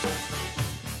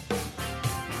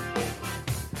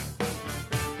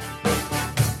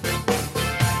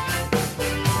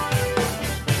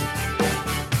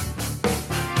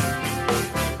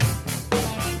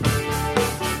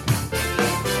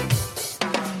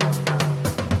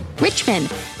Richmond,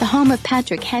 the home of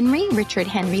Patrick Henry, Richard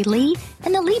Henry Lee,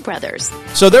 and the Lee brothers.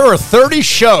 So there are 30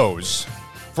 shows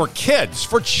for kids,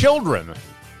 for children,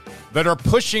 that are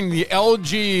pushing the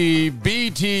LGBTQ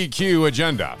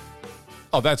agenda.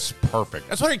 Oh, that's perfect.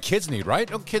 That's what kids need, right?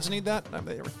 Don't kids need that?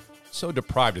 They were so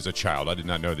deprived as a child. I did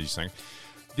not know these things.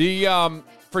 The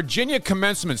Virginia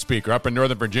commencement speaker up in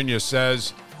Northern Virginia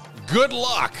says, good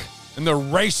luck in the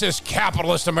racist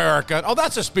capitalist America. Oh,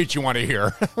 that's a speech you want to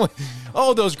hear.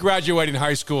 Oh, those graduating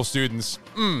high school students.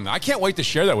 I can't wait to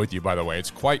share that with you, by the way.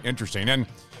 It's quite interesting. And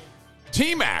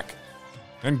T-Mac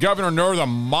and Governor Northam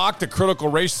mocked the critical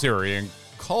race theory and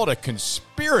called it a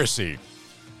conspiracy.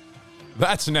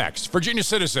 That's next. Virginia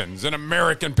Citizens and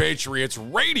American Patriots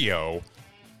Radio.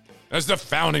 As the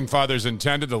Founding Fathers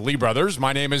intended, the Lee brothers.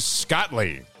 My name is Scott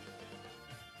Lee.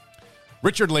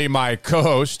 Richard Lee, my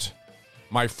co-host,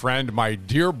 my friend, my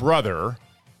dear brother,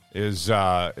 is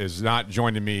not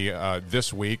joining me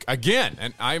this week again,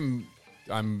 and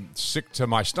I'm sick to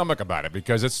my stomach about it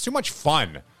because it's too much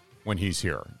fun when he's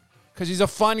here. Because he's a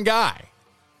fun guy.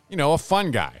 You know, a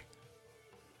fun guy.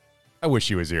 I wish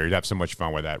he was here. He'd have so much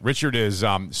fun with that. Richard is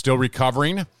still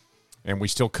recovering, and we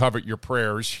still covet your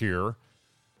prayers here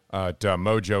at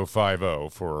Mojo 50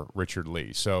 for Richard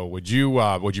Lee. So would you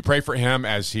pray for him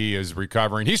as he is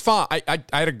recovering? He's fine. I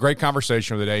had a great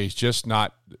conversation the other day. He's just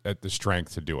not at the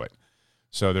strength to do it.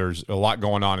 So there's a lot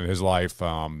going on in his life,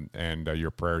 and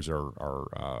your prayers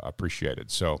are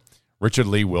appreciated. So Richard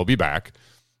Lee will be back.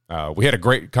 We had a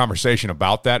great conversation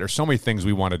about that. There's so many things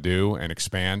we want to do and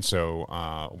expand,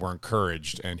 so we're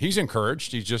encouraged. And he's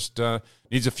encouraged. He just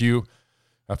needs a few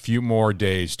more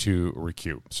days to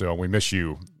recoup. So we miss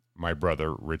you, my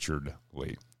brother, Richard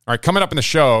Lee. All right, coming up in the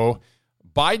show,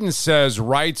 Biden says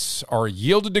rights are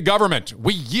yielded to government.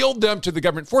 We yield them to the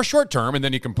government for a short term, and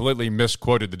then he completely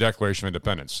misquoted the Declaration of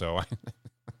Independence. So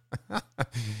I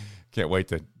can't wait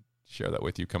to share that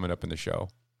with you coming up in the show.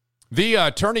 The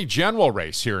Attorney General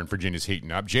race here in Virginia is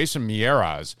heating up. Jason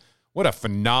Miyares, what a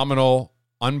phenomenal,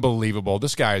 unbelievable.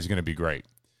 This guy is going to be great.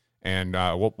 And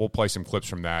we'll play some clips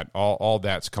from that. All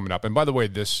that's coming up. And by the way,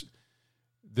 this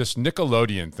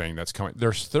Nickelodeon thing that's coming,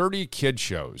 there's 30 kid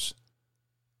shows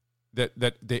that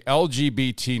the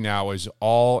LGBT now is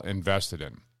all invested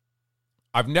in.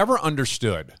 I've never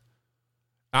understood.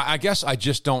 I guess I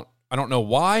don't know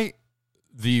why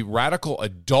the radical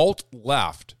adult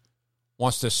left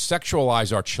wants to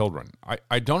sexualize our children.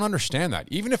 I don't understand that.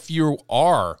 Even if you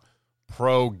are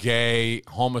pro-gay,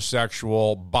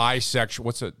 homosexual,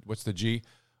 bisexual, what's the G?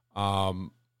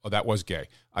 That was gay.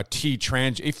 A T,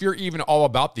 trans. If you're even all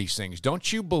about these things,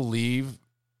 don't you believe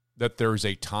that there's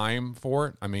a time for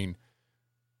it? I mean,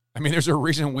 there's a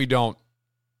reason we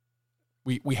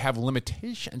have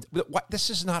limitations.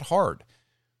 This is not hard.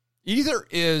 Either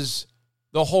is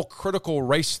the whole critical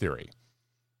race theory.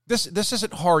 This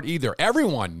isn't hard either.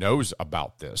 Everyone knows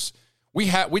about this. We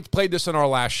played this in our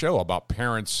last show about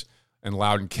parents in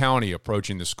Loudoun County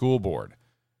approaching the school board.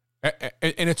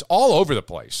 And it's all over the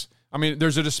place. I mean,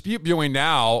 there's a dispute brewing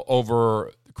now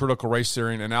over critical race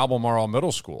theory in Albemarle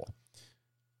Middle School.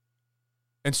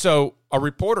 And so a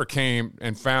reporter came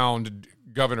and found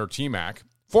Governor T-Mac,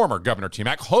 former Governor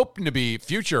T-Mac, hoping to be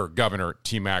future Governor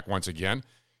T-Mac once again.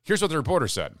 Here's what the reporter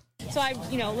said. So I,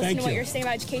 listened to what you're saying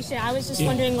about education. I was just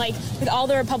wondering, with all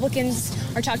the Republicans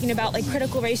are talking about,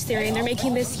 critical race theory, and they're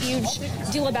making this huge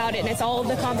deal about it, and it's all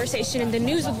the conversation in the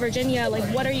news with Virginia.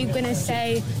 What are you going to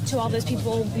say to all those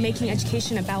people making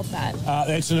education about that?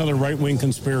 That's another right-wing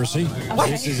conspiracy. Okay.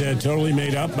 This is totally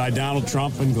made up by Donald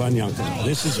Trump and Glenn Youngkin.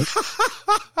 This is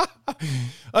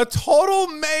a total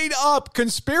made-up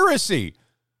conspiracy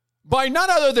by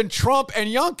none other than Trump and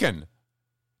Youngkin.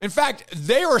 In fact,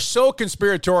 they are so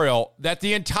conspiratorial that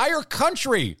the entire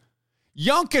country,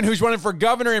 Youngkin, who's running for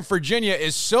governor in Virginia,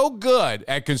 is so good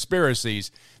at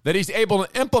conspiracies that he's able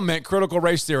to implement critical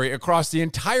race theory across the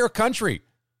entire country.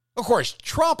 Of course,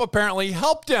 Trump apparently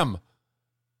helped him.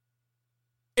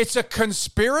 It's a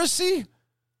conspiracy?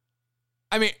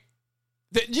 I mean,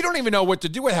 you don't even know what to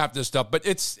do with half this stuff, but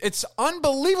it's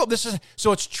unbelievable.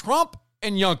 So it's Trump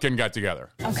and Youngkin got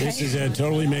together. Okay. This is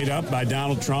totally made up by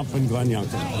Donald Trump and Glenn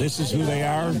Youngkin. This is who they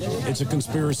are. It's a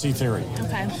conspiracy theory.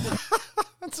 Okay.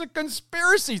 It's a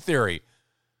conspiracy theory.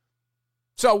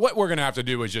 So what we're going to have to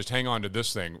do is just hang on to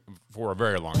this thing for a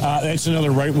very long time. That's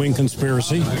another right-wing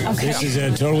conspiracy. Okay. This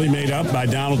is totally made up by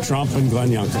Donald Trump and Glenn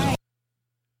Youngkin.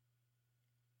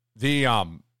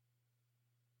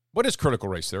 What is critical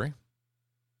race theory?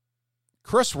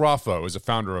 Chris Ruffo is a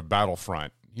founder of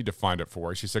Battlefront. He defined it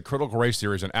for us. He said critical race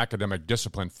theory is an academic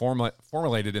discipline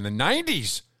formulated in the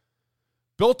 90s,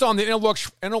 built on the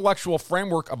intellectual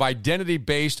framework of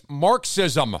identity-based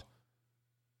Marxism.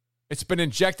 It's been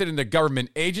injected into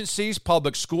government agencies,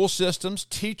 public school systems,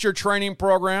 teacher training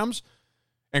programs,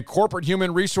 and corporate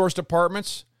human resource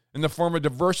departments in the form of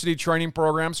diversity training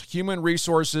programs, human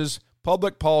resources,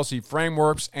 public policy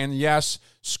frameworks, and yes,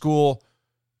 school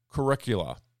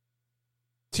curricula.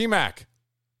 T-Mac,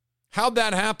 how'd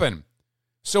that happen?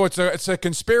 So it's a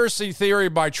conspiracy theory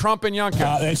by Trump and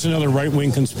Youngkin. That's another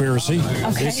right-wing conspiracy.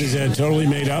 Okay. This is totally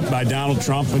made up by Donald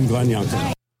Trump and Glenn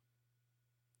Youngkin.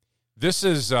 This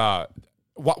is,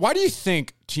 why do you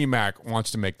think T-Mac wants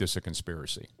to make this a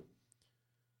conspiracy?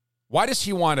 Why does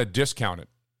he want to discount it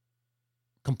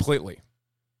completely?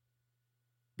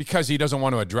 Because he doesn't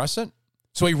want to address it?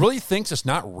 So he really thinks it's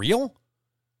not real?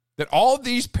 That all of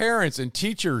these parents and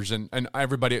teachers and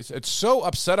everybody, it's so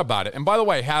upset about it. And by the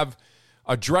way, have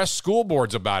addressed school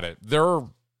boards about it. They're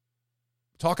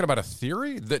talking about a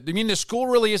theory? I mean, the school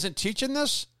really isn't teaching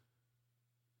this?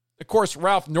 Of course,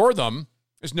 Ralph Northam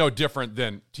is no different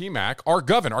than T-Mac. Our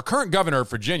current governor of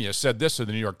Virginia said this to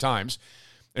the New York Times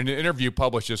in an interview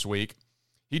published this week.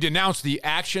 He denounced the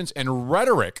actions and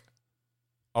rhetoric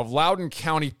of Loudoun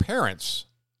County parents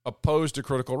opposed to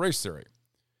critical race theory.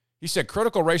 He said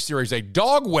critical race theory is a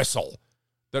dog whistle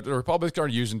that the Republicans are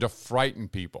using to frighten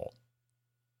people.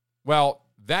 Well,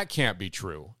 that can't be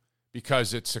true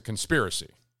because it's a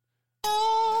conspiracy.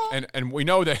 And we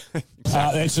know that...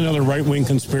 That's another right-wing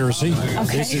conspiracy.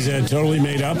 Okay. This is totally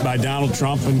made up by Donald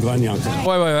Trump and Glenn Youngkin.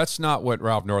 Wait, that's not what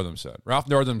Ralph Northam said. Ralph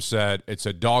Northam said it's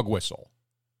a dog whistle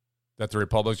that the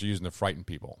Republicans are using to frighten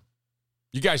people.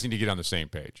 You guys need to get on the same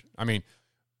page. I mean,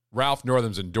 Ralph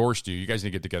Northam's endorsed you. You guys need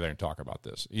to get together and talk about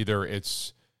this. Either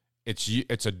it's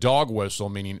a dog whistle,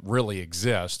 meaning really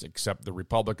exists, except the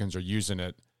Republicans are using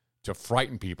it to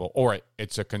frighten people, or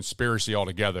it's a conspiracy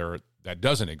altogether that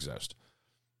doesn't exist.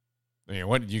 I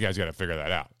mean, you guys got to figure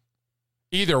that out.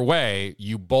 Either way,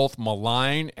 you both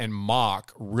malign and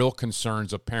mock real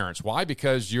concerns of parents. Why?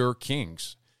 Because you're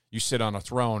kings. You sit on a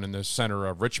throne in the center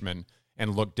of Richmond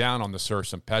and look down on the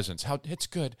serfs and peasants. It's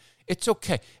good. It's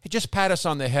okay. Hey, just pat us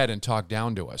on the head and talk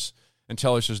down to us and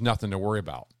tell us there's nothing to worry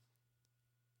about.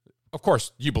 Of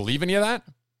course, you believe any of that?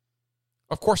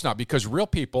 Of course not, because real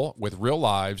people with real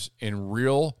lives in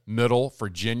real middle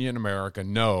Virginia and America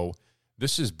know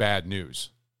this is bad news.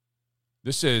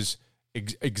 This is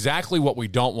exactly what we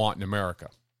don't want in America.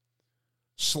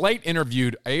 Slate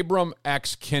interviewed Abram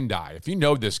X. Kendi. If you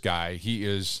know this guy,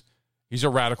 he's a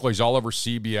radical. He's all over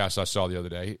CBS, I saw the other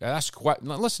day.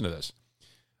 Listen to this.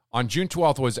 On June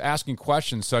 12th, was asking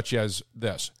questions such as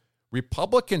this.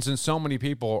 Republicans and so many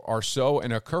people are so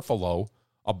in a kerfuffle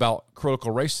about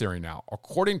critical race theory now.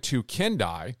 According to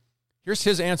Kendi, here's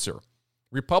his answer.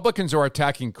 Republicans are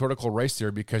attacking critical race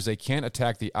theory because they can't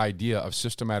attack the idea of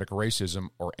systematic racism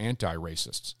or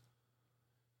anti-racists.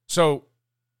 So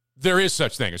there is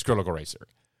such thing as critical race theory.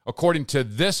 According to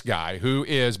this guy, who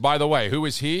is, by the way, who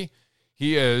is he?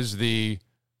 He is the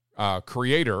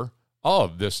creator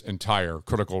of this entire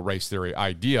critical race theory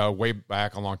idea way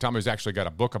back a long time. He's actually got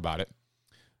a book about it.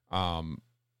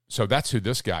 So that's who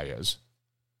this guy is.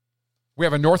 We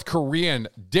have a North Korean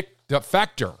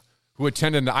defector who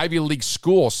attended an Ivy League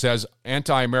school, says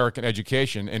anti-American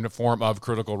education in the form of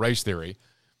critical race theory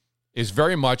is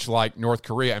very much like North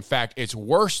Korea. In fact, it's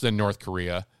worse than North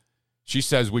Korea. She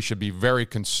says we should be very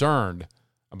concerned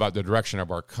about the direction of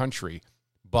our country.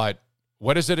 But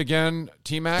what is it again,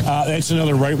 T-Mac? That's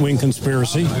another right-wing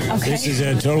conspiracy. Okay. This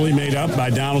is totally made up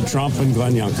by Donald Trump and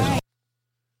Glenn Youngkin.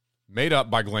 Made up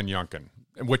by Glenn Youngkin,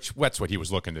 which that's what he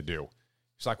was looking to do.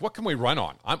 He's like, what can we run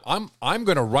on? I'm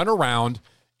going to run around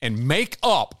and make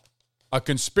up a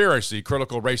conspiracy,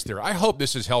 critical race theory. I hope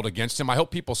this is held against him. I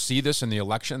hope people see this in the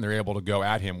election. They're able to go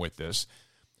at him with this.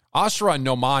 Asra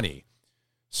Nomani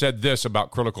said this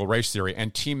about critical race theory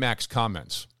and T-Mac's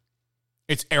comments.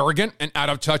 It's arrogant and out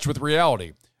of touch with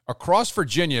reality. Across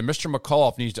Virginia, Mr.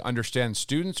 McAuliffe needs to understand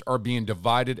students are being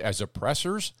divided as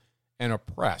oppressors and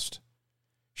oppressed,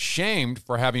 shamed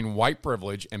for having white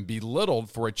privilege and belittled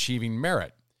for achieving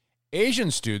merit.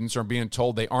 Asian students are being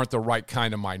told they aren't the right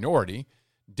kind of minority.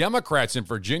 Democrats in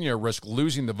Virginia risk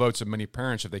losing the votes of many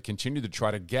parents if they continue to try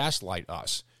to gaslight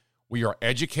us. We are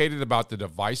educated about the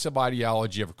divisive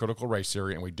ideology of critical race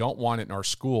theory, and we don't want it in our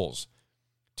schools.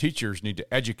 Teachers need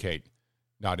to educate,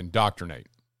 not indoctrinate.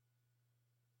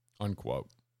 Unquote.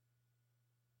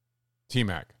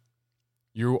 T-Mac,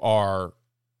 you're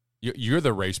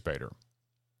the race baiter.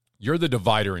 You're the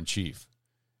divider in chief.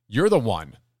 You're the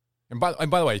one. And by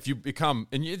the way, if you become,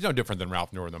 and it's no different than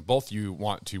Ralph Northam, both you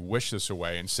want to wish this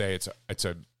away and say it's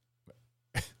a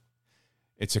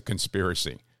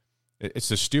conspiracy.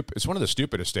 It's one of the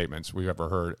stupidest statements we've ever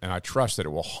heard, and I trust that it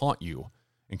will haunt you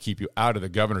and keep you out of the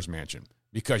governor's mansion.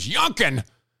 because Youngkin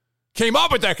came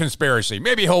up with that conspiracy.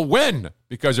 Maybe he'll win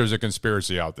because there's a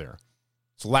conspiracy out there.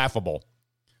 It's laughable.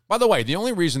 By the way, the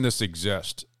only reason this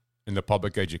exists in the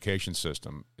public education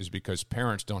system is because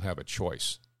parents don't have a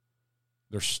choice.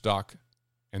 They're stuck,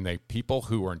 and people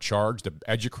who are in charge, the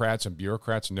educrats and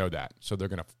bureaucrats, know that. So they're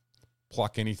going to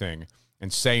pluck anything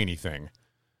and say anything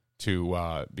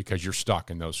because you're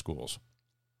stuck in those schools.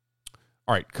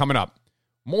 All right, coming up,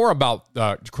 more about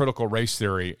critical race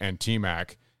theory and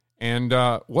TMAC, and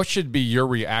what should be your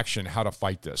reaction, how to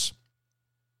fight this.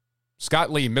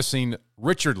 Scott Lee missing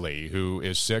Richard Lee, who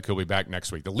is sick. He'll be back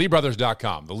next week.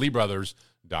 TheLeeBrothers.com.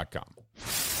 TheLeeBrothers.com.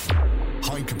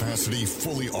 High capacity,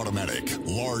 fully automatic,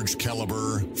 large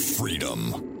caliber,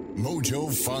 freedom.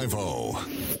 Mojo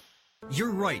 50.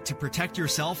 Your right to protect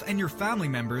yourself and your family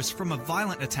members from a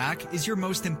violent attack is your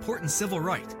most important civil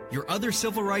right. Your other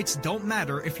civil rights don't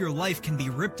matter if your life can be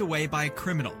ripped away by a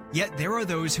criminal. Yet there are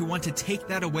those who want to take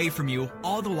that away from you,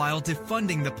 all the while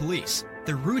defunding the police.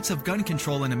 The roots of gun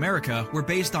control in America were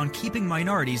based on keeping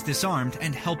minorities disarmed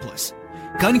and helpless.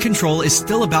 Gun control is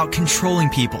still about controlling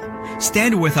people.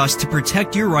 Stand with us to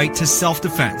protect your right to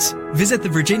self-defense. Visit the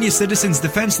Virginia Citizens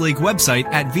Defense League website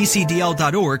at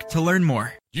vcdl.org to learn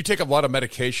more. You take a lot of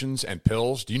medications and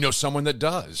pills. Do you know someone that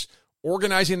does?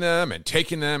 Organizing them and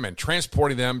taking them and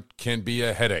transporting them can be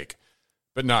a headache,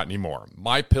 but not anymore.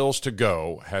 My Pills to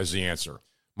Go has the answer.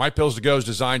 My Pills to Go is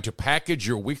designed to package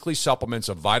your weekly supplements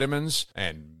of vitamins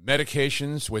and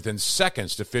medications within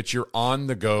seconds to fit your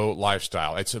on-the-go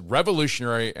lifestyle. It's a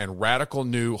revolutionary and radical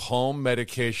new home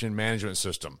medication management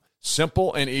system.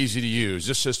 Simple and easy to use,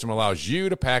 this system allows you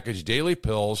to package daily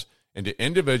pills into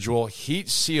individual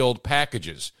heat-sealed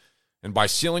packages. And by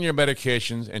sealing your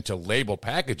medications into labeled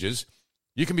packages,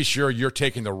 you can be sure you're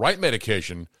taking the right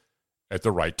medication at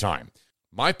the right time.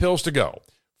 My Pills to Go.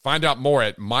 Find out more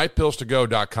at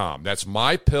mypillstogo.com. That's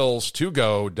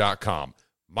mypillstogo.com.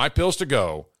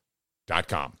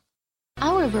 mypillstogo.com.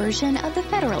 Our version of the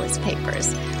Federalist Papers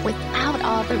without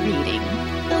all the reading.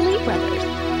 The Lee Brothers.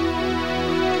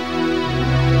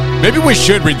 Maybe we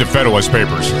should read the Federalist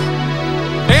Papers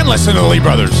and listen to the Lee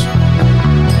Brothers.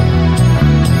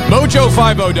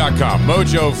 Mojo50.com.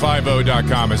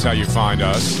 Mojo50.com is how you find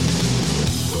us.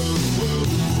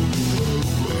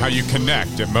 How you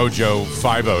connect at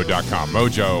mojo50.com.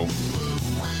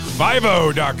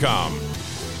 Mojo50.com.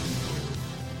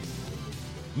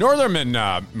 Northam and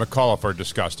McAuliffe are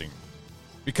disgusting.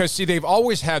 Because, see, they've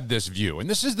always had this view, and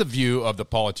this is the view of the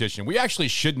politician. We actually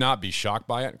should not be shocked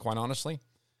by it, quite honestly.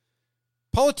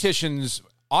 Politicians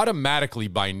automatically,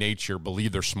 by nature,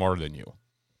 believe they're smarter than you.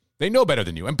 They know better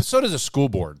than you, and so does a school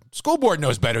board. School board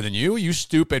knows better than you, you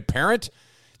stupid parent.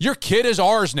 Your kid is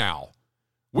ours now.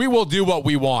 We will do what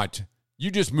we want. You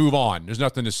just move on. There's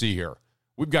nothing to see here.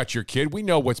 We've got your kid. We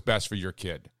know what's best for your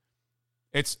kid.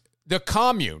 It's the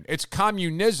commune. It's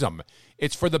communism.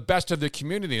 It's for the best of the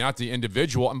community, not the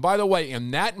individual. And by the way,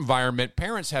 in that environment,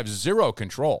 parents have zero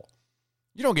control.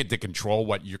 You don't get to control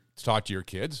what you taught to your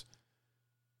kids.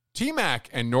 TMAC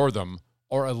and Northam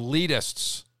are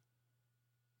elitists.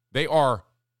 They are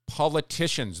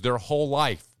politicians their whole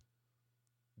life.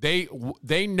 They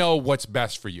know what's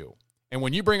best for you. And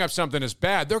when you bring up something that's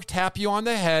bad, they'll tap you on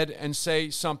the head and say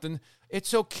something,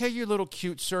 it's okay, you little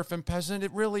cute surfing peasant.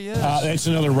 It really is. That's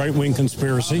another right-wing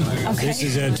conspiracy. Okay. This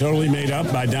is totally made up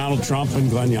by Donald Trump and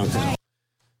Glenn Youngkin.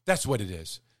 That's what it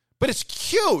is. But it's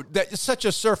cute that you're such a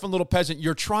surfing little peasant.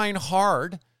 You're trying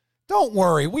hard. Don't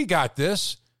worry, we got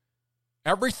this.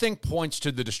 Everything points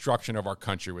to the destruction of our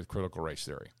country with critical race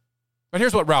theory. But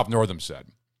here's what Ralph Northam said.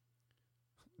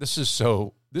 This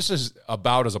is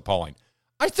about as appalling.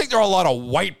 I think there are a lot of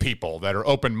white people that are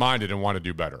open-minded and want to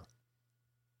do better.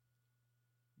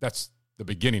 That's the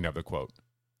beginning of the quote.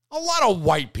 A lot of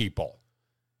white people.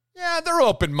 Yeah, they're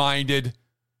open-minded.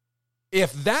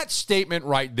 If that statement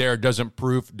right there doesn't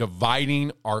prove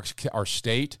dividing our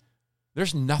state,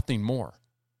 there's nothing more.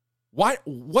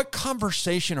 What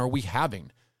conversation are we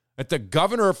having? That the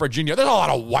governor of Virginia, there's a lot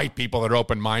of white people that are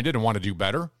open-minded and want to do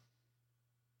better.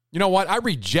 You know what? I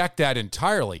reject that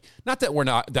entirely. Not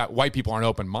that white people aren't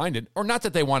open-minded, or not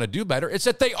that they want to do better. It's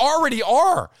that they already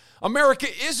are. America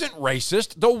isn't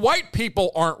racist. The white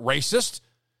people aren't racist.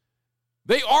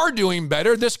 They are doing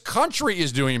better. This country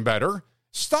is doing better.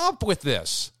 Stop with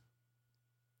this.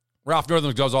 Ralph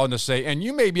Northam goes on to say, and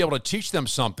you may be able to teach them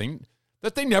something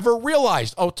that they never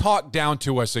realized. Oh, talk down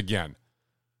to us again.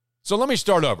 So let me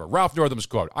start over. Ralph Northam's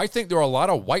quote. I think there are a lot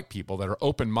of white people that are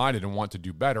open-minded and want to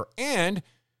do better, and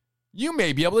you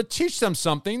may be able to teach them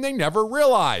something they never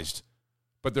realized.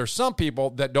 But there's some people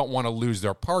that don't want to lose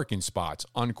their parking spots,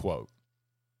 unquote.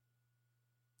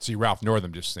 See, Ralph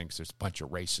Northam just thinks there's a bunch of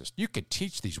racists. You could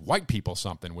teach these white people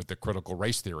something with the critical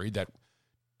race theory that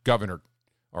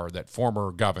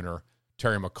former governor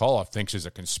Terry McAuliffe thinks is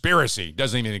a conspiracy,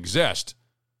 doesn't even exist.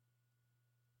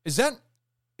 Is that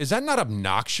not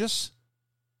obnoxious?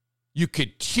 You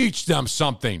could teach them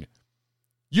something.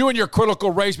 You and your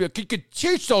critical race, you could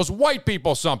teach those white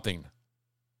people something.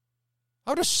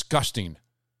 How disgusting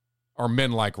are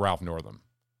men like Ralph Northam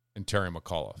and Terry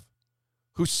McAuliffe,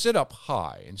 who sit up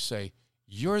high and say,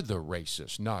 you're the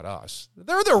racist, not us.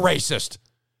 They're the racist.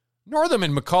 Northam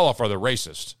and McAuliffe are the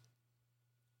racist.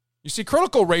 You see,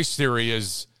 critical race theory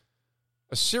is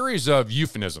a series of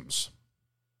euphemisms.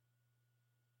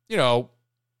 You know,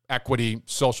 equity,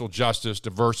 social justice,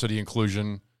 diversity,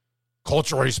 inclusion,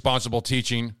 culturally responsible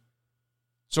teaching.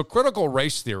 So critical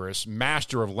race theorists,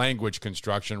 master of language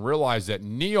construction, realize that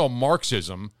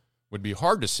neo-Marxism would be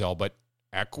hard to sell, but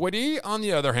equity, on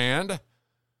the other hand,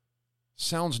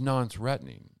 sounds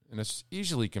non-threatening, and it's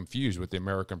easily confused with the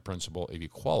American principle of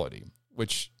equality,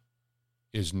 which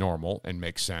is normal and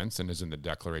makes sense and is in the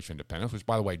Declaration of Independence, which,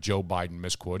 by the way, Joe Biden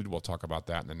misquoted. We'll talk about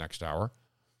that in the next hour.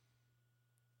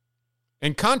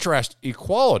 In contrast to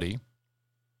equality,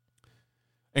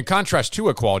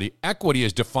 equity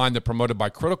is defined and promoted by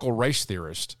critical race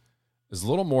theorists as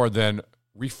little more than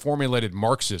reformulated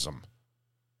Marxism.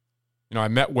 You know, I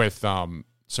met with some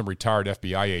retired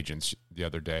FBI agents the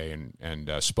other day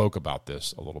and spoke about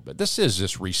this a little bit. This is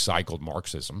just recycled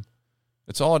Marxism.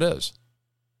 That's all it is.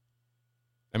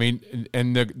 I mean,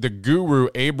 and the guru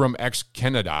Abram X.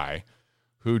 Kennedy,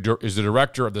 who is the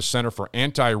director of the Center for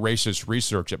Anti-Racist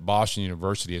Research at Boston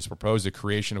University, has proposed the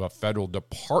creation of a federal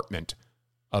department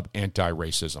of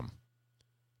anti-racism.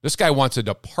 This guy wants a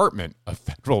department of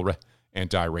federal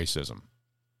anti-racism.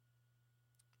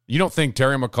 You don't think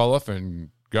Terry McAuliffe and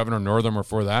Governor Northam are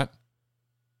for that?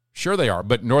 Sure they are,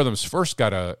 but Northam's first got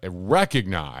to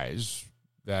recognize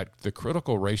that the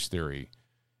critical race theory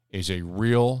is a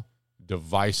real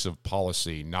divisive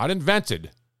policy, not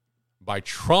invented by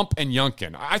Trump and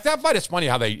Youngkin. I find it's funny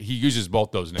how he uses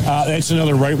both those names. That's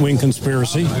another right-wing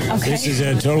conspiracy. Okay. This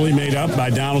is totally made up by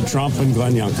Donald Trump and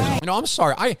Glenn Youngkin. I'm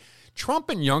sorry. Trump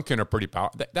and Youngkin are pretty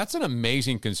powerful. That's an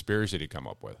amazing conspiracy to come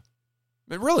up with.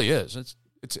 It really is.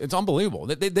 It's unbelievable.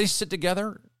 They sit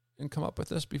together and come up with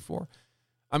this before.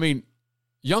 I mean,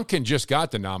 Youngkin just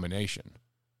got the nomination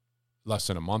less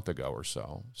than a month ago or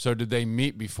so. So did they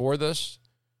meet before this?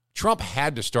 Trump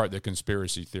had to start the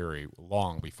conspiracy theory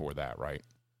long before that, right?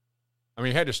 I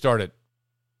mean, he had to start it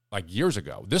like years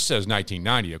ago. This says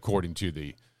 1990, according to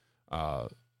the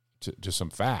to some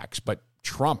facts. But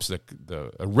Trump's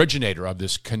the originator of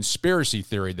this conspiracy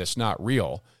theory that's not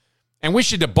real. And we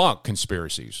should debunk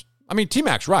conspiracies. I mean,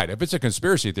 T-Mac's right. If it's a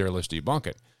conspiracy theory, let's debunk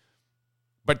it.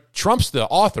 But Trump's the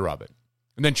author of it.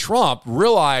 And then Trump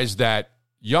realized that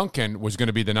Youngkin was going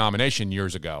to be the nomination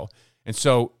years ago. And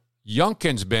so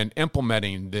Youngkin's been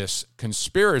implementing this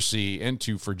conspiracy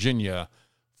into Virginia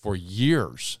for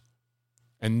years.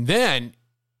 And then,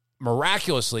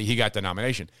 miraculously, he got the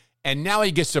nomination. And now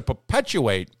he gets to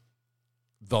perpetuate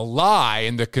the lie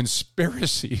and the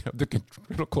conspiracy of the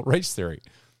critical race theory.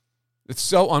 It's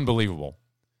so unbelievable.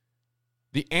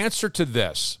 The answer to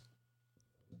this,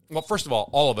 well, first of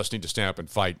all of us need to stand up and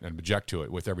fight and object to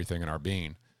it with everything in our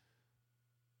being.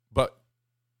 But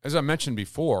as I mentioned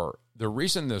before, the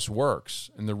reason this works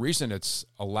and the reason it's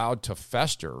allowed to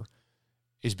fester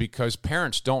is because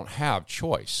parents don't have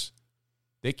choice.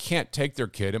 They can't take their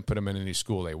kid and put them in any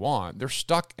school they want. They're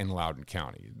stuck in Loudoun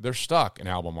County. They're stuck in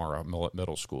Albemarle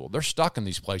Middle School. They're stuck in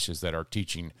these places that are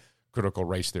teaching critical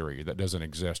race theory that doesn't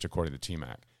exist according to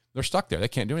T-Mac. They're stuck there. They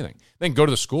can't do anything. They can go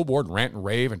to the school board and rant and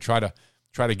rave and try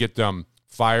to get them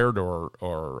fired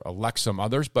or elect some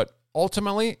others, but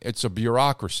ultimately it's a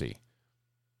bureaucracy.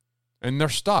 And they're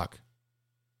stuck.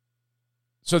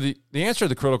 So the answer to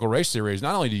the critical race theory is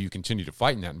not only do you continue to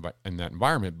fight in that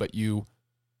environment, but you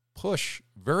push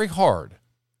very hard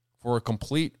for a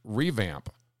complete revamp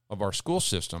of our school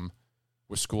system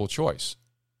with school choice.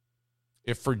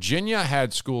 If Virginia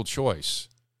had school choice,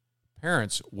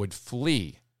 parents would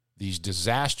flee these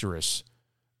disastrous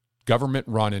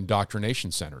government-run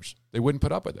indoctrination centers. They wouldn't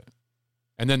put up with it.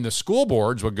 And then the school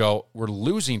boards would go, we're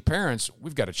losing parents.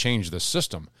 We've got to change this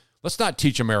system. Let's not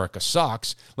teach America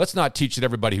sucks. Let's not teach that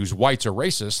everybody who's whites are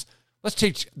racist. Let's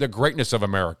teach the greatness of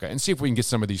America and see if we can get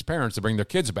some of these parents to bring their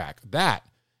kids back. That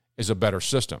is a better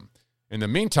system. In the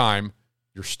meantime,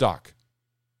 you're stuck.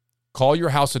 Call your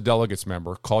House of Delegates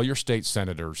member, call your state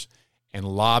senators, and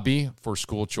lobby for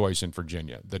school choice in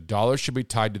Virginia. The dollars should be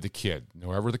tied to the kid.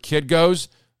 Wherever the kid goes,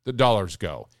 the dollars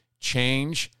go.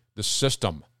 Change the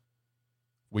system.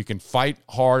 We can fight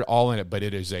hard, all in it, but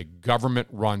it is a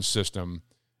government-run system,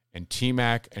 and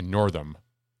TMAC and Northam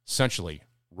essentially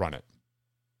run it,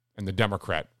 and the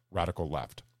Democrat radical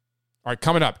left. All right,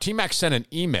 coming up, TMAC sent an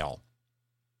email.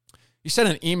 He sent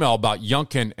an email about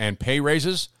Youngkin and pay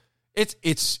raises.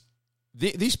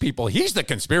 These people, he's the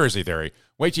conspiracy theory.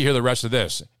 Wait till you hear the rest of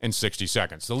this in 60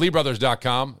 seconds.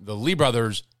 TheLeeBrothers.com,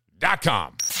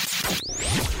 TheLeeBrothers.com.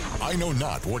 I know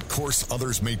not what course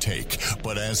others may take,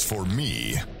 but as for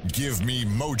me, give me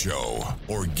mojo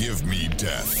or give me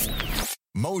death.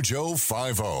 Mojo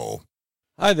 50.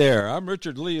 Hi there, I'm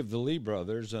Richard Lee of the Lee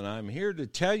Brothers, and I'm here to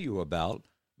tell you about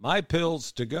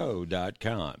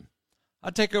MyPillsToGo.com. I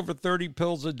take over 30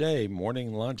 pills a day,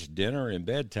 morning, lunch, dinner, and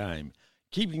bedtime.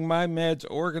 Keeping my meds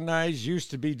organized used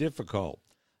to be difficult.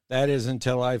 That is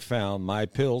until I found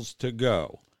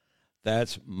MyPillsToGo.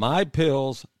 That's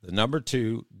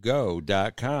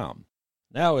MyPills2go.com.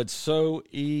 Now it's so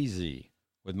easy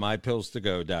with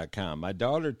MyPillsToGo.com. My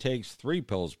daughter takes 3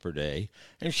 pills per day,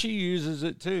 and she uses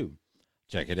it too.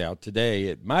 Check it out today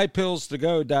at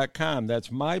MyPillsToGo.com. That's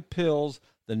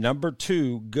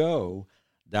MyPills2go.com.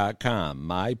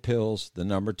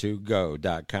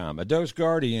 MyPills2go.com. A Dose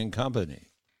Guardian company.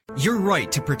 Your right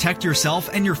to protect yourself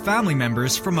and your family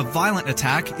members from a violent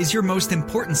attack is your most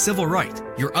important civil right.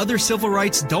 Your other civil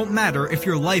rights don't matter if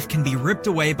your life can be ripped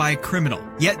away by a criminal.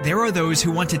 Yet there are those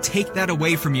who want to take that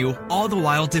away from you, all the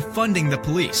while defunding the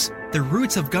police. The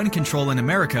roots of gun control in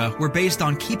America were based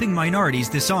on keeping minorities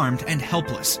disarmed and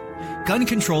helpless. Gun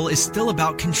control is still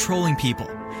about controlling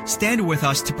people. Stand with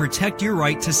us to protect your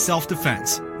right to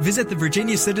self-defense. Visit the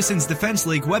Virginia Citizens Defense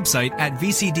League website at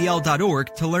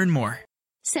vcdl.org to learn more.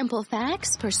 Simple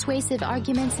facts, persuasive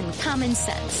arguments, and common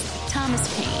sense.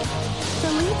 Thomas Paine,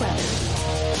 the Lee Brothers.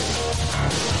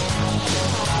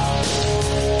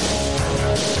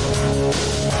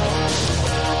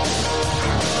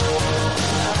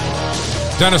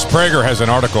 Dennis Prager has an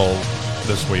article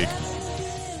this week.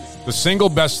 The single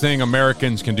best thing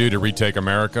Americans can do to retake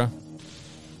America: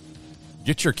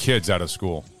 get your kids out of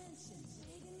school,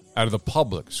 out of the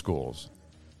public schools.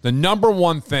 The number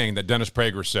one thing that Dennis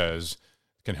Prager says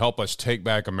can help us take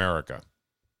back America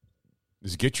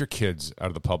is get your kids out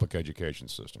of the public education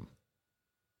system.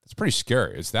 It's pretty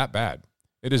scary. It's that bad.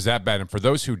 It is that bad. And for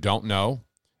those who don't know,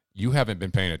 you haven't been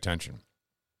paying attention.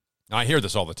 Now, I hear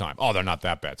this all the time. Oh, they're not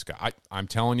that bad, Scott. I'm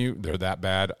telling you, they're that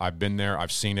bad. I've been there.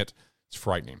 I've seen it. It's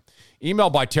frightening. Email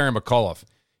by Terry McAuliffe.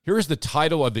 Here's the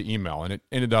title of the email, and it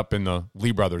ended up in the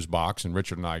Lee Brothers box, and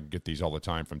Richard and I get these all the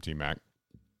time from TMAC.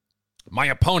 My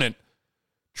opponent,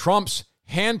 Trump's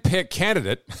hand-picked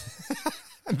candidate.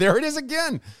 There it is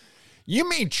again. You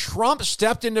mean Trump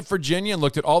stepped into Virginia and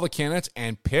looked at all the candidates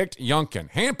and picked Youngkin?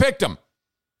 Hand-picked him.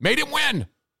 Made him win.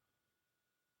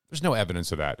 There's no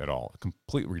evidence of that at all.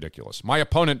 Completely ridiculous. My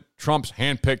opponent, Trump's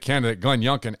hand-picked candidate, Glenn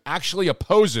Youngkin, actually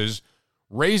opposes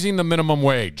raising the minimum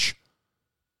wage.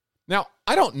 Now,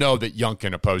 I don't know that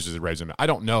Youngkin opposes raising it. I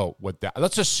don't know what that.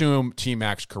 Let's assume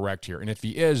T-Mac's correct here. And if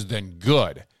he is, then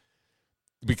good.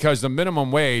 Because the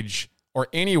minimum wage, or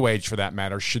any wage for that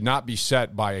matter, should not be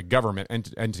set by a government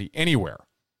entity anywhere.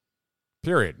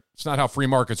 Period. It's not how free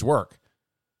markets work.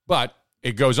 But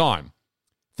it goes on.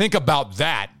 Think about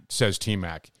that, says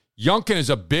T-Mac. Youngkin is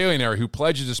a billionaire who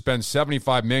pledges to spend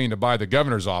 $75 million to buy the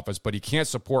governor's office, but he can't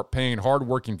support paying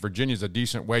hardworking Virginians a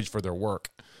decent wage for their work.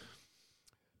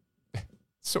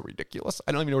 So ridiculous.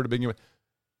 I don't even know where to begin with.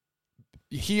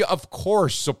 He, of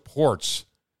course, supports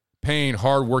paying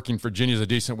hardworking Virginians a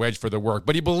decent wage for their work,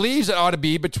 but he believes it ought to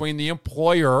be between the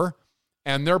employer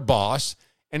and their boss,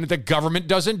 and the government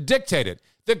doesn't dictate it.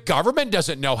 The government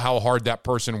doesn't know how hard that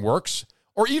person works,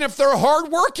 or even if they're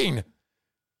hardworking.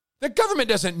 The government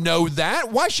doesn't know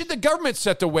that. Why should the government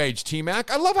set the wage,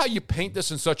 T-Mac? I love how you paint this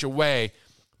in such a way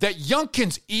that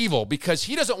Youngkin's evil because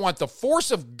he doesn't want the force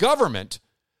of government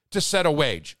to set a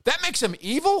wage. That makes him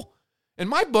evil? In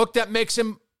my book, that makes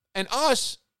him and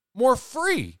us more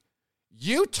free.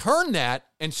 You turn that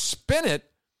and spin it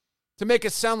to make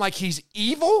it sound like he's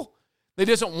evil? That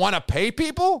he doesn't want to pay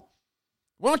people?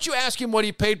 Why don't you ask him what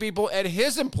he paid people at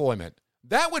his employment?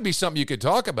 That would be something you could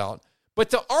talk about. But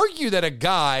to argue that a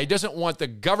guy doesn't want the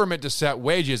government to set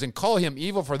wages and call him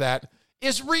evil for that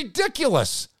is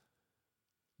ridiculous.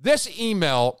 This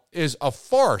email is a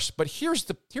farce, but here's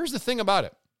the thing about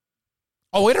it.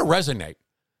 Oh, it'll resonate.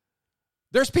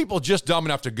 There's people just dumb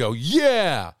enough to go,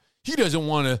 yeah, he doesn't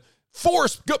want to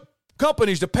force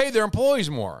companies to pay their employees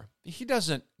more. He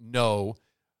doesn't know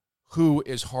who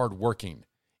is hardworking.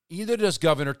 Either does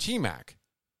Governor T-Mac.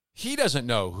 He doesn't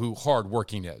know who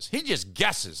hardworking is. He just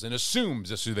guesses and assumes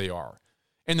that's who they are.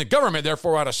 And the government,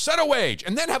 therefore, ought to set a wage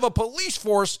and then have a police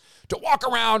force to walk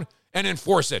around and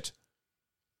enforce it.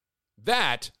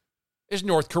 That is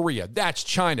North Korea. That's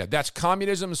China. That's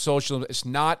communism, socialism. It's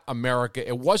not America.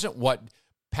 It wasn't what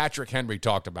Patrick Henry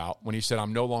talked about when he said,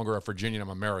 I'm no longer a Virginian, I'm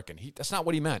American. That's not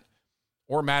what he meant.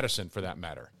 Or Madison, for that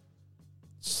matter.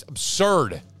 It's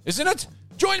absurd, isn't it?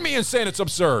 Join me in saying it's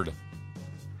absurd.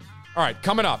 All right,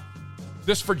 coming up,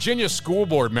 this Virginia school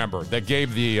board member that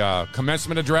gave the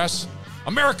commencement address,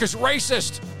 America's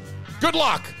racist. Good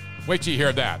luck. Wait till you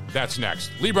hear that. That's next.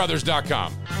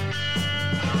 LeeBrothers.com.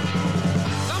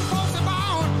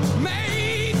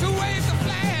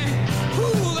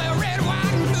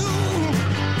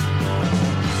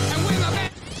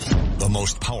 The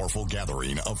most powerful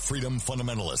gathering of freedom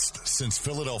fundamentalists since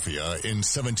Philadelphia in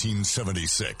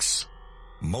 1776.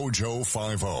 Mojo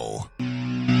 50.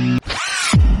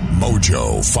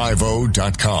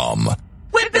 Mojo50.com.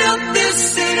 We built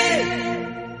this city.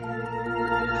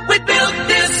 We built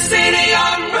this city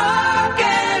on rock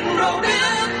and roll.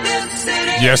 Built this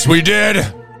city. Yes, we did.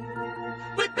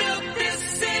 We built this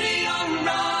city on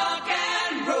rock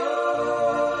and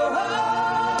roll.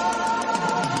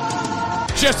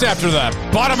 Just after the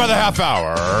bottom of the half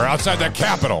hour, outside the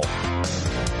capital,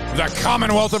 the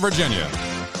Commonwealth of Virginia.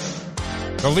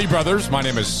 The Lee Brothers, my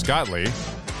name is Scott Lee.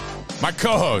 My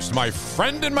co-host, my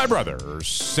friend and my brother,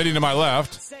 sitting to my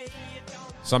left,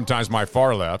 sometimes my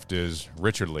far left, is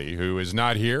Richard Lee, who is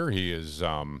not here. He is,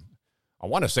 I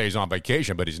want to say he's on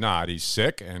vacation, but he's not. He's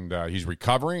sick, and he's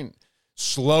recovering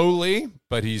slowly,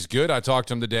 but he's good. I talked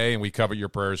to him today, and we covered your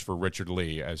prayers for Richard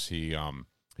Lee as he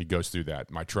goes through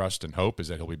that. My trust and hope is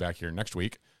that he'll be back here next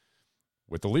week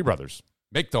with the Lee Brothers.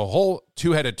 Make the whole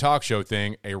two-headed talk show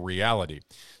thing a reality.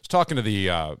 I was talking to the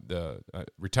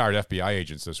retired FBI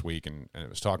agents this week, and it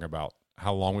was talking about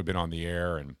how long we've been on the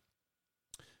air,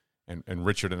 and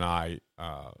Richard and I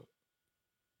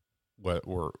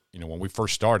were, when we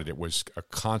first started, it was a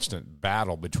constant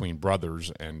battle between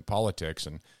brothers and politics,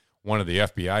 and one of the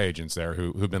FBI agents there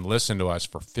who've been listening to us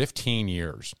for 15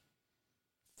 years,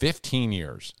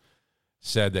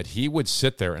 said that he would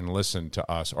sit there and listen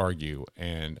to us argue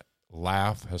and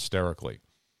laugh hysterically.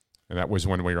 And that was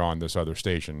when we were on this other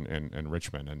station in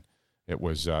Richmond. And it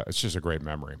was, it's just a great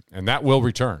memory. And that will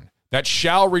return. That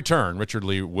shall return. Richard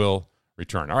Lee will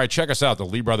return. All right, check us out,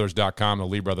 theleebrothers.com,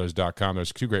 theleebrothers.com.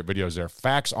 There's 2 great videos there.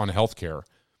 Facts on healthcare.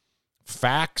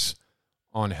 Facts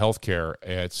on healthcare.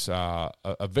 It's a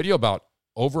video about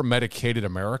over-medicated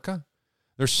America.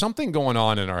 There's something going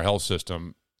on in our health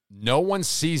system. No one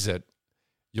sees it.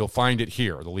 You'll find it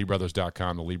here,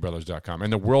 theleebrothers.com, theleebrothers.com,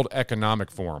 and the World Economic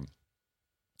Forum.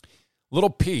 Little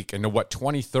peek into what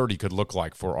 2030 could look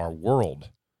like for our world.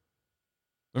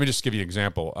 Let me just give you an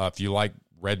example. If you like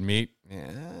red meat,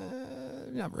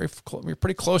 we're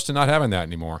pretty close to not having that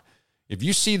anymore. If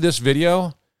you see this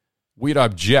video, we'd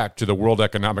object to the World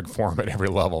Economic Forum at every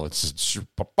level. It's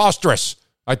preposterous.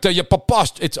 I tell you,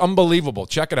 it's unbelievable.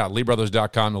 Check it out,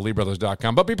 LeeBrothers.com,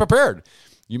 theleebrothers.com. But be prepared.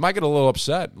 You might get a little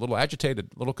upset, a little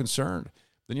agitated, a little concerned.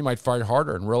 Then you might fight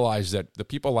harder and realize that the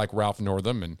people like Ralph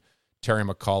Northam and Terry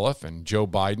McAuliffe and Joe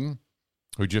Biden,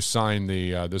 who just signed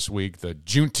this week the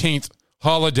Juneteenth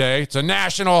holiday. It's a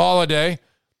national holiday.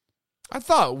 I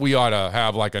thought we ought to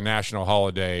have like a national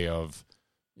holiday of,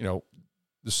 the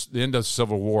end of the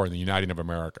Civil War and the uniting of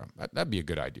America. That'd be a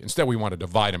good idea. Instead, we want to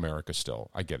divide America still.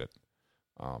 I get it.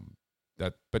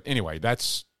 But anyway,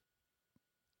 that's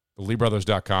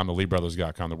TheLeeBrothers.com,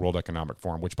 TheLeeBrothers.com, the World Economic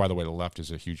Forum, which, by the way, the left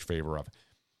is a huge favor of.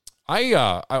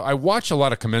 I watch a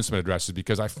lot of commencement addresses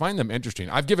because I find them interesting.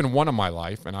 I've given one in my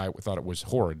life, and I thought it was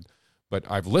horrid, but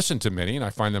I've listened to many, and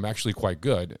I find them actually quite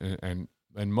good. And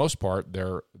most part,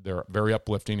 they're very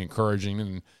uplifting,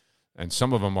 encouraging, and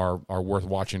some of them are worth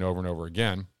watching over and over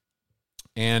again.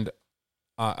 And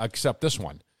except this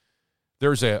one.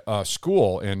 There's a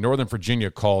school in Northern Virginia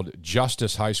called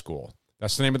Justice High School.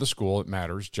 That's the name of the school. It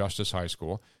matters, Justice High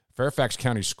School. Fairfax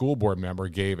County School Board member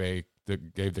gave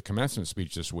the commencement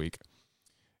speech this week.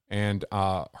 And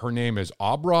her name is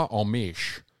Abra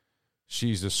Almish.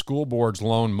 She's the school board's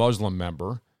lone Muslim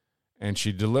member, and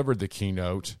she delivered the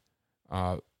keynote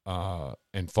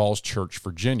in Falls Church,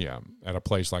 Virginia, at a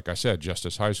place, like I said,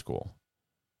 Justice High School.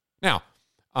 Now,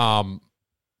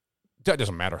 that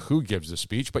doesn't matter who gives the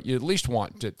speech, but you at least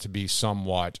want it to be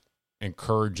somewhat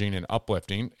encouraging and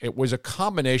uplifting. It was a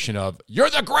combination of, you're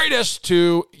the greatest,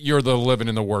 to you're the living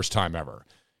in the worst time ever.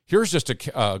 Here's just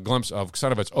a glimpse of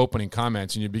some of its opening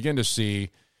comments, and you begin to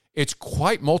see it's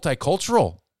quite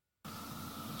multicultural.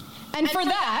 And for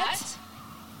that,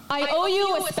 I owe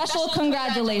you a special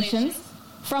congratulations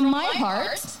from my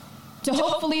heart to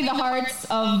hopefully the hearts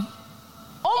of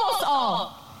almost all,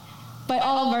 by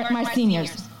all of my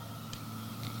seniors.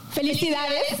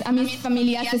 Felicidades a mis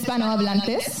familias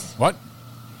hispanohablantes. What?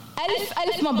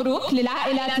 ألف مبروك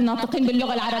للعائلات الناطقين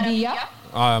باللغة العربية.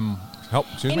 Help,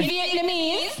 excuse In me?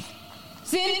 Vietnamese,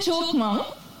 Sin Chuk Mong.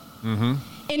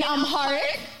 In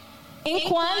Amharic,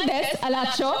 Inquan Des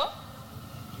Alacho.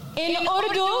 In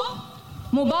Urdu,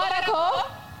 Mubarako.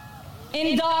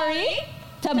 In Dari,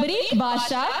 Tabrik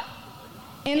Basha.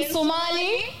 In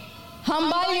Somali,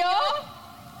 Hambalyo.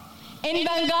 In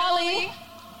Bengali,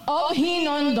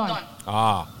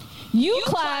 Obhinondon. You,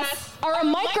 class, are a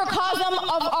microcosm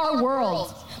of our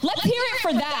world. Let's hear it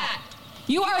for that.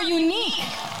 You are unique.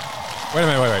 Wait a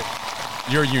minute, wait.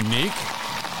 You're unique?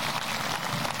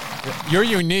 You're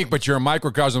unique, but you're a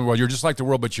microcosm of the world. You're just like the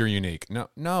world, but you're unique.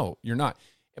 No, you're not.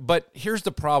 But here's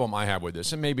the problem I have with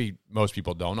this, and maybe most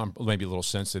people don't. I'm maybe a little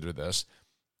sensitive to this.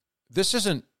 This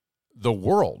isn't the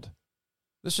world.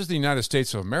 This is the United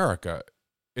States of America.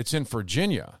 It's in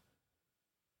Virginia.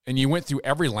 And you went through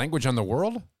every language on the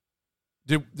world?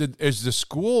 Is the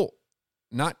school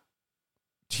not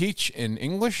teach in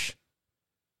English?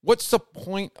 What's the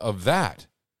point of that?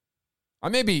 I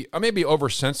may be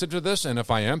oversensitive to this, and if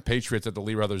I am,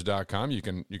 patriots@theleebrothers.com, you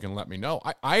can let me know.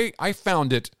 I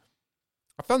found it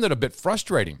a bit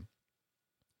frustrating.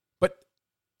 But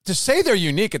to say they're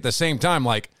unique at the same time,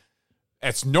 like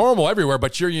it's normal everywhere,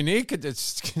 but you're unique,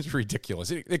 it's ridiculous.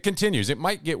 It continues. It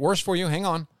might get worse for you. Hang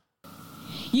on.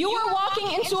 You are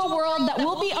walking into a world that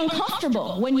will be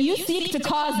uncomfortable when you seek to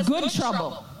cause good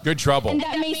trouble. Good trouble. And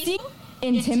that may seek to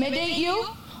intimidate you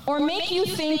or make you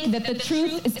think that the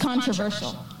truth is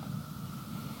controversial.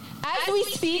 As we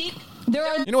speak, there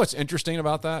are... You know what's interesting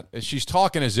about that? Is she's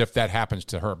talking as if that happens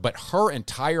to her, but her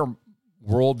entire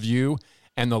worldview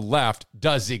and the left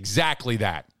does exactly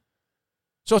that.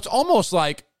 So it's almost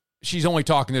like she's only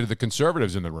talking to the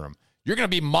conservatives in the room. You're going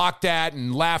to be mocked at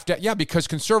and laughed at. Yeah, because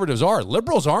conservatives are.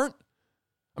 Liberals aren't.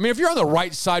 I mean, if you're on the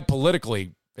right side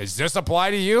politically, does this apply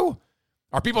to you?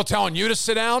 Are people telling you to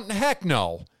sit down? Heck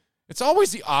no. It's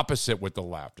always the opposite with the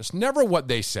left. It's never what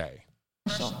they say.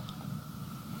 As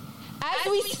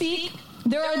we speak,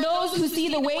 there are those who see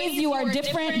the ways you are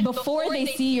different before they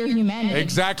see your humanity.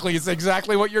 Exactly. It's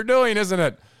exactly what you're doing, isn't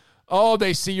it? Oh,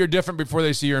 they see you're different before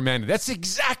they see your humanity. That's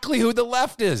exactly who the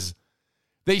left is.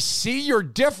 They see you're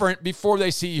different before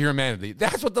they see your humanity.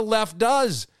 That's what the left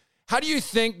does. How do you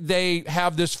think they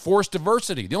have this forced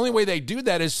diversity? The only way they do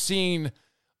that is seeing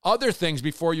other things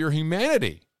before your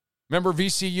humanity. Remember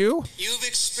VCU? You've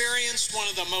experienced one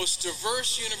of the most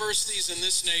diverse universities in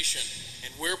this nation,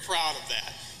 and we're proud of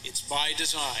that. It's by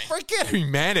design. Forget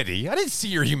humanity. I didn't see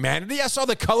your humanity. I saw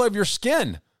the color of your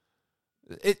skin.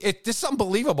 This is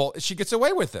unbelievable. She gets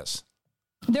away with this.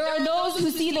 There are those who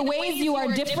see the ways you are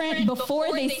different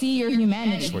before they see your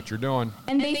humanity. That's what you're doing.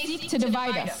 And they seek to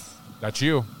divide us. That's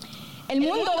you. El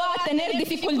mundo va a tener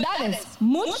dificultades,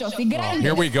 muchos y grandes.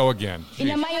 Here we go again. Y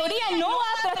la mayoría no va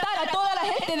a tratar a toda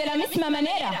la gente de la misma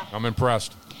manera. I'm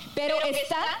impressed. Pero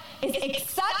esta es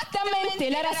exactamente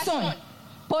la razón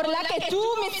por la que tu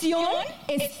misión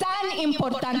es tan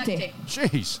importante.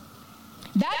 Jeez.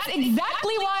 That's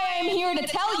exactly why I'm here to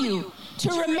tell you to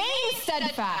remain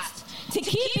steadfast, to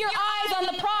keep your eyes on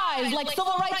the prize like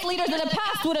civil rights leaders in the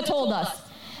past would have told us,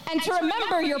 and to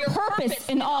remember your purpose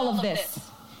in all of this.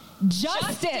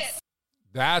 Justice.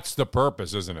 That's the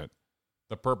purpose, isn't it?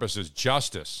 The purpose is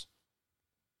justice.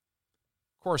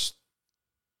 Of course,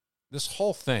 this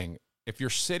whole thing, if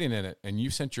you're sitting in it and you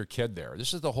sent your kid there,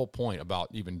 this is the whole point about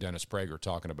even Dennis Prager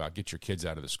talking about get your kids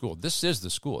out of the school. This is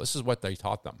the school. This is what they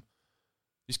taught them.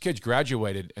 These kids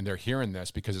graduated and they're hearing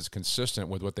this because it's consistent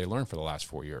with what they learned for the last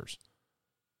 4 years.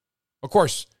 Of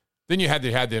course, then you had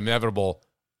the inevitable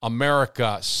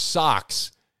America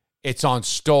sucks. It's on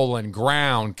stolen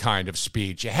ground kind of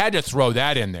speech. You had to throw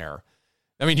that in there.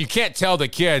 I mean, you can't tell the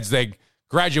kids they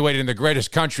graduated in the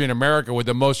greatest country in America with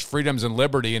the most freedoms and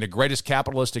liberty and the greatest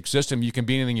capitalistic system. You can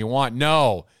be anything you want.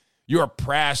 No, you're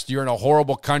oppressed. You're in a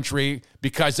horrible country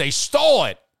because they stole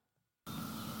it.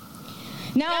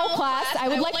 Now, class, I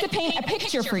would like to paint a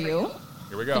picture for you.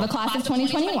 Here we go. For the class of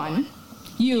 2021.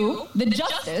 You, the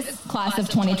Justice class of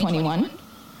 2021,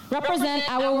 represent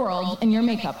our world in your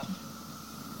makeup.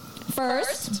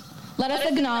 First, let us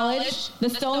acknowledge the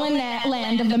stolen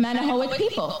land of the Manahoic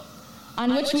people,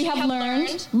 on which we have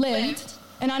learned, lived,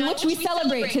 and on which we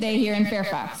celebrate today here in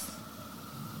Fairfax.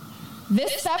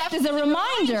 This theft is a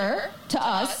reminder to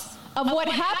us of what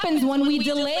happens when we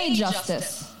delay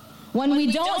justice, when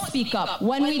we don't speak up,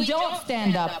 when we don't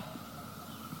stand up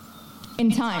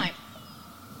in time.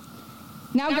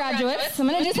 Now, graduates, I'm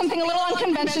going to do something a little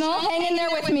unconventional. Hang in there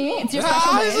with me. It's your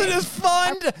special day. Isn't this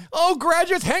fun? Oh,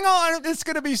 graduates, hang on. It's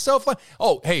going to be so fun.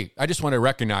 Oh, hey, I just want to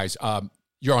recognize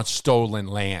you're on stolen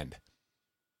land.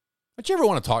 Don't you ever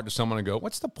want to talk to someone and go,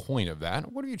 what's the point of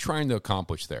that? What are you trying to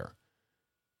accomplish there?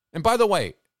 And by the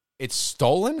way, it's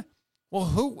stolen? Well,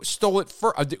 who stole it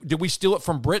first? Did we steal it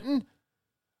from Britain?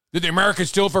 Did the Americans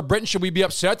steal it from Britain? Should we be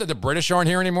upset that the British aren't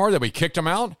here anymore, that we kicked them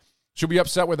out? Should we be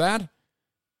upset with that?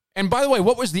 And by the way,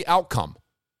 what was the outcome?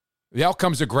 The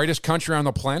outcome is the greatest country on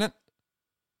the planet?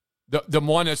 The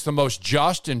one that's the most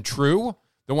just and true?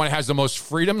 The one that has the most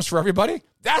freedoms for everybody?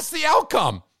 That's the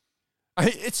outcome.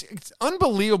 It's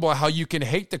unbelievable how you can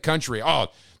hate the country. Oh,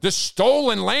 the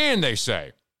stolen land, they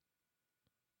say.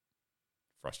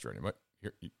 Frustrating. But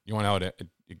you want to know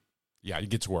it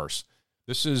gets worse.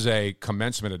 This is a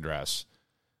commencement address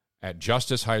at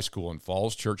Justice High School in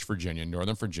Falls Church, Virginia,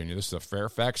 Northern Virginia. This is a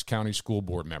Fairfax County School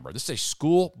Board member. This is a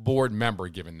school board member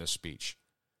giving this speech.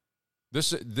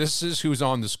 This is who's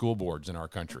on the school boards in our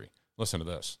country. Listen to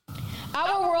this.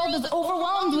 Our world is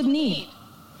overwhelmed with need.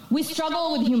 We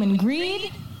struggle with human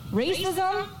greed,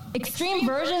 racism, extreme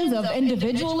versions of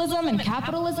individualism and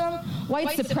capitalism,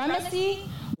 white supremacy.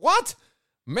 What?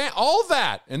 Man, all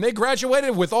that. And they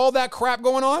graduated with all that crap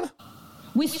going on?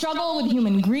 We struggle with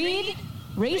human greed,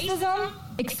 racism,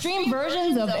 extreme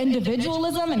versions of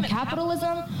individualism and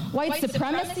capitalism, white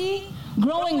supremacy,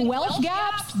 growing wealth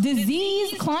gaps,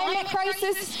 disease, climate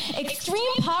crisis,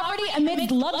 extreme poverty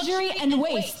amidst luxury and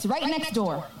waste right next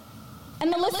door.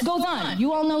 And the list goes on.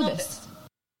 You all know this.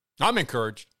 I'm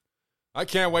encouraged. I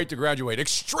can't wait to graduate.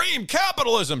 Extreme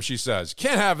capitalism, she says.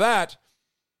 Can't have that.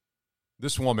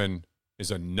 This woman is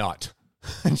a nut.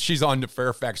 And she's on the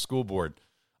Fairfax School Board.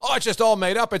 Oh, it's just all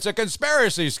made up. It's a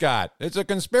conspiracy, Scott. It's a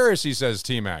conspiracy, says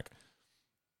T-Mac.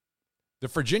 The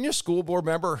Virginia School Board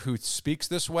member who speaks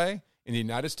this way in the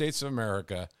United States of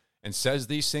America and says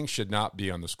these things should not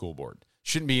be on the school board.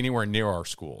 Shouldn't be anywhere near our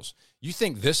schools. You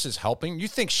think this is helping? You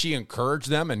think she encouraged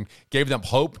them and gave them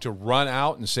hope to run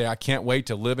out and say, I can't wait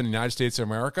to live in the United States of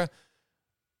America?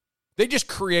 They just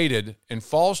created, in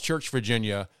Falls Church,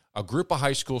 Virginia, a group of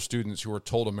high school students who were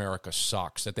told America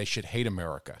sucks, that they should hate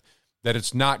America, that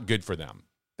it's not good for them,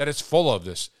 that it's full of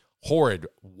this horrid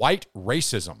white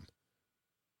racism.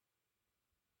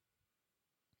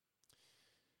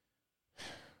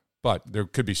 But there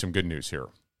could be some good news here.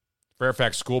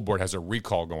 Fairfax School Board has a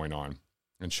recall going on,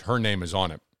 and her name is on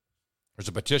it. There's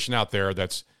a petition out there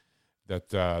that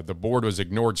the board was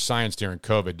ignored science during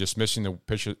COVID, dismissing the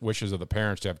wishes of the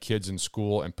parents to have kids in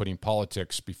school and putting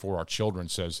politics before our children,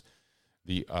 says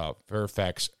the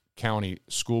Fairfax County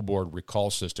School Board Recall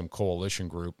System Coalition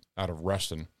Group out of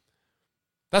Reston.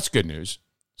 That's good news.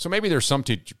 So maybe there's some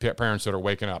parents that are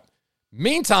waking up.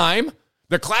 Meantime,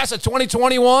 the class of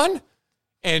 2021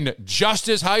 and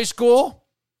Justice High School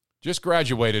just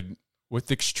graduated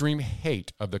with extreme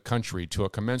hate of the country to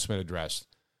a commencement address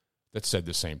that said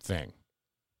the same thing.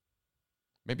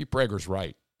 Maybe Prager's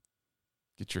right.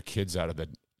 Get your kids out of the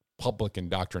public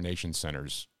indoctrination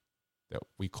centers that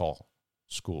we call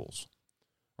schools.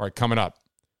 All right, coming up,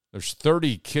 there's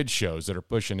 30 kids shows that are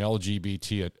pushing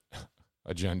LGBT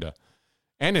agenda,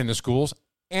 and in the schools,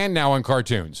 and now in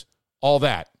cartoons. All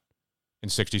that in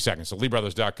 60 seconds. So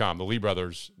LeeBrothers.com,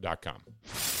 LeeBrothers.com.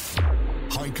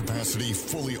 High capacity,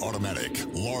 fully automatic,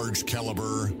 large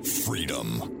caliber,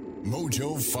 freedom.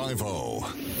 Mojo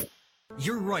 50.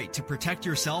 Your right to protect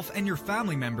yourself and your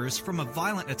family members from a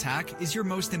violent attack is your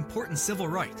most important civil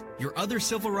right. Your other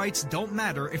civil rights don't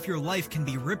matter if your life can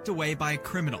be ripped away by a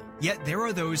criminal. Yet there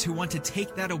are those who want to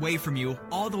take that away from you,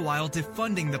 all the while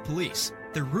defunding the police.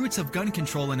 The roots of gun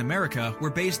control in America were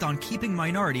based on keeping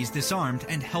minorities disarmed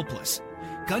and helpless.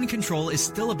 Gun control is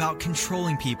still about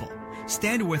controlling people.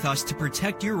 Stand with us to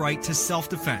protect your right to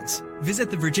self-defense.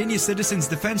 Visit the Virginia Citizens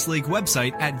Defense League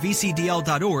website at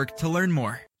vcdl.org to learn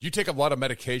more. You take a lot of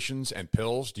medications and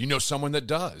pills. Do you know someone that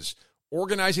does?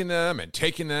 Organizing them and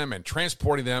taking them and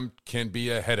transporting them can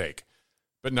be a headache,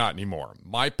 but not anymore.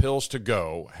 My Pills to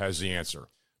Go has the answer.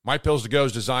 My Pills to Go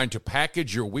is designed to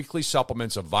package your weekly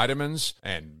supplements of vitamins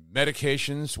and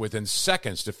medications within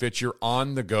seconds to fit your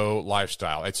on-the-go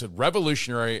lifestyle. It's a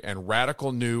revolutionary and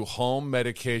radical new home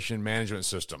medication management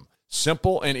system.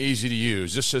 Simple and easy to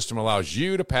use, this system allows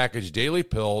you to package daily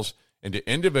pills into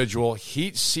individual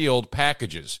heat-sealed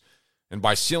packages. And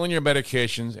by sealing your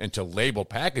medications into labeled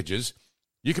packages,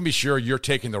 you can be sure you're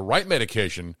taking the right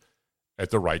medication at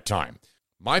the right time.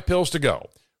 My Pills to Go.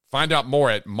 Find out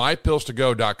more at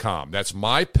mypillstogo.com. That's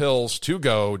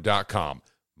mypillstogo.com.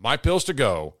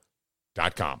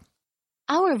 mypillstogo.com.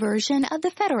 our version of the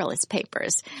Federalist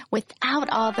Papers without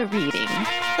all the reading.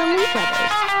 The Lee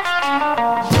Brothers.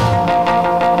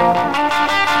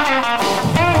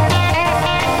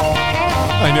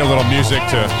 I need a little music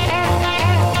to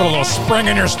put a little spring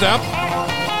in your step.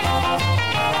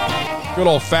 Good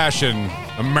old-fashioned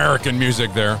American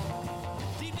music there.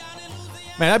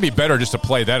 Man, that'd be better just to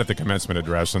play that at the commencement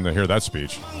address than to hear that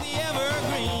speech.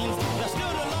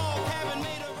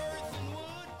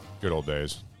 Good old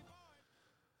days.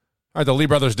 All right,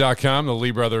 theleebrothers.com.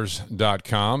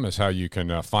 Theleebrothers.com is how you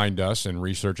can find us and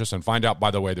research us and find out,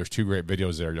 by the way, there's 2 great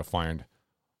videos there you'll find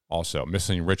also.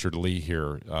 Missing Richard Lee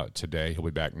here today. He'll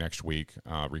be back next week,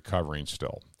 recovering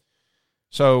still.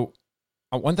 So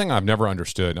one thing I've never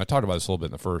understood, and I talked about this a little bit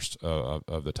in the first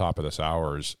of the top of this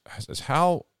hour, is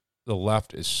how the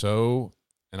left is so,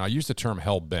 and I use the term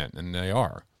hell-bent, and they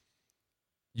are.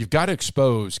 You've got to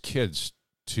expose kids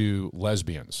to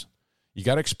lesbians. You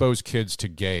got to expose kids to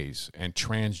gays and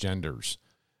transgenders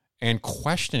and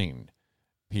questioning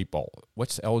people.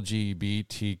 What's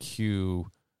LGBTQ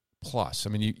plus? I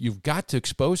mean, you've got to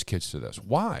expose kids to this.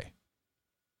 Why?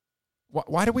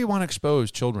 Why do we want to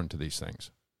expose children to these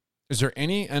things? Is there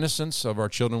any innocence of our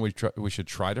children we should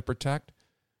try to protect?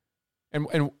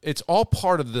 And it's all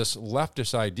part of this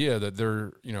leftist idea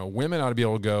that women ought to be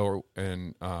able to go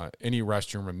in any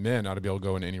restroom, and men ought to be able to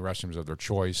go in any restrooms of their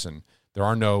choice, and there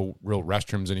are no real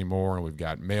restrooms anymore, and we've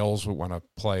got males who want to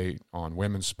play on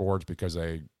women's sports because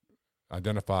they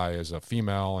identify as a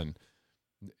female, and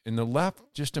the left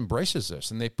just embraces this,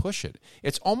 and they push it.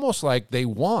 It's almost like they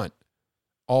want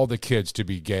all the kids to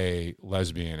be gay,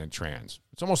 lesbian, and trans.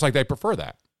 It's almost like they prefer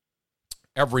that.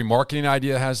 Every marketing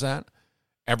idea has that.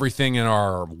 Everything in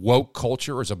our woke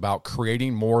culture is about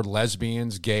creating more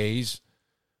lesbians, gays,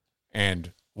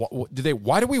 and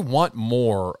why do we want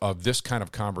more of this kind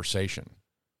of conversation?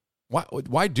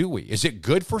 Why do we? Is it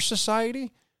good for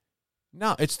society?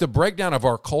 No, it's the breakdown of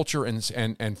our culture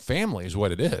and family is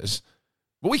what it is.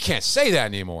 But we can't say that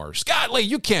anymore. Scott Lee,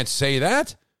 you can't say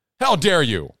that. How dare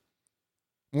you?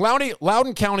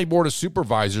 Loudoun County Board of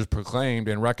Supervisors proclaimed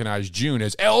and recognized June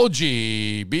as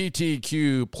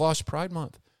LGBTQ plus Pride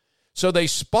Month. So they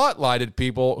spotlighted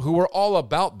people who were all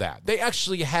about that. They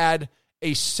actually had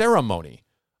a ceremony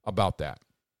about that.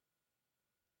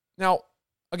 Now,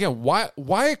 again,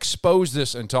 why expose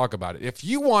this and talk about it? If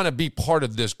you want to be part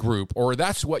of this group, or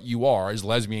that's what you are, as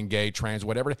lesbian, gay, trans,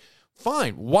 whatever,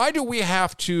 fine. Why do we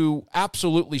have to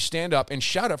absolutely stand up and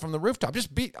shout it from the rooftop?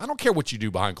 I don't care what you do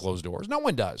behind closed doors. No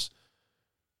one does.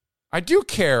 I do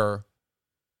care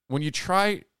when you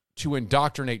try to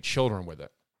indoctrinate children with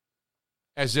it,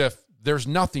 as if there's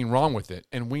nothing wrong with it.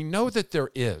 And we know that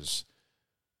there is.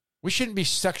 We shouldn't be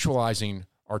sexualizing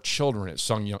our children at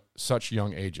such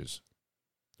young ages,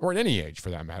 or at any age for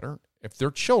that matter, if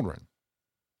they're children.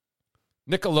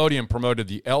 Nickelodeon promoted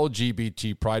the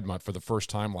LGBT Pride Month for the first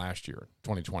time last year,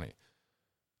 2020.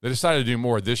 They decided to do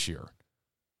more this year,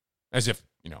 as if,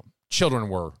 children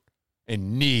were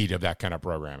in need of that kind of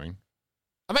programming.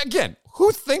 I mean, again,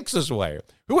 who thinks this way?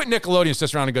 Who at Nickelodeon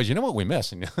sits around and goes, you know what we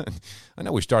miss? And I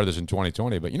know we started this in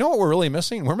 2020, but you know what we're really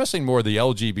missing? We're missing more of the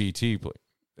LGBT.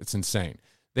 It's insane.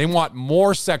 They want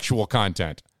more sexual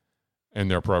content in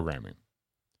their programming.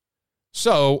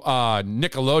 So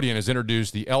Nickelodeon has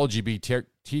introduced the LGBT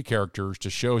characters to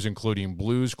shows including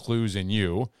Blue's Clues and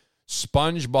You,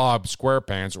 SpongeBob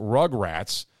SquarePants,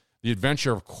 Rugrats, The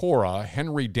Adventure of Cora,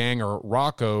 Henry Danger,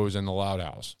 Rocco's, and The Loud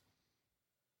House.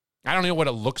 I don't know what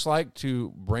it looks like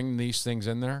to bring these things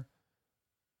in there,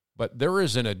 but there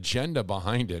is an agenda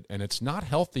behind it, and it's not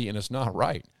healthy and it's not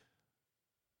right.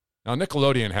 Now,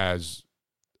 Nickelodeon has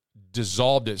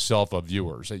dissolved itself of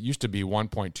viewers. It used to be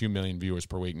 1.2 million viewers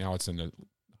per week. Now it's in the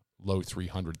low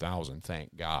 300,000,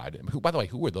 thank God. By the way,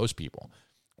 who are those people?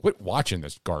 Quit watching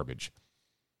this garbage.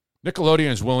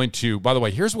 Nickelodeon is willing to, by the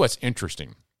way, here's what's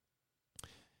interesting.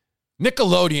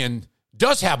 Nickelodeon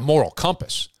does have moral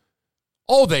compass.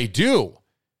 Oh, they do.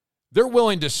 They're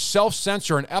willing to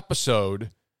self-censor an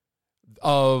episode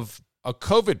of a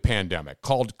COVID pandemic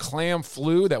called Clam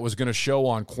Flu that was going to show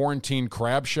on Quarantine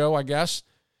Crab Show, I guess.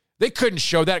 They couldn't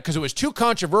show that because it was too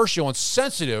controversial and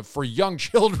sensitive for young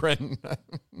children.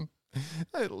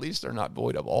 At least they're not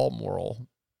void of all moral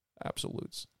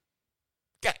absolutes.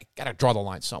 Got to draw the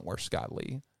line somewhere, Scott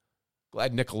Lee.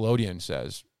 Glad Nickelodeon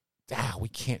says, we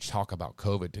can't talk about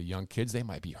COVID to young kids. They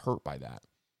might be hurt by that.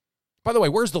 By the way,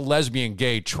 where's the lesbian,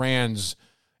 gay, trans,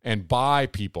 and bi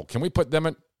people? Can we put them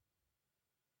in?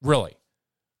 Really?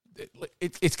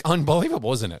 It's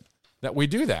unbelievable, isn't it, that we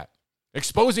do that?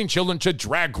 Exposing children to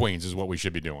drag queens is what we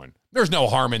should be doing. There's no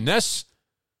harm in this.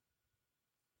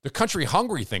 The country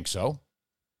hungry thinks so.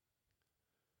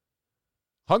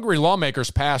 Hungary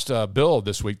lawmakers passed a bill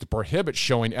this week to prohibit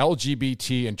showing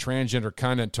LGBT and transgender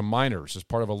content to minors as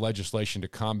part of a legislation to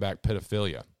combat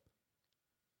pedophilia.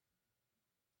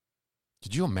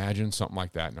 Could you imagine something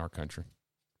like that in our country?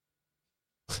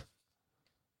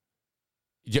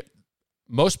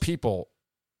 Most people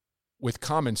with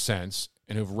common sense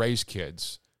and who've raised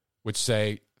kids would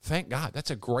say, thank God,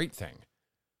 that's a great thing.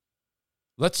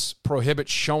 Let's prohibit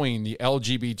showing the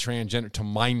LGBT transgender to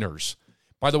minors.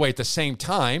 By the way, at the same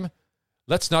time,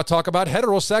 let's not talk about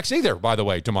heterosex either, by the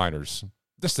way, to minors.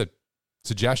 Just a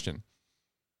suggestion.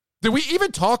 Do we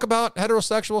even talk about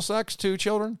heterosexual sex to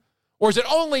children? Or is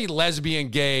it only lesbian,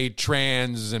 gay,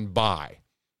 trans, and bi?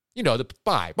 You know, the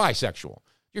bisexual.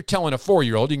 You're telling a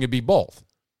 4-year-old you can be both.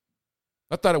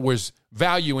 I thought it was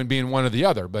value in being one or the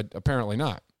other, but apparently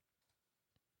not.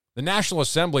 The National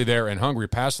Assembly there in Hungary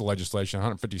passed the legislation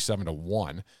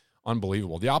 157-1.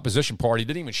 Unbelievable. The opposition party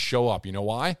didn't even show up. You know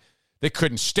why? They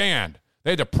couldn't stand.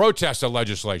 They had to protest the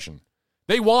legislation.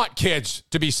 They want kids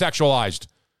to be sexualized.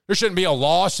 There shouldn't be a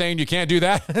law saying you can't do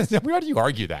that. How do you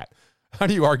argue that? How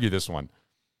do you argue this one?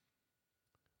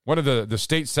 One of the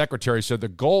state secretaries said the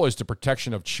goal is the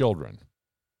protection of children.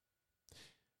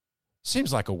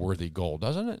 Seems like a worthy goal,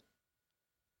 doesn't it?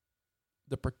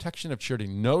 The protection of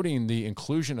children, noting the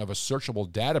inclusion of a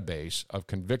searchable database of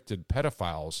convicted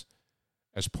pedophiles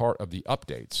as part of the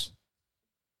updates.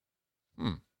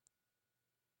 Of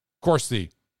course, the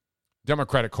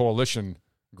Democratic coalition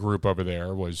group over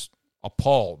there was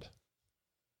appalled.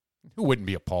 Who wouldn't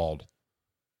be appalled?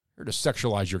 Here to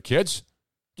sexualize your kids.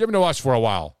 Give them to us for a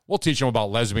while. We'll teach them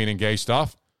about lesbian and gay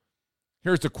stuff.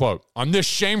 Here's the quote. On this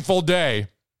shameful day,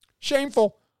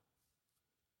 shameful.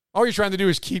 All you're trying to do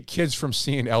is keep kids from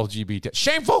seeing LGBT.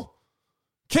 Shameful.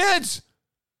 Kids.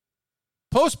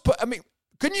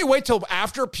 Couldn't you wait till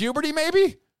after puberty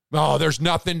maybe? Oh, there's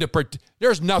nothing to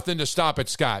stop it,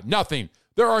 Scott. Nothing.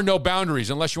 There are no boundaries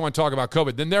unless you want to talk about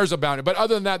COVID. Then there's a boundary. But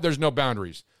other than that, there's no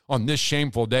boundaries. On this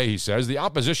shameful day, he says, the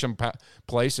opposition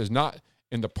place is not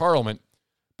in the parliament,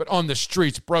 but on the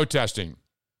streets protesting.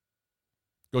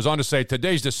 Goes on to say,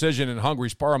 today's decision in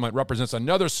Hungary's parliament represents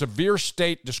another severe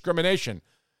state discrimination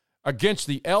against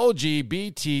the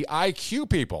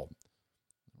LGBTIQ people.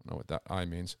 I don't know what that I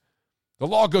means. The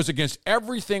law goes against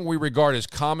everything we regard as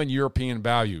common European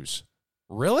values.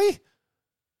 Really?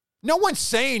 No one's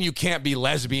saying you can't be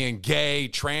lesbian, gay,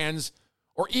 trans,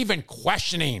 or even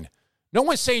questioning. No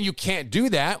one's saying you can't do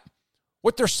that.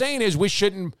 What they're saying is we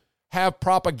shouldn't have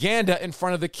propaganda in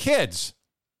front of the kids.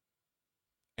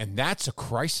 And that's a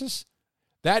crisis?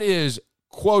 That is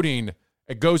quoting,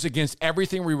 it goes against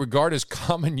everything we regard as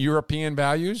common European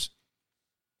values?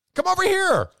 Come over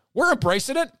here. We're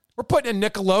embracing it. We're putting in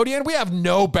Nickelodeon. We have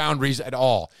no boundaries at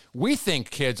all. We think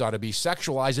kids ought to be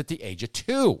sexualized at the age of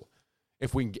 2.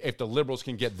 If the liberals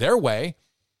can get their way.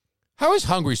 How is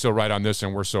Hungary so right on this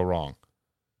and we're so wrong?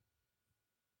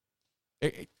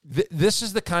 This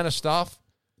is the kind of stuff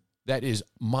that is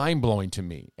mind-blowing to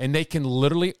me. And they can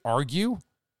literally argue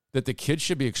that the kids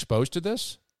should be exposed to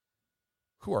this?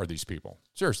 Who are these people?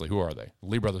 Seriously, who are they?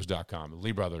 LeeBrothers.com.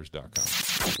 LeeBrothers.com.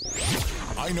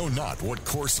 I know not what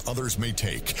course others may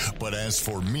take, but as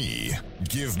for me,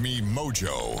 give me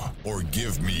mojo or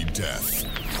give me death.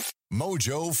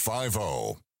 Mojo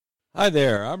 50. Hi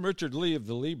there, I'm Richard Lee of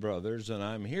the Lee Brothers, and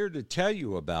I'm here to tell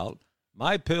you about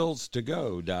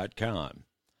mypillstogo.com.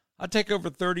 I take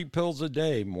over 30 pills a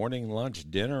day, morning, lunch,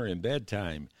 dinner, and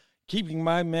bedtime. Keeping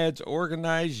my meds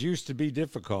organized used to be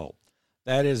difficult.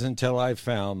 That is until I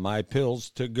found My Pills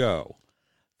to Go.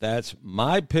 That's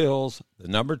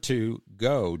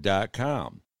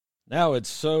mypills2go.com. Now it's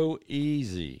so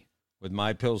easy with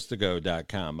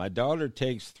mypillstogo.com. My daughter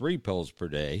takes 3 pills per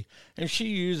day, and she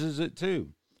uses it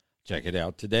too. Check it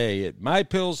out today at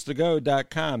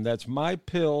mypillstogo.com. That's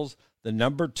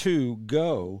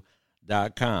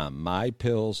mypills2go.com.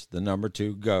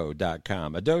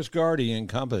 mypills2go.com. A Dose Guardian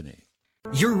company.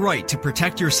 Your right to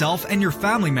protect yourself and your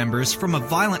family members from a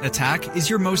violent attack is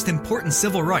your most important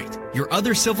civil right. Your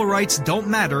other civil rights don't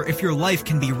matter if your life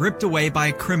can be ripped away by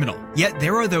a criminal. Yet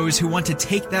there are those who want to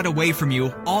take that away from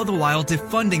you, all the while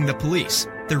defunding the police.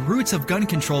 The roots of gun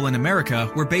control in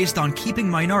America were based on keeping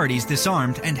minorities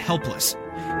disarmed and helpless.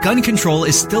 Gun control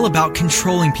is still about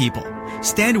controlling people.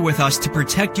 Stand with us to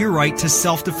protect your right to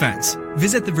self-defense.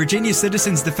 Visit the Virginia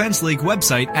Citizens Defense League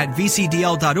website at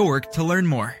vcdl.org to learn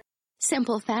more.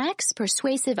 Simple facts,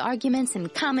 persuasive arguments,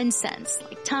 and common sense,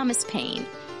 like Thomas Paine.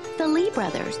 The Lee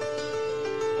Brothers.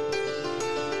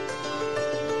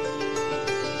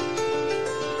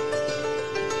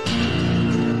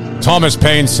 Thomas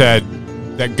Paine said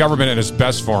that government in its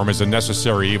best form is a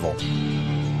necessary evil.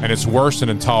 and its worst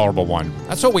and intolerable one.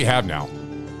 That's what we have now.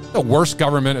 The worst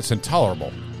government, it's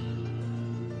intolerable.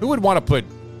 Who would want to put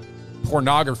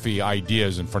pornography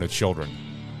ideas in front of children?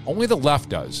 Only the left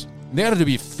does. They had to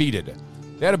be defeated.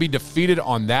 They had to be defeated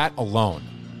on that alone.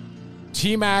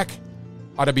 T-Mac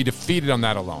ought to be defeated on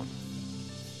that alone.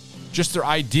 Just their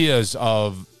ideas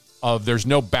of there's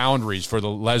no boundaries for the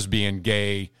lesbian,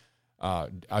 gay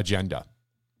agenda.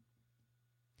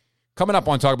 Coming up, I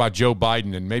want to talk about Joe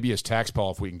Biden and maybe his tax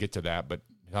policy, if we can get to that, but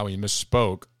how he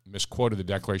misquoted the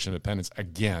Declaration of Independence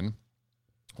again.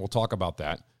 We'll talk about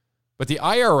that. But the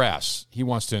IRS, he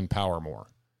wants to empower more.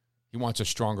 He wants a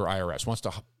stronger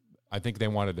IRS. I think they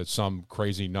wanted some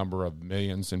crazy number of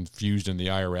millions infused in the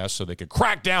IRS so they could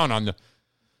crack down on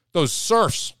those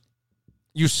serfs,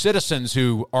 you citizens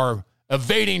who are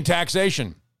evading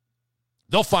taxation.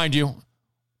 They'll find you.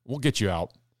 We'll get you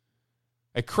out.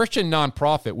 A Christian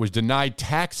nonprofit was denied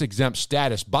tax-exempt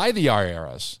status by the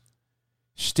IRS,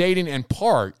 stating in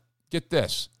part, get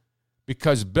this,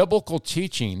 because biblical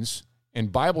teachings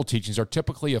and Bible teachings are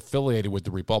typically affiliated with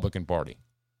the Republican Party.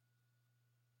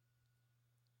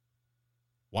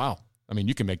 Wow. I mean,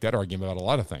 you can make that argument about a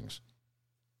lot of things.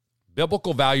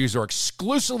 Biblical values are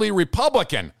exclusively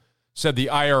Republican, said the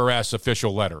IRS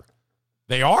official letter.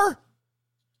 They are?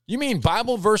 You mean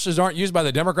Bible verses aren't used by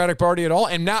the Democratic Party at all?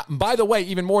 And not, by the way,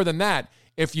 even more than that,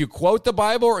 if you quote the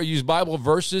Bible or use Bible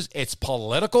verses, it's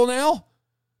political now?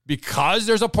 Because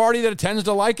there's a party that tends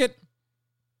to like it?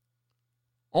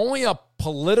 Only a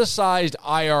politicized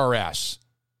IRS,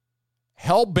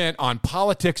 hell-bent on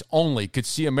politics only, could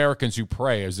see Americans who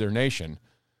pray as their nation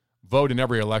vote in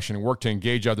every election and work to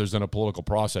engage others in a political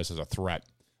process as a threat.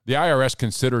 The IRS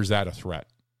considers that a threat.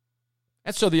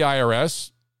 And so the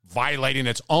IRS, violating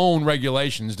its own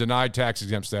regulations, denied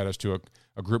tax-exempt status to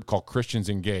a group called Christians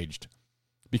Engaged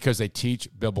because they teach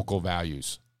biblical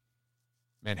values.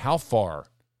 Man, how far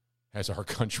has our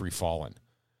country fallen?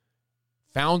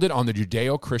 Founded on the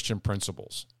Judeo-Christian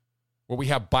principles, where we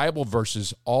have Bible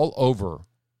verses all over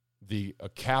the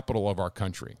capital of our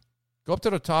country. Go up to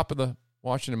the top of the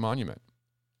Washington Monument.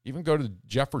 Even go to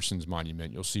Jefferson's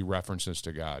Monument. You'll see references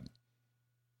to God.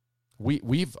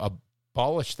 We've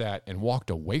abolished that and walked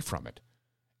away from it.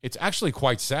 It's actually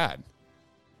quite sad.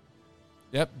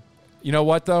 Yep. You know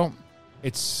what, though?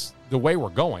 It's the way we're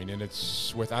going, and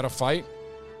it's without a fight,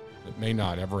 it may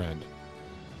not ever end.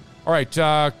 All right,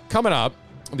 coming up,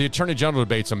 the Attorney General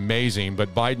debate's amazing,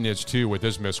 but Biden is too with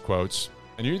his misquotes.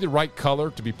 And you need the right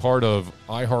color to be part of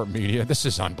iHeart Media. This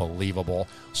is unbelievable.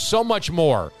 So much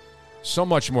more. So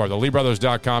much more.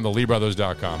 TheLeeBrothers.com,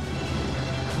 TheLeeBrothers.com.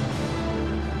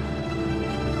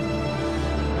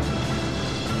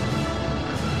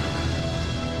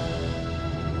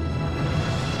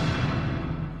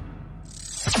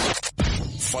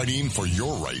 Fighting for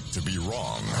your right to be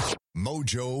wrong.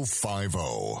 Mojo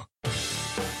 50.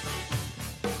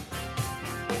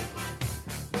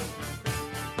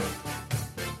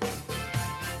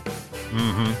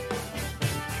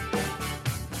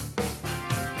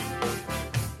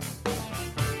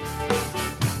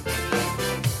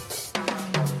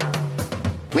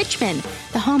 Richmond,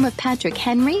 the home of Patrick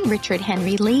Henry, Richard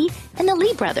Henry Lee, and the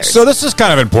Lee brothers. So this is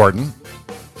kind of important.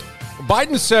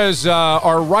 Biden says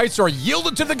our rights are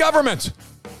yielded to the government.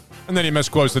 And then he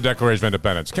misquotes the Declaration of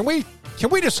Independence. Can we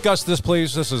discuss this,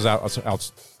 please? This is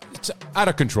it's out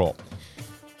of control.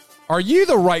 Are you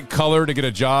the right color to get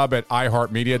a job at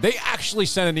iHeart Media? They actually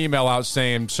sent an email out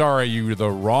saying, sorry, you're the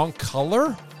wrong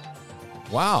color?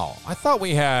 Wow. I thought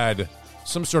we had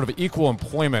some sort of equal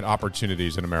employment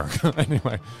opportunities in America.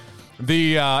 Anyway, in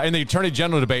the Attorney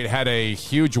General debate had a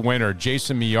huge winner,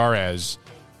 Jason Miyares.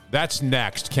 That's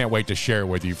next. Can't wait to share it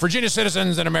with you. Virginia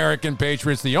citizens and American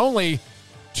patriots, the only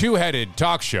two-headed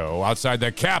talk show outside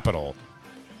the capital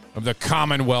of the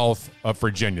Commonwealth of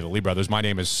Virginia, the Lee Brothers. My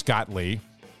name is Scott Lee.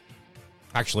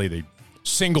 Actually, the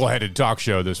single-headed talk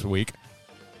show this week.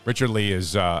 Richard Lee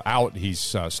is out. He's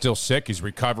still sick. He's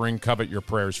recovering. Covet your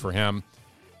prayers for him.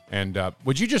 And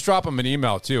would you just drop him an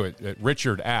email, too, at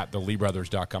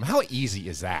richard@theleebrothers.com. How easy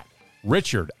is that?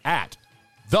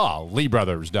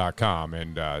 Richard@theleebrothers.com,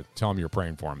 and tell him you're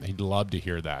praying for him. He'd love to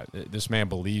hear that. This man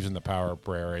believes in the power of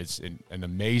prayer. It's an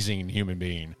amazing human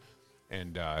being,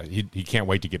 and he can't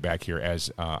wait to get back here,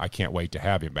 as I can't wait to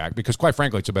have him back, because, quite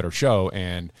frankly, it's a better show,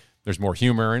 and there's more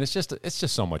humor, and it's just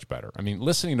so much better. I mean,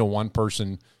 listening to one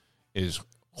person is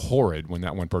horrid when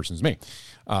that one person's me.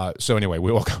 So anyway,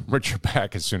 we will come Richard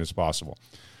back as soon as possible.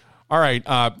 All right,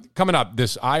 coming up,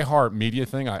 this iHeart Media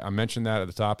thing, I mentioned that at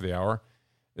the top of the hour.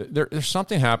 There's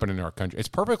something happening in our country. It's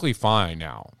perfectly fine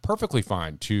now, perfectly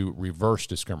fine to reverse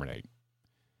discriminate.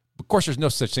 Of course, there's no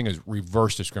such thing as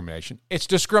reverse discrimination. It's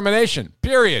discrimination,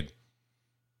 period.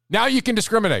 Now you can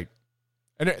discriminate.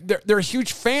 And they're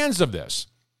huge fans of this.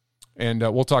 And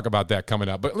we'll talk about that coming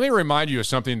up. But let me remind you of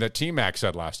something that T-Mac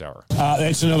said last hour.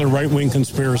 That's another right-wing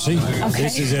conspiracy. Okay.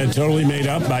 This is totally made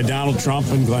up by Donald Trump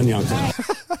and Glenn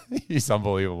Youngkin. He's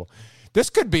unbelievable. This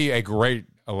could be a great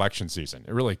election season.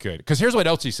 It really could. Because here's what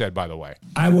else he said, by the way.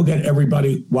 I will get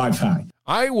everybody Wi-Fi.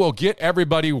 I will get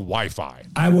everybody Wi-Fi.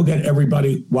 I will get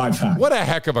everybody Wi-Fi. What a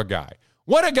heck of a guy.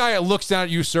 What a guy that looks down at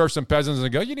you, serfs and peasants,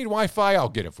 and go, you need Wi-Fi? I'll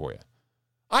get it for you.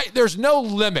 There's no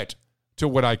limit to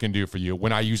what I can do for you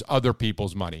when I use other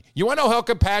people's money. You want to know how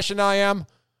compassionate I am?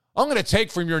 I'm going to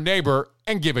take from your neighbor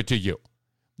and give it to you.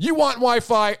 You want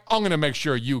Wi-Fi? I'm going to make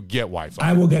sure you get Wi-Fi.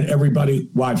 I will get everybody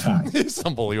Wi-Fi. It's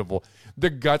unbelievable. The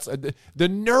guts, the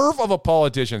nerve of a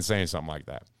politician saying something like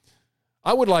that.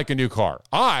 I would like a new car.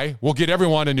 I will get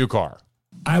everyone a new car.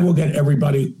 I will get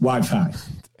everybody Wi-Fi.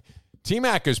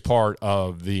 T-Mac is part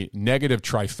of the negative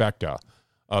trifecta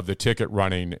of the ticket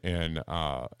running in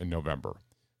November.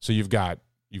 So you've got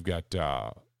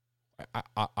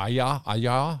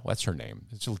Aya, what's her name?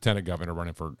 It's a lieutenant governor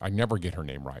running for, I never get her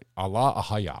name right. Allah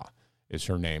Ahaya is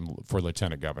her name for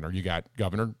lieutenant governor. You got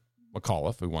Governor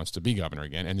McAuliffe, who wants to be governor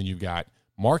again, and then you've got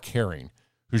Mark Herring,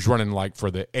 who's running like for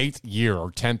the 8th year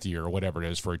or 10th year or whatever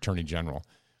it is for attorney general.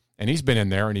 And he's been in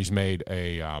there and he's made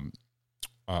a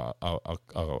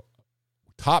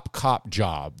top cop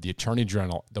job, the attorney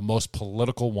general, the most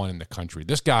political one in the country.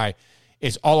 This guy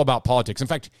is all about politics. In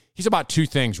fact, he's about two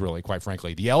things, really, quite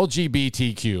frankly. The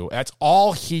LGBTQ, that's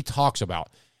all he talks about,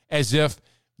 as if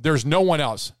there's no one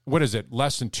else. What is it,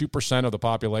 less than 2% of the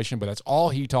population? But that's all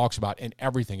he talks about in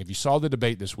everything. If you saw the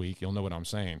debate this week, you'll know what I'm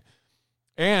saying.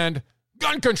 And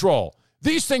gun control.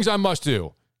 These things I must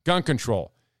do. Gun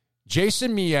control.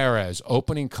 Jason Miyares'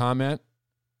 opening comment,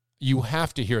 you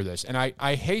have to hear this. And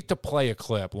I hate to play a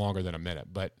clip longer than a minute,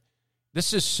 but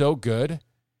this is so good.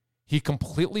 He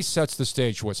completely sets the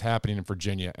stage for what's happening in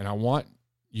Virginia, and I want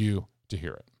you to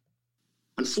hear it.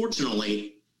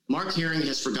 Unfortunately, Mark Herring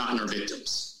has forgotten our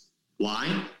victims.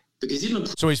 Why?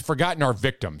 Because So he's forgotten our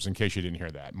victims, in case you didn't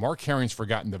hear that. Mark Herring's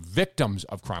forgotten the victims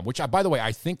of crime, which, by the way,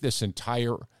 I think this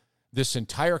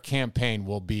entire campaign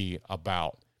will be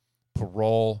about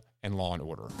parole and law and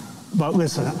order. But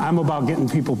listen, I'm about getting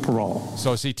people parole.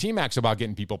 So see, T-Mac's about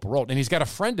getting people paroled. And he's got a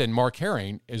friend in Mark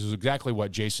Herring, is exactly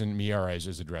what Jason Miyares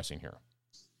is addressing here.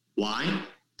 Why?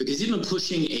 Because he's been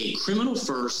pushing a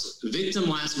criminal-first,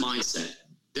 victim-last mindset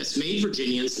that's made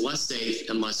Virginians less safe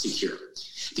and less secure.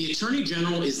 The Attorney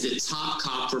General is the top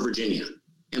cop for Virginia.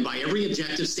 And by every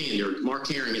objective standard, Mark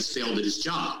Herring has failed at his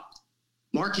job.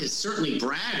 Mark has certainly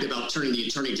bragged about turning the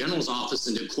Attorney General's office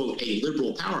into, quote, a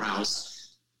liberal powerhouse.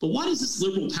 But what has this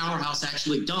liberal powerhouse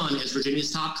actually done as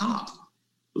Virginia's top cop?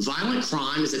 Violent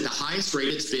crime is at the highest rate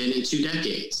it's been in 2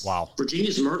 decades. Wow.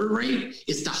 Virginia's murder rate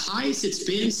is the highest it's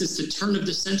been since the turn of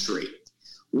the century.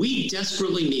 We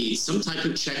desperately need some type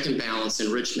of check and balance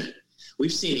in Richmond.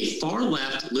 We've seen a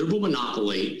far-left liberal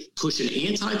monopoly push an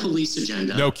anti-police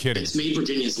agenda. No kidding. That's made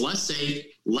Virginians less safe,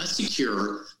 less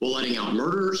secure, while letting out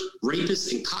murderers,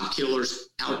 rapists, and cop killers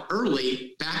out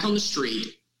early, back on the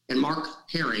street, and Mark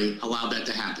Herring allowed that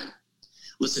to happen.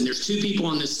 Listen, there's 2 people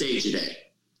on this stage today.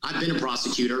 I've been a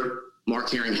prosecutor. Mark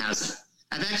Herring hasn't.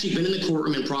 I've actually been in the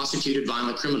courtroom and prosecuted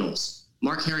violent criminals.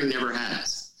 Mark Herring never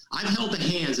has. I've held the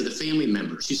hands of the family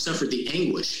members who suffered the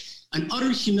anguish and utter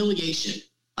humiliation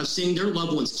of seeing their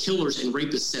loved ones, killers and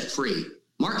rapists, set free.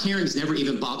 Mark Herring's never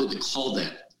even bothered to call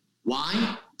them.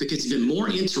 Why? Because he's been more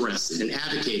interested in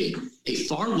advocating a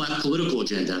far-left political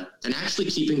agenda than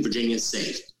actually keeping Virginians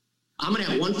safe. I'm going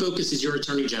to have one focus as your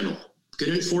Attorney General,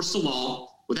 going to enforce the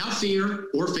law without fear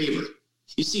or favor.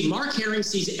 You see, Mark Herring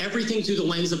sees everything through the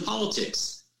lens of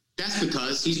politics. That's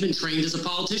because he's been trained as a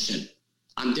politician.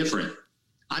 I'm different.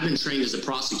 I've been trained as a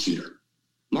prosecutor.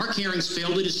 Mark Herring's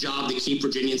failed at his job to keep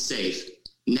Virginians safe.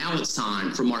 Now it's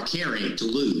time for Mark Herring to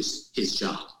lose his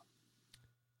job.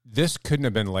 This couldn't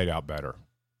have been laid out better.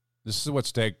 This is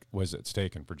what was at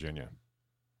stake in Virginia.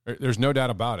 There's no doubt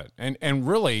about it. And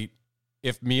really,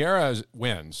 if Miyares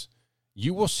wins,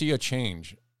 you will see a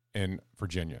change in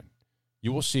Virginia.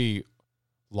 You will see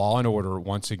law and order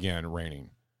once again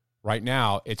reigning. Right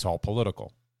now, it's all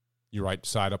political. You're right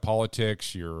side of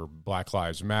politics, you're Black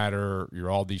Lives Matter, you're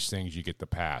all these things, you get the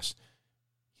pass.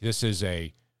 This is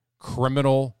a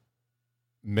criminal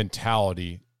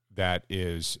mentality that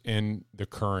is in the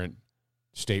current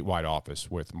statewide office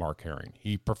with Mark Herring.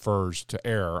 He prefers to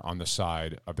err on the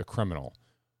side of the criminal.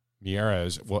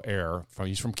 Miyares will err.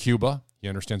 He's from Cuba. He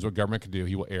understands what government can do.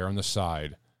 He will err on the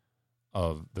side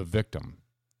of the victim.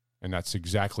 And that's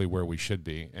exactly where we should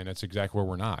be, and that's exactly where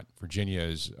we're not. Virginia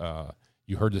is,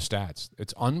 you heard the stats.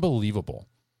 It's unbelievable.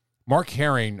 Mark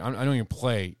Herring, I don't even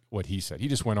play what he said. He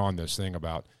just went on this thing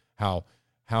about how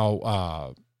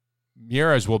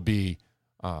Miyares will be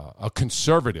a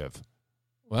conservative.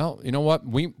 Well, you know what?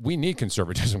 We need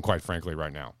conservatism, quite frankly,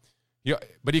 right now. Yeah,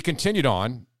 but he continued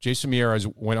on. Jason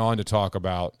Miyares went on to talk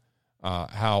about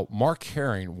how Mark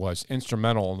Herring was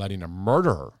instrumental in letting a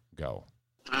murderer go.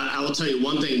 I will tell you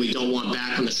one thing we don't want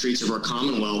back on the streets of our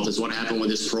Commonwealth is what happened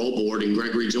with this parole board and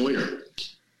Gregory Joyner.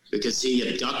 Because he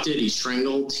abducted, he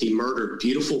strangled, he murdered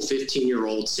beautiful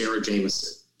 15-year-old Sarah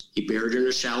Jamison. He buried her in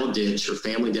a shallow ditch. Her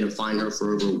family didn't find her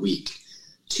for over a week.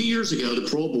 2 years ago, the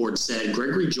parole board said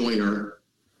Gregory Joyner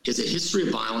is a history of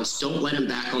violence. Don't let him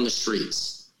back on the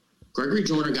streets. Gregory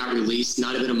Joyner got released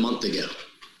not even a month ago,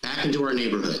 back into our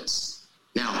neighborhoods.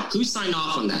 Now, who signed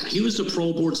off on that? He was the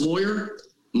parole board's lawyer.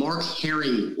 Mark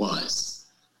Herring was.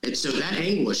 And so that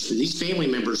anguish, these family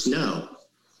members know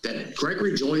that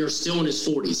Gregory Joyner is still in his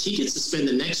 40s. He gets to spend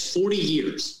the next 40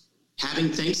 years having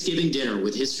Thanksgiving dinner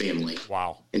with his family.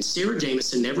 Wow. And Sarah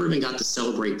Jamison never even got to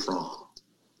celebrate prom.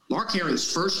 Mark Herring's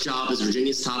first job as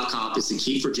Virginia's top cop is to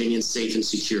keep Virginians safe and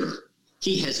secure.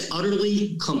 He has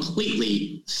utterly,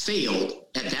 completely failed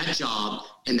at that job,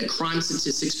 and the crime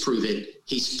statistics prove it.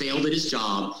 He's failed at his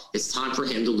job. It's time for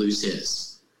him to lose his.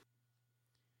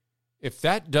 If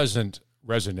that doesn't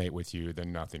resonate with you,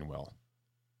 then nothing will.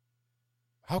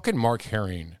 How can Mark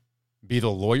Herring be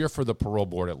the lawyer for the parole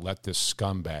board that let this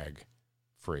scumbag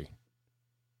free,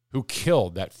 who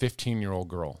killed that 15-year-old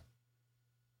girl?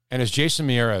 And as Jason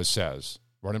Miyares says,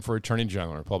 running for Attorney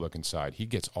General on the Republican side, he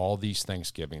gets all these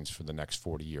Thanksgivings for the next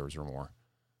 40 years or more.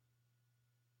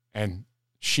 And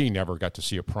she never got to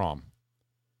see a prom.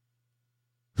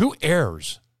 Who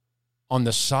errs on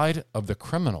the side of the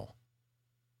criminal?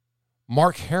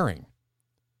 Mark Herring,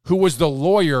 who was the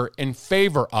lawyer in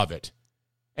favor of it,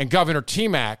 and Governor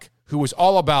T-Mac, who was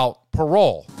all about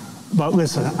parole. But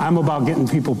listen, I'm about getting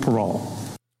people parole.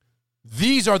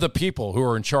 These are the people who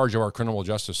are in charge of our criminal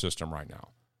justice system right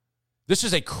now. This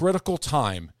is a critical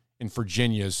time in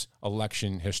Virginia's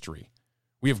election history.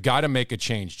 We have got to make a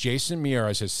change. Jason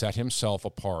Miyares has set himself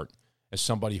apart as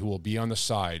somebody who will be on the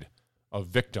side of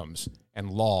victims and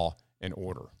law and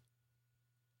order.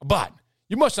 But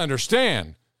you must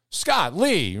understand, Scott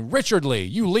Lee, Richard Lee,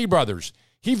 you Lee brothers,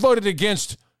 he voted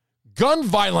against gun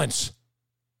violence.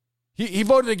 He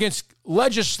voted against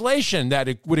legislation that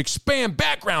it would expand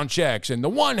background checks and the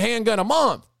one handgun a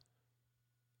month.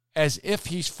 As if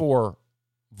he's for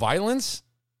violence.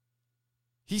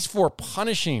 He's for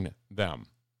punishing them.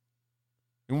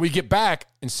 When we get back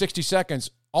in 60 seconds,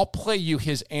 I'll play you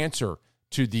his answer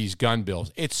to these gun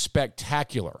bills. It's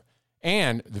spectacular.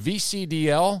 And the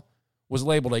VCDL was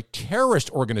labeled a terrorist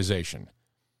organization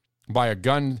by a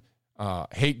gun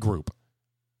hate group.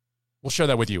 We'll share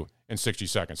that with you in 60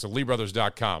 seconds.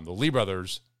 TheLeeBrothers.com.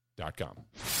 TheLeeBrothers.com.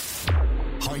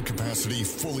 High capacity,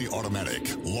 fully automatic,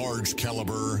 large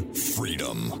caliber,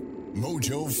 freedom.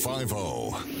 Mojo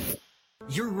 50.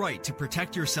 Your right to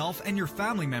protect yourself and your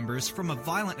family members from a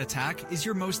violent attack is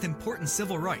your most important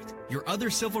civil right. Your other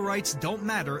civil rights don't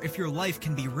matter if your life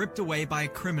can be ripped away by a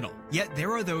criminal. Yet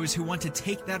there are those who want to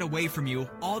take that away from you,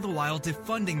 all the while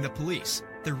defunding the police.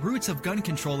 The roots of gun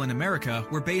control in America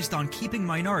were based on keeping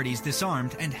minorities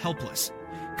disarmed and helpless.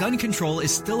 Gun control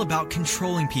is still about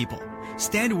controlling people.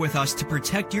 Stand with us to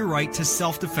protect your right to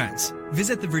self-defense.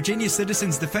 Visit the Virginia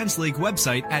Citizens Defense League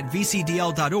website at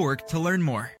vcdl.org to learn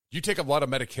more. Do you take a lot of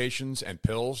medications and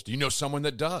pills? Do you know someone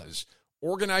that does?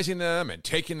 Organizing them and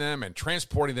taking them and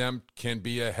transporting them can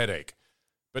be a headache,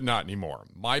 but not anymore.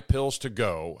 My Pills to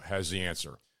Go has the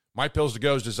answer. My Pills to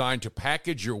Go is designed to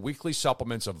package your weekly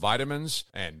supplements of vitamins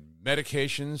and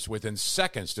medications within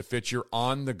seconds to fit your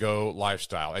on-the-go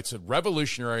lifestyle. It's a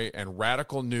revolutionary and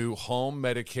radical new home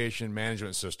medication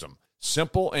management system.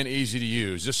 Simple and easy to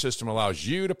use, this system allows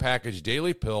you to package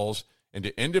daily pills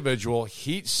into individual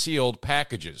heat-sealed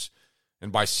packages.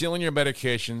 And by sealing your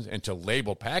medications into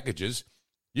labeled packages,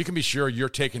 you can be sure you're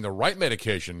taking the right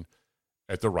medication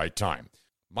at the right time.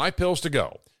 My Pills to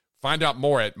Go. Find out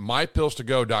more at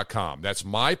mypillstogo.com. That's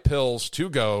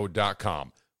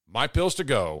mypillstogo.com.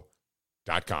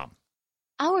 mypillstogo.com.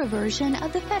 Our version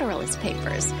of the Federalist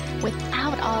Papers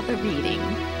without all the reading.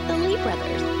 The Lee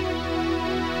Brothers.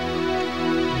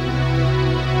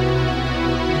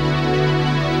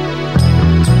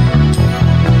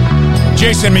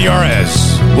 Jason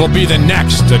Miyares will be the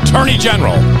next Attorney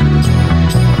General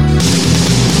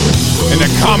in the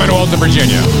Commonwealth of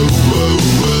Virginia.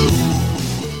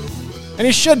 And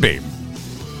he should be.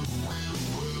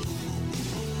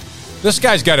 This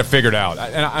guy's got it figured out.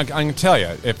 And I can tell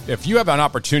you, if you have an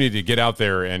opportunity to get out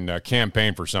there and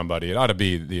campaign for somebody, it ought to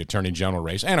be the Attorney General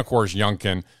race. And, of course,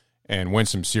 Youngkin and win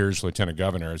some serious Lieutenant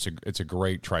Governor. It's a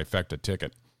great trifecta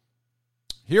ticket.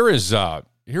 Here's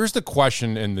the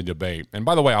question in the debate. And,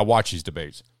 by the way, I watch these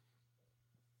debates.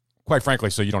 Quite frankly,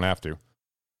 so you don't have to.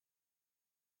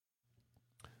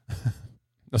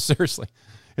 No, seriously.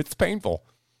 It's painful.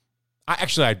 I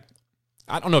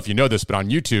don't know if you know this, but on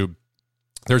YouTube,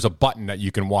 there's a button that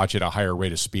you can watch at a higher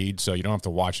rate of speed, so you don't have to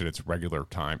watch it at its regular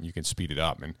time. You can speed it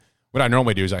up. And what I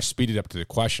normally do is I speed it up to the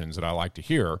questions that I like to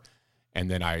hear, and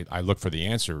then I look for the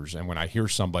answers. And when I hear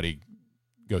somebody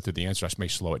go through the answer, I may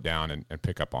slow it down and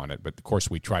pick up on it. But, of course,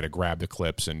 we try to grab the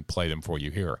clips and play them for you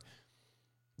here.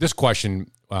 This question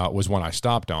was one I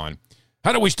stopped on.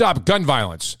 How do we stop gun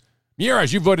violence?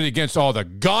 Miyares, you voted against all the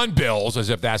gun bills, as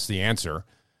if that's the answer.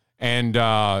 And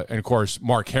of course,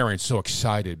 Mark Herring's so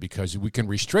excited because we can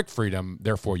restrict freedom,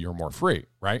 therefore you're more free,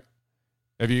 right?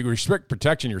 If you restrict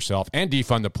protecting yourself and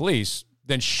defund the police,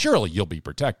 then surely you'll be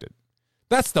protected.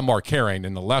 That's the Mark Herring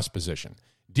in the left's position.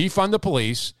 Defund the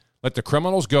police, let the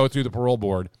criminals go through the parole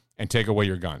board, and take away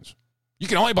your guns. You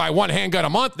can only buy one handgun a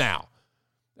month now.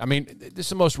 I mean, this is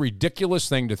the most ridiculous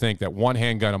thing to think that one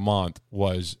handgun a month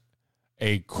was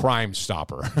a crime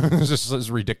stopper. This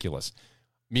is ridiculous.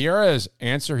 Miyares'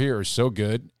 answer here is so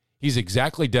good. He's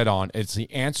exactly dead on. It's the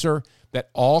answer that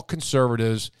all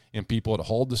conservatives and people that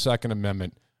hold the Second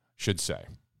Amendment should say.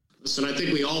 Listen, I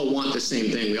think we all want the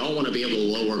same thing. We all want to be able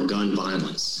to lower gun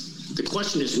violence. The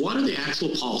question is, what are the actual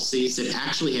policies that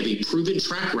actually have a proven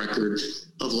track record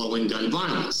of lowering gun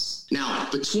violence? Now,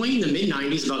 between the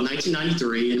mid-'90s, about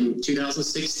 1993 and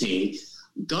 2016,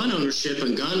 gun ownership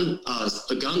and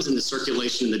guns in the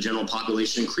circulation in the general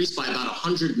population increased by about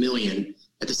 100 million.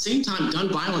 At the same time, gun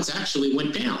violence actually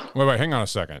went down. Wait, hang on a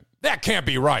second. That can't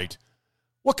be right.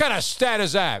 What kind of stat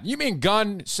is that? You mean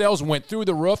gun sales went through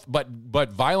the roof, but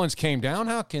violence came down?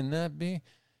 How can that be?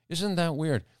 Isn't that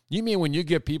weird? You mean when you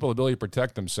give people the ability to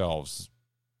protect themselves,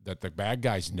 that the bad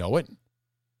guys know it?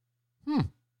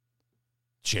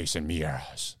 Jason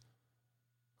Miyares.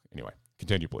 Anyway,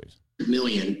 continue, please.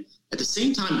 Million. At the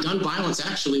same time, gun violence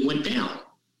actually went down.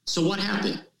 So what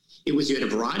happened? It was you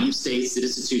had a variety of states that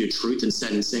instituted truth in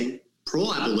sentencing,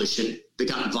 parole abolition, that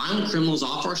got violent criminals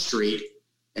off our street,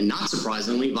 and not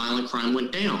surprisingly, violent crime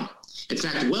went down. In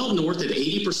fact, well north of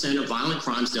 80% of violent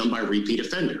crimes done by repeat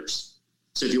offenders.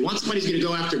 So if you want somebody who's going to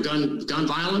go after gun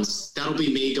violence, that'll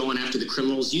be me going after the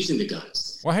criminals using the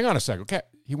guns. Well, hang on a second. Okay,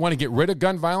 you want to get rid of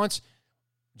gun violence?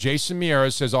 Jason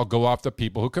Miyares says, I'll go after the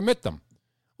people who commit them.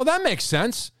 Well, that makes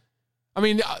sense. I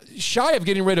mean, shy of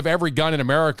getting rid of every gun in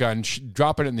America and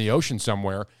dropping it in the ocean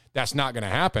somewhere, that's not going to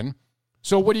happen.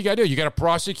 So what do you got to do? You got to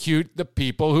prosecute the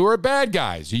people who are bad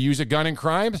guys. You use a gun in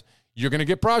crimes, you're going to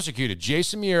get prosecuted.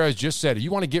 Jason Miyares just said,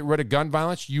 you want to get rid of gun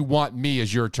violence? You want me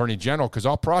as your attorney general because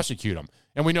I'll prosecute them.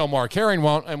 And we know Mark Herring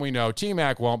won't, and we know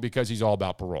T-Mac won't because he's all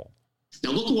about parole.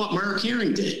 Now look at what Mark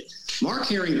Herring did. Mark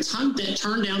Herring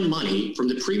turned down money from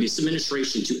the previous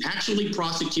administration to actually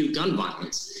prosecute gun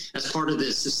violence as part of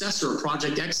the successor of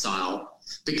Project Exile,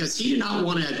 because he did not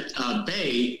want to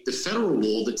obey the federal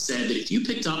rule that said that if you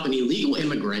picked up an illegal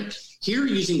immigrant here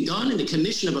using gun in the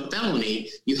commission of a felony,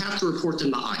 you have to report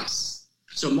them to ICE.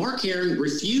 So Mark Herring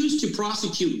refused to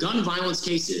prosecute gun violence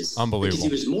cases because he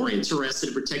was more interested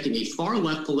in protecting a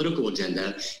far-left political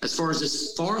agenda as far as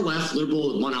this far-left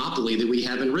liberal monopoly that we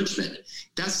have in Richmond.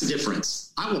 That's the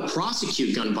difference. I will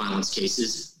prosecute gun violence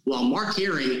cases while Mark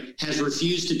Herring has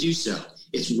refused to do so.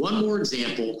 It's one more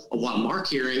example of why Mark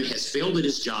Herring has failed at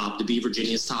his job to be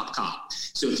Virginia's top cop.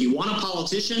 So if you want a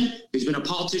politician who's been a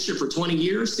politician for 20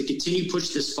 years to continue to push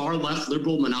this far-left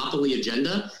liberal monopoly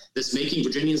agenda that's making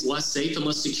Virginians less safe and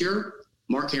less secure,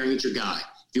 Mark Herring is your guy.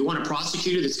 If you want a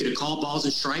prosecutor that's going to call balls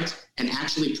and strikes and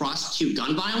actually prosecute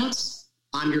gun violence,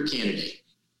 I'm your candidate.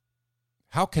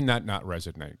 How can that not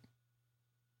resonate?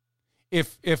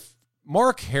 If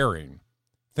Mark Herring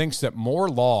thinks that more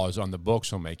laws on the books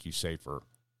will make you safer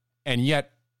and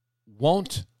yet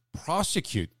won't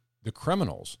prosecute the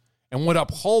criminals and would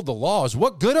uphold the laws,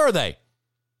 what good are they?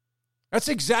 That's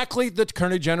exactly the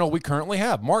Attorney General we currently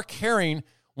have. Mark Herring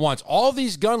wants all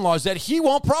these gun laws that he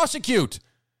won't prosecute,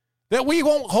 that we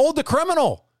won't hold the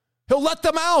criminal. He'll let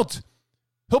them out.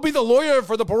 He'll be the lawyer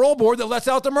for the parole board that lets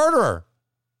out the murderer.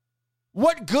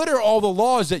 What good are all the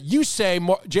laws that you say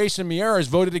Jason Miyares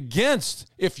voted against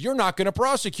if you're not going to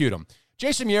prosecute them?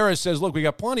 Jason Miyares says, look, we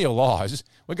got plenty of laws.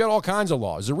 We got all kinds of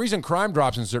laws. The reason crime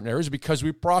drops in certain areas is because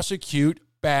we prosecute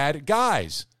bad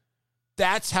guys.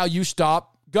 That's how you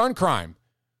stop gun crime.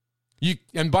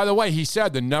 And by the way, he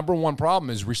said the number one problem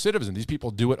is recidivism. These people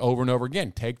do it over and over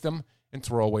again. Take them and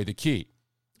throw away the key,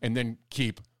 and then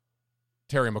keep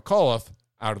Terry McAuliffe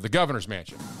out of the governor's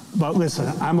mansion. But listen,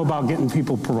 I'm about getting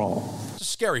people parole. It's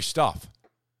scary stuff.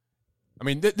 I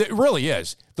mean, it really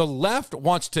is. The left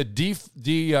wants to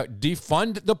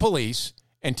defund the police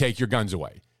and take your guns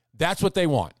away. That's what they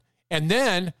want. And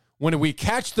then when we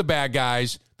catch the bad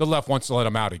guys, the left wants to let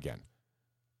them out again.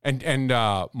 And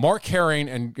Mark Herring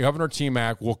and Governor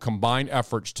T-Mac will combine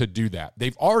efforts to do that.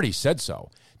 They've already said so.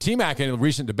 T-Mac in a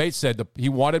recent debate said that he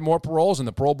wanted more paroles, and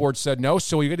the parole board said no,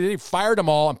 so he fired them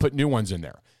all and put new ones in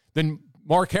there. Then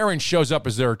Mark Herring shows up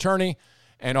as their attorney,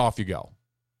 and off you go.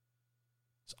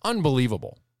 It's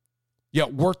unbelievable.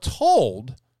 Yet we're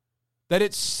told that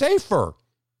it's safer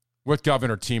with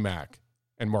Governor T-Mac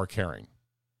and Mark Herring.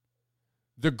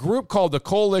 The group called the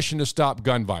Coalition to Stop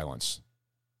Gun Violence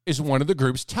is one of the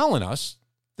groups telling us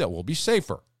that we'll be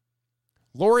safer.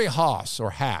 Lori Haas,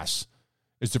 or Haas,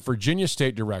 is the Virginia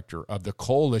State Director of the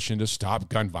Coalition to Stop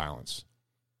Gun Violence.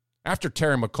 After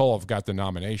Terry McAuliffe got the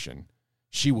nomination,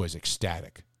 she was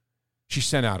ecstatic. She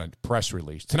sent out a press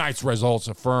release. Tonight's results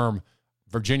affirm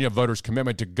Virginia voters'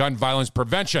 commitment to gun violence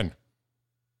prevention.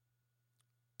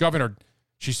 Governor,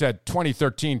 she said,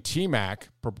 2013 T-Mac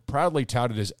proudly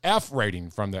touted his F rating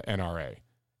from the NRA,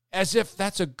 as if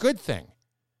that's a good thing.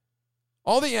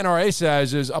 All the NRA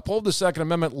says is uphold the Second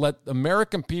Amendment, let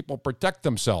American people protect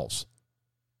themselves.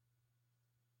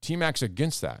 T-Mac's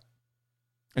against that.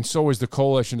 And so is the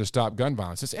Coalition to Stop Gun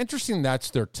Violence. It's interesting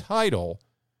that's their title,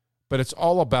 but it's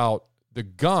all about the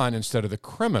gun instead of the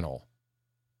criminal.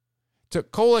 The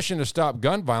Coalition to Stop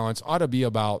Gun Violence ought to be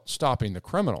about stopping the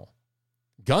criminal.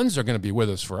 Guns are going to be with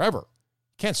us forever.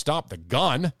 You can't stop the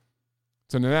gun.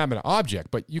 It's an inanimate object,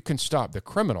 but you can stop the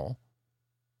criminal.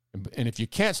 And if you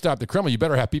can't stop the criminal, you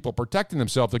better have people protecting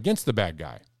themselves against the bad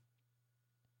guy.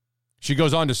 She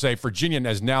goes on to say, Virginia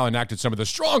has now enacted some of the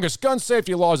strongest gun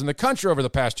safety laws in the country over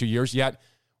the past 2 years, yet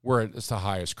we're at the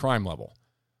highest crime level.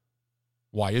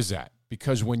 Why is that?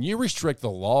 Because when you restrict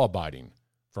the law-abiding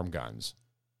from guns,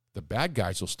 the bad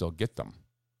guys will still get them.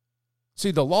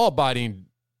 See, the law-abiding,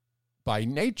 by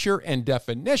nature and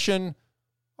definition,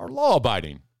 are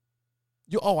law-abiding.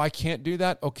 I can't do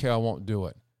that? Okay, I won't do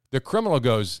it. The criminal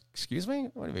goes, excuse me?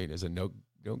 What do you mean? Is it no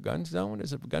gun zone?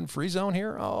 Is it a gun-free zone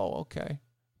here? Oh, okay.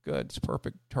 Good. It's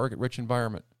perfect. Target-rich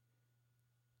environment.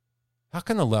 How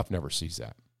come the left never sees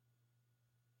that?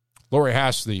 Lori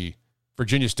Haas, the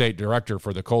Virginia State Director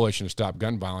for the Coalition to Stop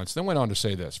Gun Violence, then went on to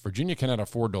say this: Virginia cannot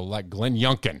afford to elect Glenn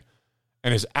Youngkin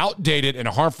and his outdated and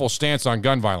harmful stance on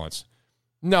gun violence.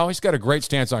 No, he's got a great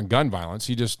stance on gun violence.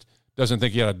 He just doesn't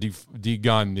think he ought to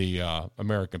de-gun the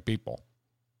American people.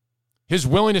 His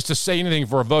willingness to say anything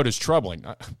for a vote is troubling.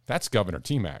 That's Governor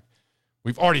T-Mac.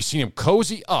 We've already seen him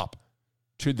cozy up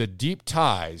to the deep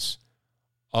ties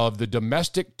of the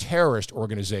domestic terrorist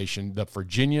organization, the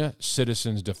Virginia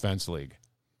Citizens Defense League.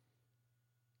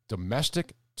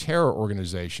 Domestic terror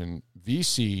organization,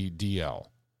 VCDL.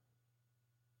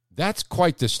 That's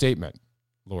quite the statement,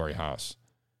 Lori Haas.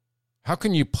 How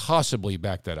can you possibly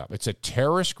back that up? It's a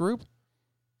terrorist group.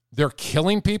 They're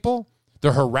killing people.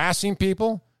 They're harassing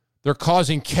people. They're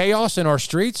causing chaos in our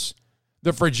streets.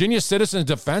 The Virginia Citizens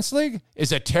Defense League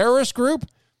is a terrorist group.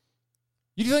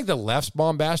 You think the left's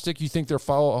bombastic? You think they're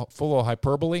full of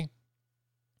hyperbole?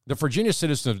 The Virginia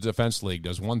Citizens Defense League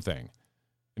does one thing.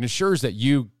 It ensures that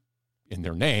you, in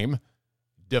their name,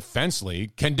 Defense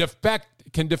League, can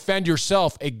defend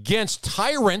yourself against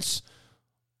tyrants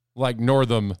like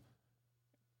Northam,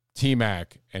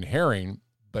 T-Mac, and Herring,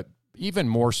 but even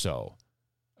more so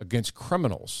against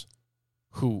criminals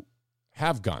who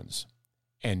have guns.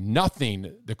 And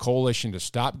nothing the Coalition to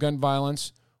Stop Gun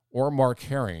Violence or Mark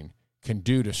Herring can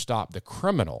do to stop the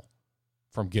criminal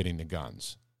from getting the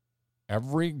guns.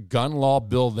 Every gun law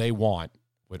bill they want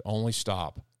would only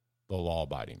stop the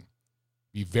law-abiding.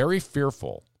 Be very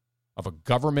fearful of a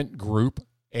government group,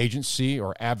 agency,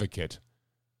 or advocate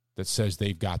that says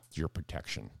they've got your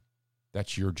protection.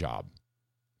 That's your job.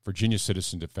 Virginia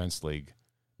Citizen Defense League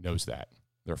knows that.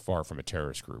 They're far from a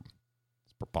terrorist group.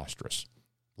 It's preposterous.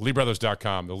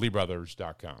 LeeBrothers.com,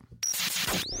 theleebrothers.com.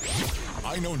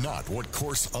 I know not what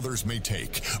course others may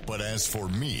take, but as for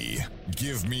me,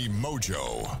 give me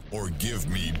mojo or give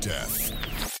me death.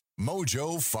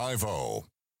 Mojo 50.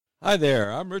 Hi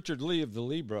there, I'm Richard Lee of the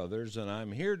Lee Brothers, and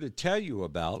I'm here to tell you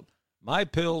about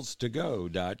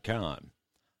mypillstogo.com.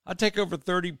 I take over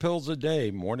 30 pills a day,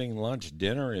 morning, lunch,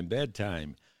 dinner, and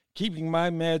bedtime. Keeping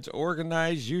my meds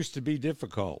organized used to be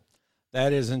difficult.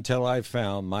 That is until I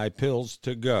found My Pills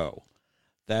to Go.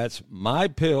 That's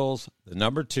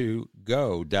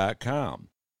mypills2go.com.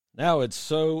 Now it's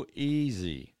so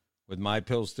easy. with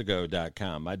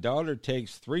mypillstogo.com. My daughter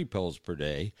takes 3 pills per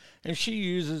day, and she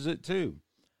uses it too.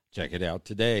 Check it out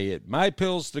today at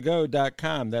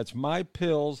mypillstogo.com. That's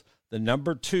mypills,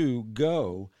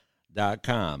 2go.com.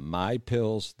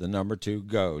 Mypills,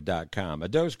 2go.com. A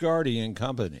Dose Guardian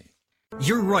company.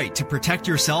 Your right to protect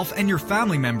yourself and your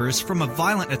family members from a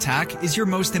violent attack is your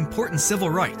most important civil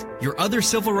right. Your other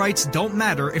civil rights don't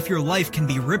matter if your life can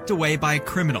be ripped away by a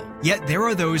criminal. Yet there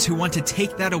are those who want to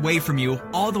take that away from you,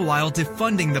 all the while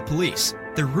defunding the police.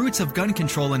 The roots of gun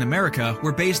control in America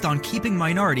were based on keeping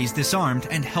minorities disarmed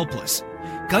and helpless.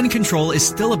 Gun control is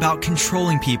still about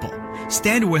controlling people.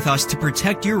 Stand with us to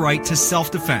protect your right to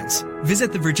self-defense.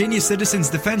 Visit the Virginia Citizens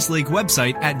Defense League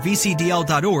website at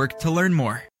vcdl.org to learn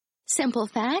more. Simple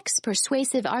facts,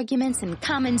 persuasive arguments, and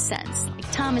common sense, like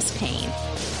Thomas Paine,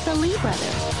 the Lee brothers.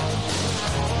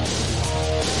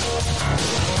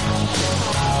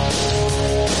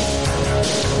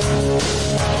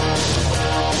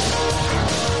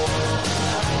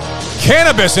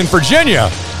 Cannabis in Virginia.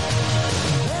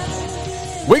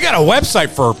 We got a website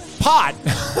for pot.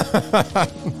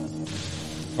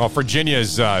 Well,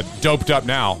 Virginia's doped up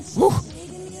now. Whew.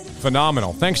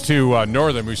 Phenomenal. Thanks to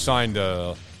Northam, who signed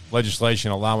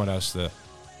legislation allowing us to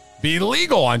be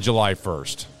legal on July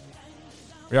 1st.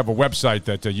 We have a website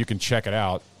that you can check it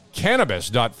out,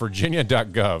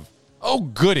 cannabis.virginia.gov. Oh,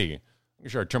 goody. Make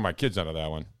sure I turn my kids out of that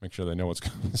one. Make sure they know what's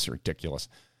going on. It's ridiculous.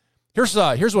 Here's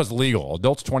what's legal.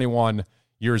 Adults 21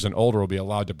 years and older will be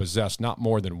allowed to possess not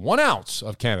more than 1 ounce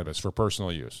of cannabis for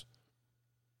personal use.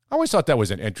 I always thought that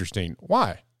was an interesting.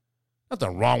 Why?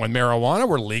 Nothing wrong with marijuana.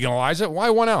 We're legalize it. Why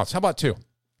 1 ounce? How about 2?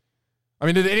 I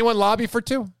mean, did anyone lobby for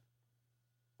 2?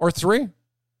 Or 3? I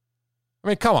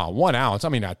mean, come on, 1 ounce. I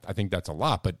mean, I think that's a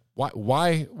lot, but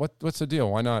why? What's the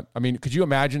deal? Why not? I mean, could you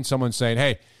imagine someone saying,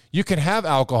 hey, you can have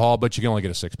alcohol, but you can only get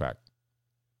a 6-pack?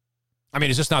 I mean,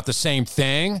 is this not the same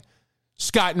thing?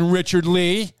 Scott and Richard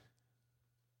Lee.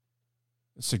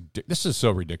 This is so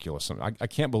ridiculous. I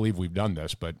can't believe we've done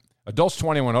this, but adults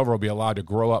 21 over will be allowed to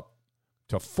grow up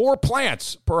to 4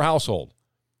 plants per household.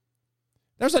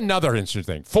 There's another interesting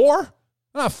thing. 4?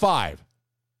 Not 5. How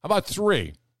about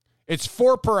 3? It's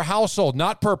 4 per household,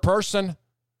 not per person.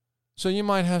 So you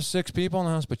might have 6 people in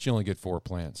the house, but you only get 4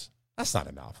 plants. That's not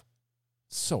enough.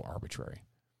 It's so arbitrary.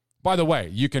 By the way,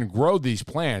 you can grow these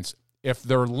plants if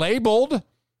they're labeled,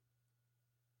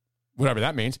 whatever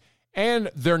that means, and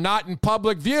they're not in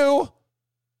public view,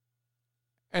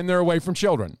 and they're away from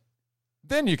children.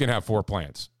 Then you can have 4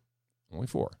 plants. Only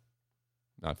 4,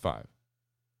 not 5.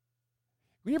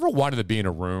 We ever wanted to be in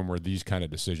a room where these kind of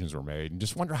decisions were made and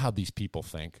just wonder how these people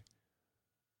think?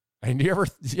 I mean, you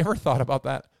ever thought about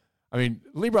that? I mean,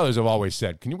 Lee Brothers have always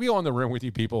said, can we go in the room with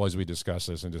you people as we discuss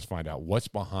this and just find out what's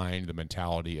behind the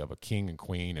mentality of a king and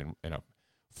queen in a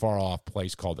far-off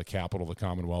place called the capital of the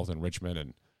Commonwealth in Richmond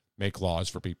and make laws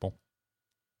for people?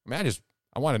 I mean,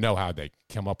 I want to know how they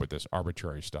come up with this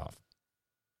arbitrary stuff.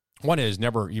 One is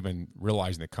never even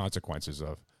realizing the consequences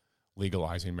of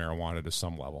legalizing marijuana to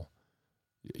some level.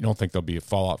 You don't think there'll be a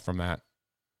fallout from that?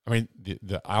 I mean,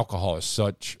 the alcohol is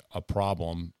such a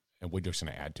problem, and we're just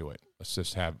going to add to it. Let's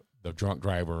just have the drunk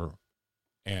driver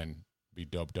and be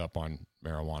doped up on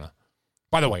marijuana.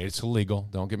 By the way, it's illegal.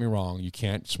 Don't get me wrong. You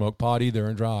can't smoke pot either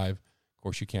and drive. Of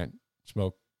course, you can't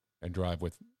smoke and drive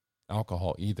with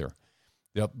alcohol either.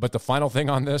 But the final thing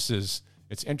on this is,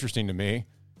 it's interesting to me.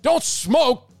 Don't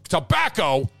smoke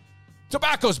tobacco.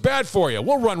 Tobacco's bad for you.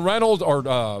 We'll run Reynolds or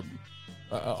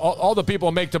all the people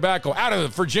who make tobacco out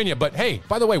of Virginia. But, hey,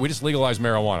 by the way, we just legalized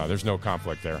marijuana. There's no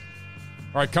conflict there.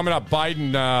 All right, coming up,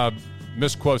 Biden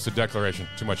misquotes the Declaration.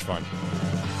 Too much fun.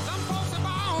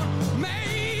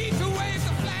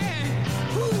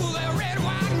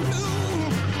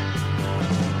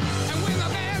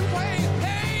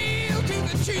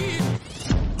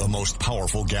 The most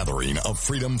powerful gathering of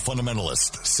freedom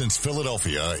fundamentalists since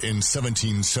Philadelphia in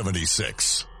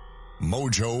 1776.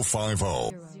 Mojo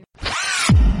 50.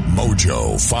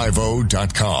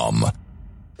 Mojo50.com.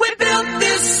 We built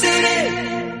this city.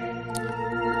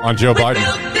 On Joe Biden. We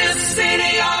built this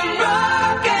city on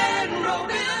rock and roll.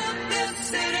 Built this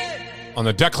city. On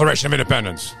the Declaration of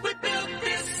Independence. We built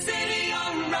this city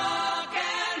on rock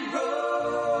and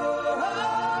roll.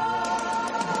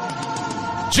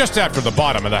 Just after the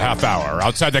bottom of the half hour,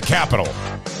 outside the capital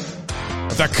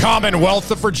of the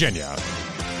Commonwealth of Virginia.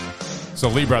 So,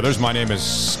 Lee Brothers, my name is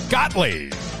Scott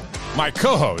Lee. My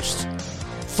co-host,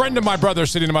 friend of my brother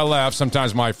sitting to my left,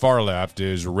 sometimes my far left,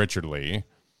 is Richard Lee.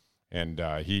 And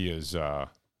he is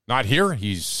not here.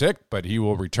 He's sick, but he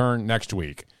will return next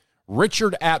week.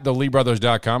 Richard at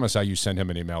theleebrothers.com is how you send him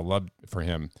an email. Love for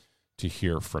him to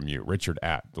hear from you. Richard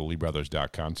at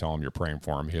theleebrothers.com. Tell him you're praying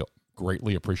for him. He'll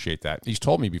greatly appreciate that. He's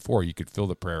told me before you could feel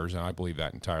the prayers, and I believe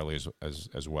that entirely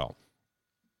as well.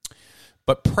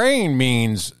 But praying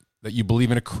means that you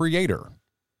believe in a creator.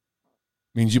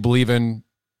 It means you believe in,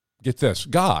 get this,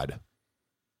 God.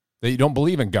 That you don't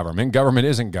believe in government. Government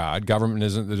isn't God. Government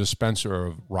isn't the dispenser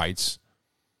of rights,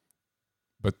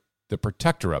 but the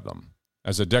protector of them.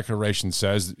 As the Declaration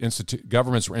says,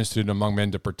 governments were instituted among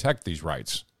men to protect these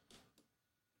rights.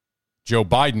 Joe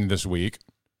Biden this week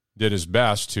did his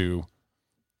best to,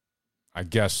 I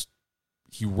guess,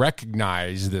 he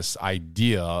recognized this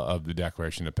idea of the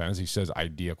Declaration of Independence. He says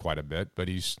idea quite a bit, but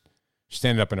he's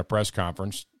standing up in a press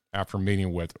conference after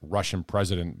meeting with Russian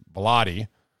President Vladi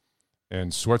in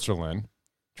Switzerland,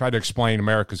 tried to explain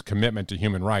America's commitment to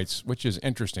human rights, which is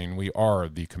interesting. We are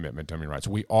the commitment to human rights.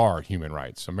 We are human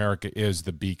rights. America is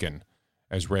the beacon,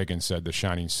 as Reagan said, the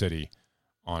shining city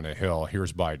on a hill.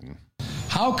 Here's Biden.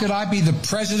 How could I be the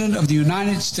president of the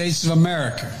United States of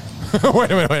America? wait,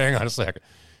 hang on a second.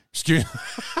 Excuse me.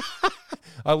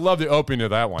 I love the opening of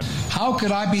that one. How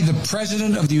could I be the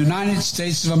president of the United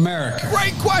States of America?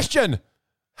 Great question.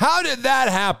 How did that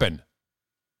happen?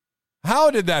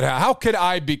 How did that happen? How could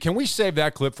I be? Can we save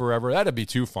that clip forever? That'd be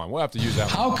too fun. We'll have to use that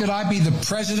How one. could I be the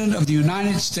president of the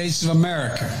United States of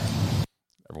America?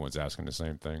 Everyone's asking the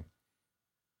same thing.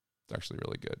 It's actually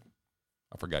really good.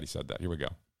 I forgot he said that. Here we go.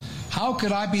 How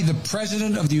could I be the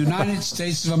president of the United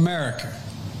States of America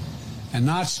and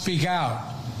not speak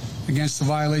out against the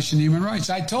violation of human rights?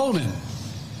 I told him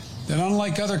that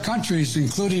unlike other countries,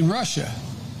 including Russia,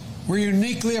 we're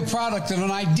uniquely a product of an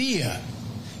idea.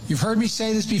 You've heard me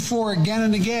say this before again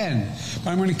and again,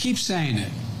 but I'm going to keep saying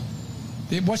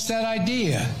it. What's that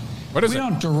idea? What is it? We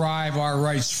don't derive our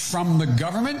rights from the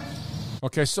government.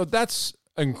 Okay, so that's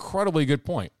an incredibly good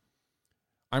point.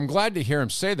 I'm glad to hear him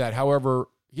say that. However,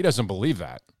 he doesn't believe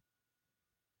that.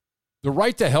 The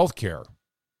right to health care,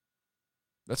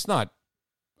 that's not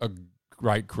a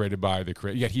right created by the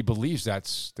creator, yet he believes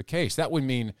that's the case. That would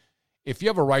mean if you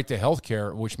have a right to health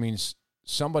care, which means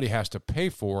somebody has to pay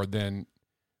for it, then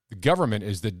the government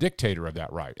is the dictator of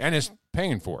that right and is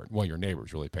paying for it. Well, your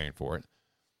neighbor's really paying for it.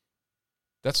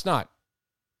 That's not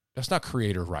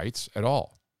creator rights at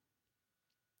all.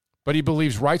 But he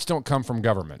believes rights don't come from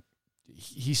government.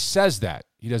 He says that.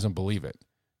 He doesn't believe it.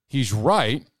 He's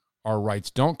right. Our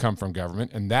rights don't come from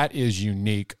government, and that is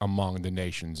unique among the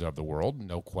nations of the world.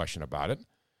 No question about it.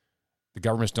 The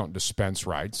governments don't dispense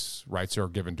rights. Rights are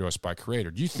given to us by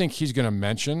creator. Do you think he's going to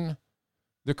mention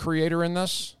the creator in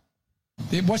this?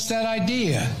 What's that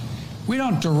idea? We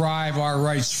don't derive our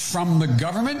rights from the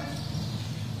government.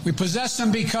 We possess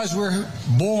them because we're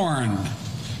born,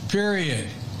 period.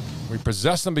 We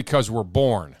possess them because we're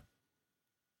born.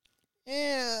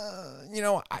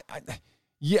 Yeah,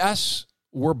 yes,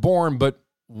 we're born, but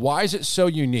why is it so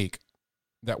unique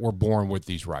that we're born with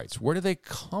these rights? Where do they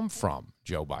come from,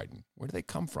 Joe Biden? Where do they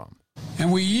come from?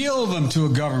 And we yield them to a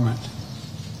government.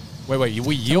 Wait,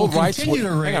 we yield rights?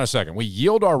 Hang on a second. We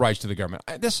yield our rights to the government.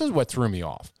 This is what threw me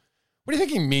off. What do you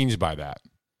think he means by that?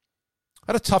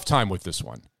 I had a tough time with this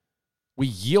one. We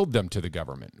yield them to the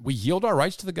government. We yield our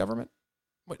rights to the government?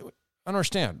 I don't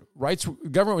understand.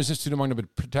 Government was instituted among them to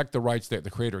protect the rights that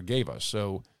the Creator gave us.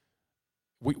 So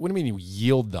what do you mean you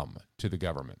yield them to the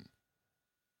government?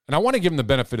 And I want to give him the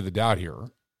benefit of the doubt here.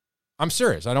 I'm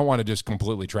serious. I don't want to just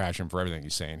completely trash him for everything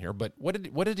he's saying here. But what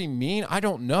did he mean? I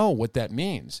don't know what that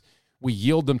means. We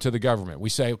yield them to the government. We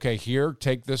say, okay, here,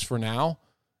 take this for now,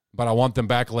 but I want them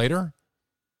back later.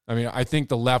 I mean, I think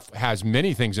the left has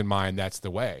many things in mind. That's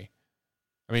the way.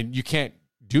 I mean, you can't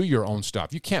do your own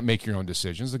stuff. You can't make your own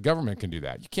decisions. The government can do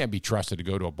that. You can't be trusted to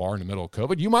go to a bar in the middle of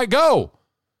COVID. You might go.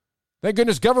 Thank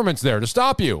goodness government's there to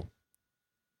stop you.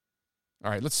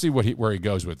 All right, let's see where he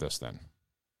goes with this then.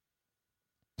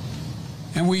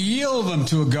 And we yield them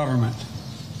to a government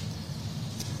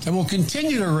that will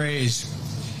continue to raise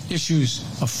issues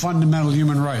of fundamental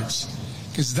human rights,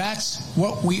 because that's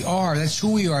what we are. That's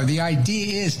who we are. The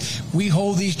idea is we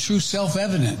hold these truths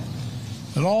self-evident,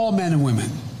 that all men and women,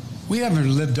 we haven't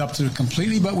lived up to it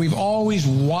completely, but we've always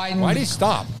widened. Why did he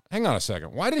stop? Hang on a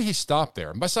second. Why did he stop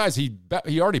there? And besides, he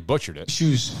already butchered it.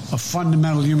 Issues of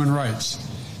fundamental human rights,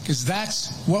 because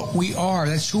that's what we are.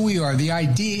 That's who we are. The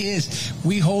idea is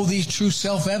we hold these truths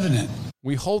self-evident.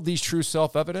 We hold these truths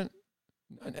self-evident?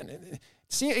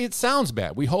 See, it sounds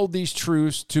bad. We hold these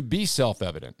truths to be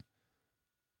self-evident,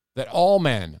 that all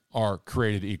men are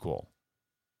created equal.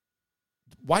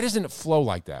 Why doesn't it flow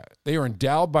like that? They are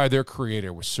endowed by their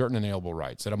Creator with certain inalienable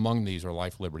rights, that among these are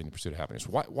life, liberty, and the pursuit of happiness.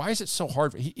 Why is it so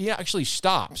hard? He actually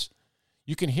stops.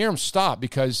 You can hear him stop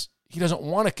because he doesn't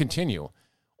want to continue.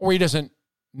 or he doesn't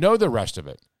know the rest of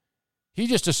it. He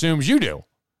just assumes you do.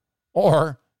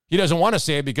 Or he doesn't want to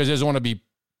say it because he doesn't want to be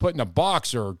put in a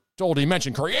box or told he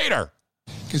mentioned creator.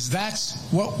 Because that's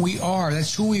what we are.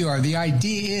 That's who we are. The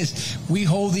idea is we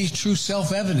hold these truths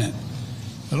self-evident.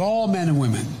 That all men and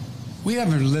women, we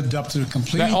haven't lived up to the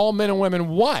complete... That all men and women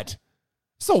what?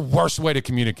 It's the worst way to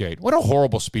communicate. What a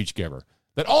horrible speech giver.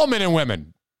 That all men and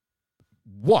women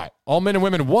what? All men and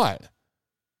women what?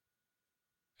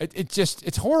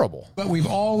 It's horrible. But we've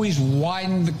always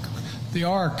widened the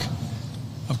arc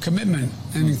of commitment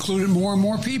and included more and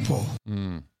more people.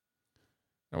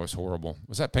 That was horrible.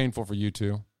 Was that painful for you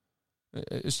too?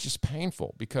 It's just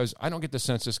painful because I don't get the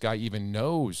sense this guy even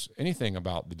knows anything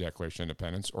about the Declaration of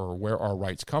Independence or where our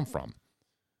rights come from.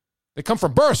 They come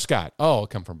from birth, Scott. Oh,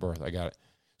 come from birth. I got it.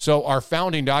 So our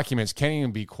founding documents can't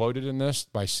even be quoted in this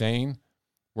by saying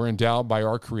we're endowed by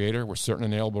our Creator with certain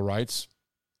inalienable rights.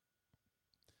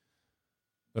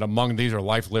 That among these are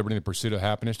life, liberty, and the pursuit of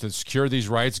happiness. To secure these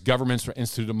rights, governments are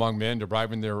instituted among men,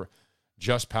 deriving their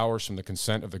just powers from the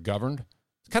consent of the governed.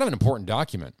 It's kind of an important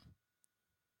document.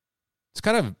 It's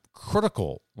kind of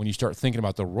critical when you start thinking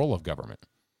about the role of government.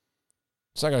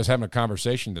 It's like I was having a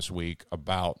conversation this week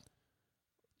about,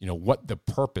 what the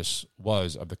purpose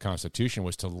was of the Constitution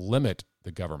was to limit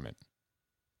the government.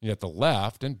 Yet the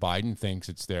left and Biden thinks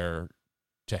it's there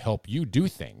to help you do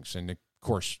things. And of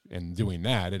course, in doing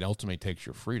that, it ultimately takes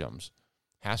your freedoms.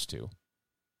 Has to.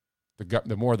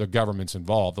 The more the government's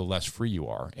involved, the less free you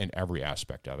are in every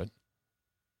aspect of it.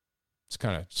 It's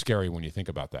kind of scary when you think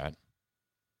about that.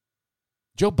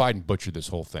 Joe Biden butchered this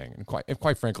whole thing. And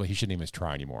quite frankly, he shouldn't even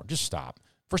try anymore. Just stop.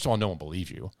 First of all, no one believes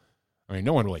you. I mean,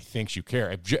 no one really thinks you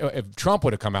care. If Trump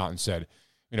would have come out and said,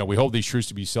 we hold these truths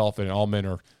to be self and all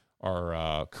men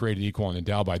are created equal and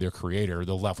endowed by their Creator,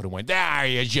 the left would have went,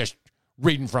 he's just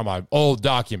reading from an old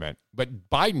document. But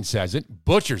Biden says it,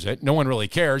 butchers it. No one really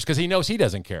cares because he knows he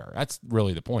doesn't care. That's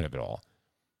really the point of it all.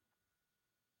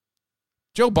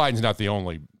 Joe Biden's not the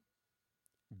only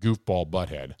goofball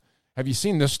butthead. Have you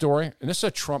seen this story? And this is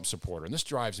a Trump supporter, and this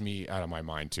drives me out of my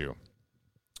mind too.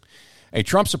 A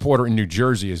Trump supporter in New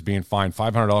Jersey is being fined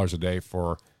 $500 a day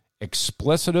for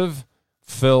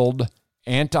explicitive-filled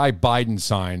anti-Biden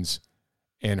signs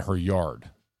in her yard.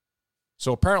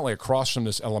 So apparently across from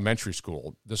this elementary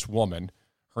school, this woman,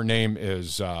 her name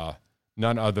is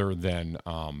none other than,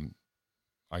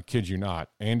 I kid you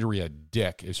not, Andrea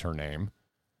Dick is her name,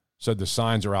 said the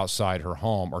signs are outside her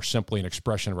home are simply an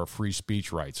expression of her free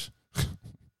speech rights.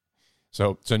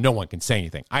 So no one can say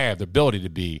anything. I have the ability to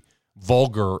be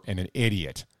vulgar and an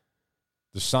idiot.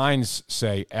 The signs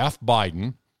say F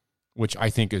Biden, which I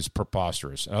think is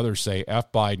preposterous. And others say F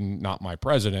Biden, not my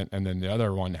president. And then the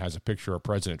other one has a picture of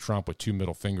President Trump with two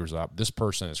middle fingers up. This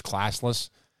person is classless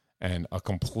and a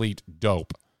complete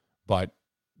dope. But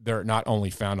they're not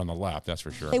only found on the left, that's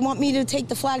for sure. They want me to take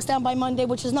the flags down by Monday,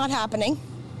 which is not happening.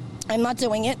 I'm not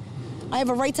doing it. I have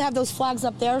a right to have those flags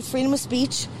up there. Freedom of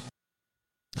speech.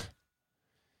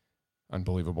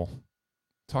 Unbelievable.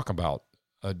 Talk about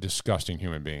a disgusting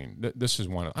human being. This is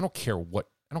one. I don't care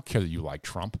that you like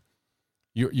Trump.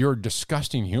 You're a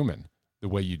disgusting human the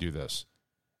way you do this.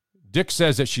 Dick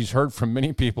says that she's heard from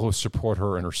many people who support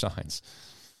her and her signs.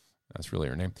 That's really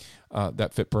her name.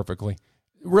 That fit perfectly.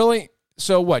 Really?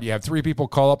 So what? You have three people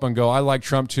call up and go, I like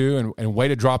Trump too, and way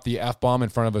to drop the F-bomb in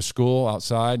front of a school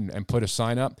outside and put a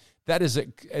sign up. It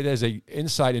is a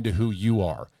insight into who you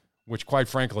are, which quite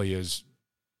frankly is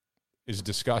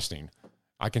disgusting.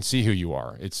 I can see who you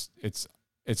are. It's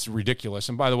ridiculous.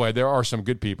 And by the way, there are some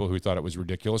good people who thought it was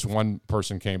ridiculous. One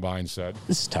person came by and said,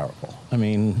 this is terrible. I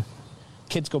mean,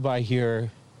 kids go by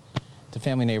here, it's a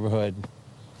family neighborhood,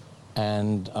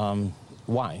 and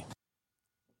why?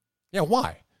 Yeah,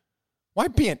 why? Why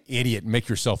be an idiot and make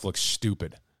yourself look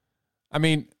stupid? I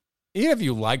mean, even if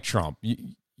you like Trump,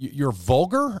 you're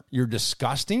vulgar, you're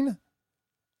disgusting.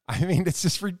 I mean, it's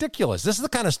just ridiculous. This is the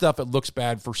kind of stuff that looks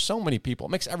bad for so many people.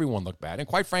 It makes everyone look bad. And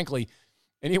quite frankly,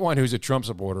 anyone who's a Trump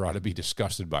supporter ought to be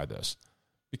disgusted by this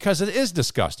because it is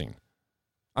disgusting.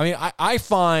 I mean, I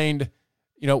find,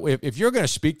 if you're going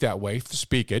to speak that way,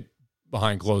 speak it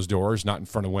behind closed doors, not in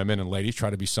front of women and ladies. Try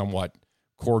to be somewhat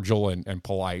cordial and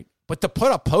polite. But to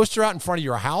put a poster out in front of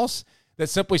your house that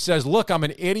simply says, look, I'm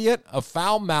an idiot, a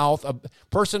foul mouth, a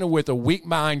person with a weak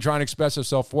mind trying to express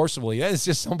himself forcibly, that is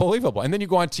just unbelievable. And then you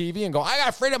go on TV and go, I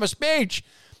got freedom of speech.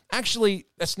 Actually,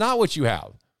 that's not what you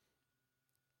have.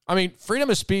 I mean, freedom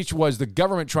of speech was the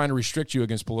government trying to restrict you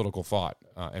against political thought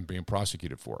and being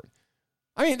prosecuted for it.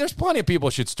 I mean, there's plenty of people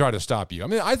who should try to stop you. I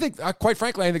mean, quite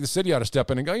frankly, I think the city ought to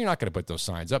step in and go, you're not going to put those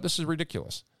signs up. This is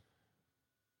ridiculous.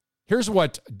 Here's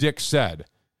what Dick said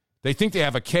They think they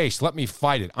have a case. Let me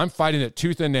fight it. I'm fighting it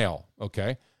tooth and nail,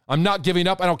 okay? I'm not giving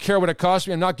up. I don't care what it costs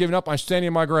me. I'm not giving up. I'm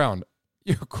standing my ground.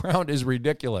 Your ground is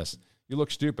ridiculous. You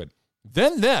look stupid.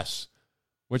 Then this,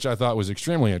 which I thought was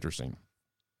extremely interesting.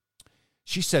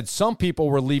 She said some people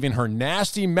were leaving her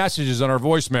nasty messages on her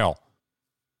voicemail.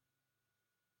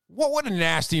 What would a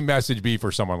nasty message be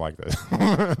for someone like this?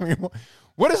 I mean,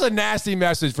 what is a nasty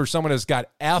message for someone that's got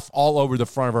F all over the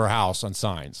front of her house on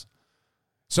signs?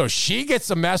 So she gets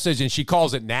a message and she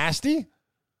calls it nasty?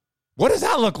 What does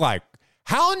that look like?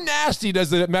 How nasty does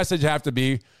the message have to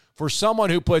be for someone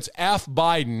who puts F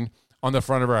Biden on the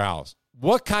front of her house?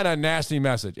 What kind of nasty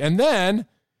message? And then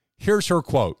here's her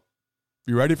quote.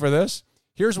 You ready for this?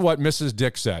 Here's what Mrs.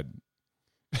 Dick said.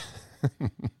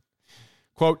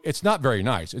 Quote, "It's not very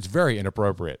nice. It's very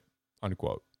inappropriate."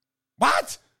 Unquote.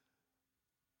 What?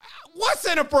 What's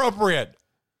inappropriate?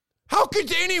 How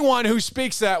could anyone who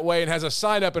speaks that way and has a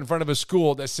sign up in front of a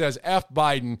school that says F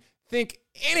Biden think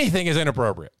anything is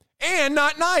inappropriate and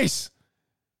not nice?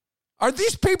 Are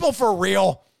these people for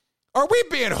real? Are we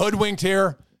being hoodwinked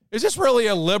here? Is this really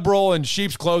a liberal in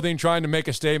sheep's clothing trying to make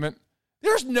a statement?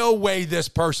 There's no way this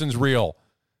person's real.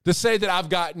 To say that I've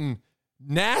gotten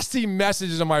nasty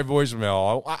messages on my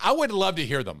voicemail, I would love to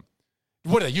hear them.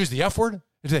 What, do they use the F word?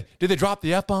 Did they drop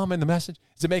the F-bomb in the message?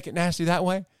 Does it make it nasty that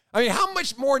way? I mean, how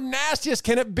much more nastiest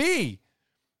can it be?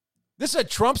 This is a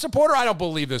Trump supporter? I don't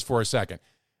believe this for a second.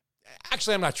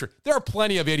 Actually, I'm not sure. There are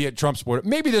plenty of idiot Trump supporters.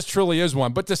 Maybe this truly is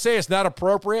one, but to say it's not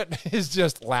appropriate is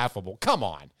just laughable. Come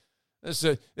on.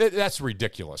 That's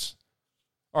ridiculous.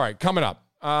 All right, coming up,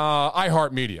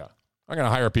 iHeart Media. I'm going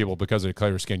to hire people because of the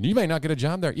color skin. You may not get a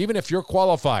job there, even if you're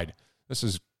qualified.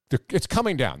 It's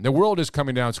coming down. The world is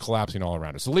coming down. It's collapsing all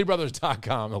around us.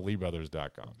 TheLeeBrothers.com,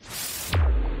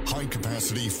 TheLeeBrothers.com. High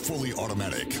capacity, fully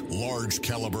automatic, large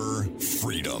caliber,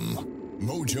 freedom.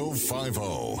 Mojo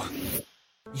 50.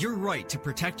 Your right to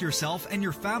protect yourself and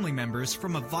your family members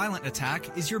from a violent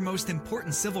attack is your most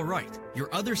important civil right. Your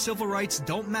other civil rights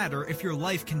don't matter if your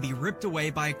life can be ripped away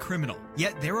by a criminal.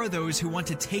 Yet there are those who want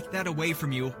to take that away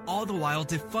from you, all the while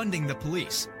defunding the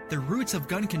police. The roots of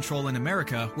gun control in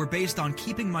America were based on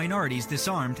keeping minorities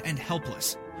disarmed and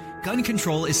helpless. Gun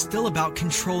control is still about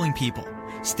controlling people.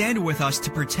 Stand with us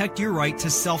to protect your right to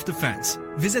self-defense.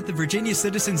 Visit the Virginia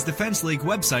Citizens Defense League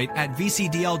website at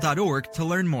vcdl.org to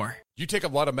learn more. You take a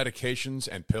lot of medications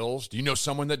and pills. Do you know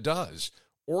someone that does?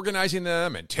 Organizing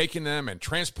them and taking them and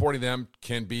transporting them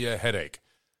can be a headache,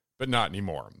 but not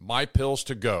anymore. My Pills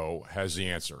to Go has the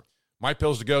answer. My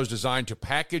Pills to Go is designed to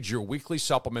package your weekly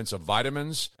supplements of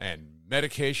vitamins and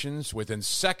medications within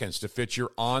seconds to fit your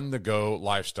on-the-go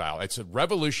lifestyle. It's a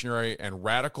revolutionary and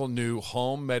radical new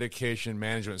home medication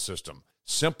management system.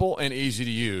 Simple and easy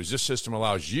to use, this system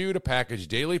allows you to package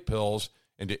daily pills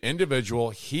into individual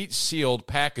heat-sealed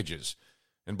packages.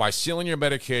 And by sealing your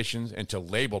medications into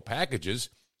labeled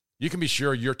packages, you can be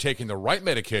sure you're taking the right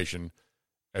medication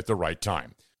at the right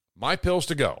time. My Pills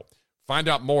to Go. Find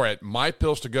out more at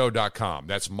mypillstogo.com.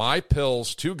 That's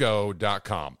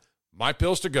mypillstogo.com.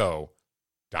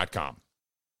 mypillstogo.com.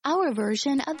 Our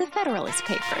version of the Federalist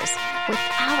Papers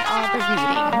without all the reading.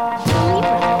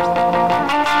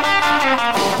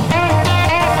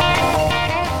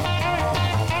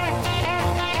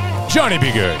 Johnny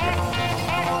B. Good.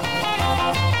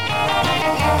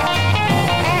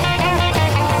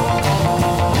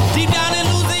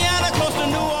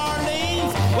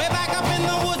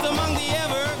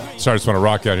 Sorry, I just want to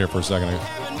rock out here for a second.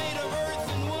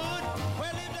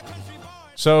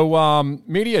 So,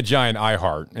 media giant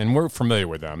iHeart, and we're familiar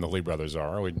with them. The Lee brothers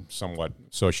are. We're somewhat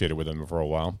associated with them for a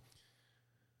while.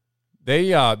 They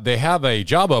have a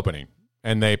job opening,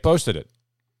 and they posted it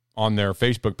on their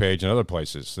Facebook page and other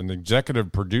places. An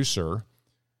executive producer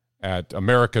at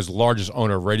America's largest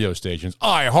owner of radio stations,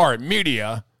 iHeart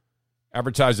Media,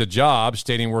 advertised a job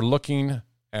stating we're looking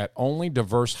at only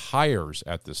diverse hires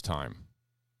at this time.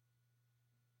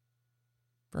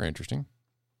 Very interesting.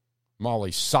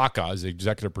 Molly Saka is the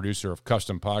executive producer of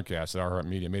Custom Podcasts at iHeart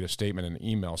Media, made a statement in an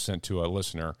email sent to a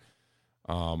listener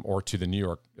or to the New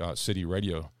York City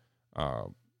radio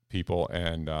people,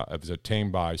 and it was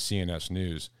obtained by CNS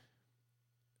News.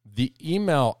 The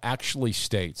email actually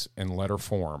states in letter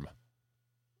form,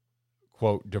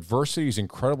 quote, diversity is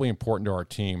incredibly important to our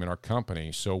team and our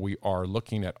company, so we are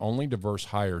looking at only diverse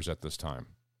hires at this time.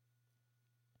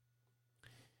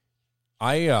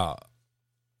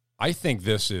 I think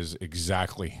this is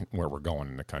exactly where we're going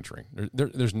in the country.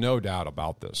 There's no doubt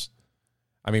about this.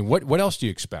 I mean, what else do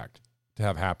you expect to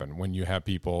have happen when you have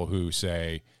people who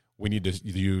say we need to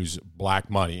use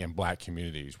black money in black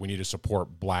communities? We need to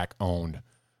support black-owned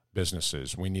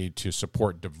businesses. We need to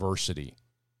support diversity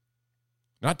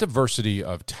not diversity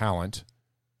of talent.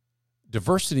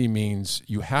 Diversity means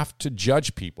you have to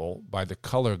judge people by the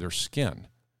color of their skin.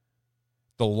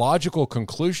 The logical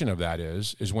conclusion of that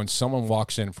is when someone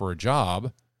walks in for a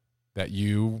job that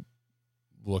you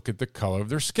look at the color of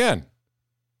their skin.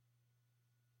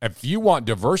 If you want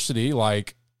diversity,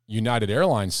 like United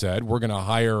Airlines said, we're going to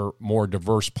hire more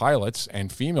diverse pilots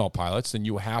and female pilots, then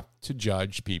you have to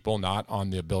judge people not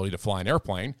on the ability to fly an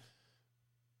airplane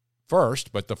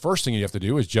first, but the first thing you have to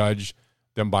do is judge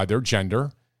them by their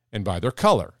gender and by their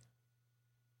color,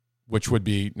 which would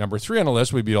be number 3 on the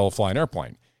list, would be able to fly an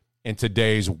airplane. In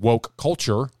today's woke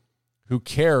culture, who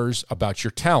cares about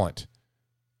your talent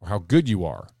or how good you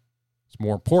are? It's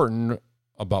more important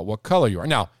about what color you are.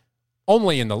 Now,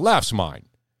 only in the left's mind.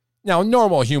 Now,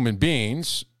 normal human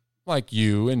beings like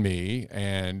you and me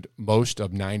and most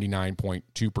of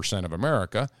 99.2% of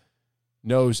America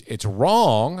knows it's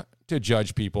wrong to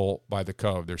judge people by the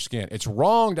color of their skin. It's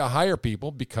wrong to hire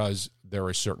people because they're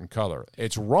a certain color.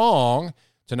 It's wrong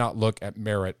to not look at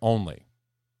merit only.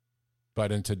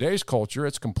 But in today's culture,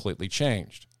 it's completely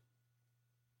changed.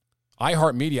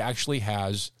 iHeart Media actually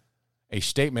has a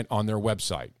statement on their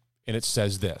website, and it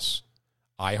says this: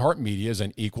 iHeart Media is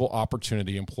an equal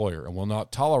opportunity employer and will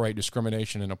not tolerate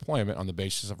discrimination in employment on the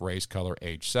basis of race, color,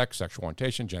 age, sex, sexual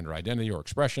orientation, gender identity or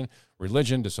expression,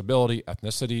 religion, disability,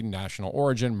 ethnicity, national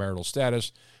origin, marital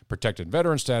status, protected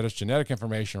veteran status, genetic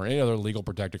information, or any other legal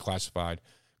protected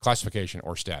classification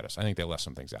or status. I think they left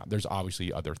some things out. There's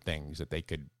obviously other things that they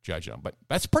could judge on, but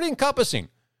that's pretty encompassing.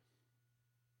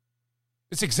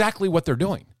 It's exactly what they're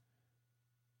doing.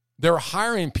 They're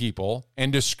hiring people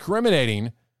and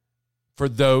discriminating for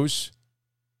those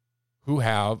who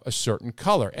have a certain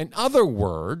color. In other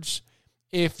words,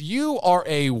 if you are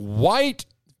a white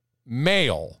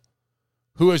male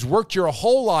who has worked your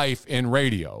whole life in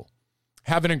radio,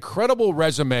 have an incredible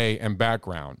resume and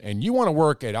background, and you want to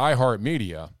work at iHeart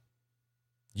Media,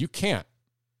 you can't.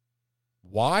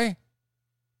 Why?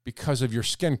 Because of your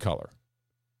skin color.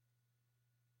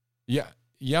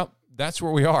 Yep, that's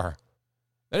where we are.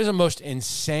 That is the most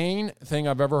insane thing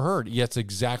I've ever heard, yet it's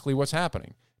exactly what's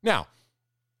happening. Now,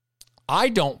 I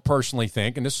don't personally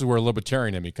think, and this is where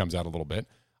libertarian in me comes out a little bit,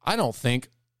 I don't think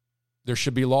there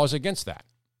should be laws against that.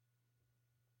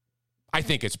 I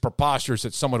think it's preposterous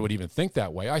that someone would even think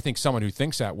that way. I think someone who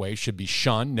thinks that way should be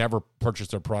shunned, never purchase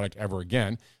their product ever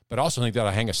again, but I also think that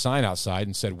I hang a sign outside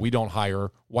and said, we don't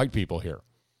hire white people here.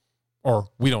 Or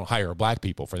we don't hire black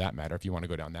people, for that matter, if you want to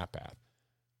go down that path.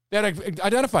 They had to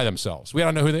identify themselves. We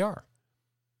don't know who they are.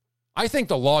 I think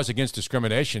the laws against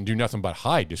discrimination do nothing but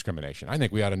hide discrimination. I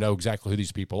think we ought to know exactly who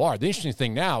these people are. The interesting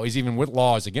thing now is even with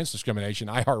laws against discrimination,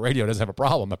 iHeart Radio doesn't have a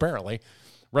problem, apparently,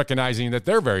 recognizing that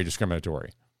they're very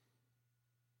discriminatory.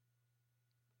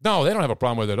 No, they don't have a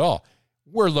problem with it at all.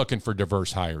 We're looking for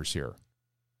diverse hires here.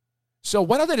 So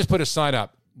why don't they just put a sign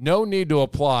up, no need to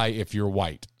apply if you're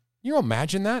white? You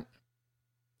imagine that?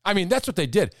 I mean, that's what they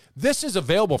did. This is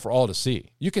available for all to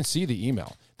see. You can see the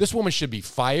email. This woman should be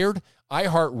fired.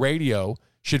 iHeart Radio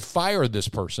should fire this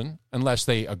person unless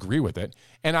they agree with it.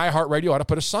 And iHeart Radio ought to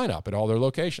put a sign up at all their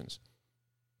locations.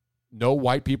 No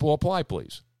white people apply,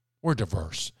 please. We're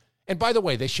diverse. And by the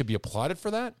way, they should be applauded for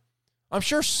that. I'm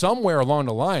sure somewhere along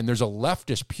the line there's a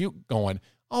leftist puke going,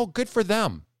 oh, good for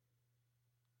them.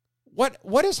 What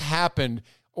has happened?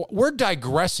 We're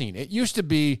digressing. It used to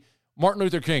be Martin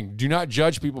Luther King, do not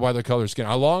judge people by the color of skin.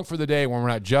 I long for the day when we're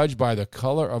not judged by the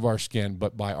color of our skin,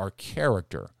 but by our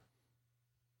character.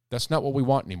 That's not what we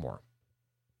want anymore.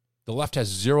 The left has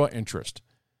zero interest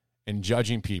in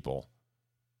judging people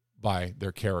by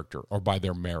their character or by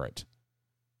their merit.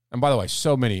 And by the way,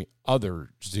 so many others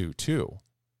do too.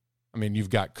 I mean, you've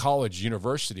got college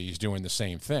universities doing the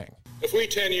same thing. If we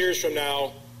 10 years from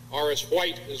now are as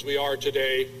white as we are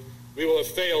today, we will have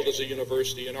failed as a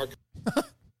university in our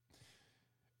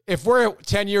If we're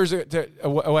 10 years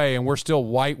away and we're still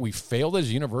white, we failed as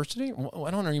a university?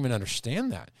 I don't even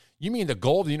understand that. You mean the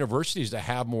goal of the university is to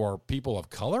have more people of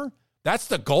color? That's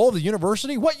the goal of the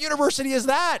university? What university is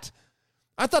that?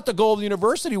 I thought the goal of the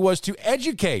university was to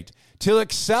educate, to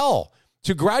excel,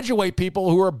 to graduate people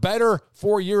who are better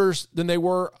 4 years than they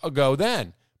were ago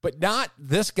then. But not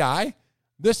this guy,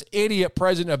 this idiot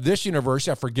president of this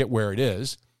university, I forget where it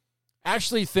is,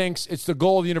 actually thinks it's the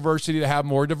goal of the university to have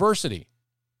more diversity.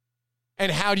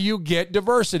 And how do you get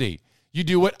diversity? You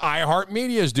do what iHeart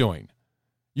Media is doing.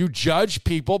 You judge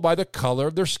people by the color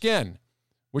of their skin,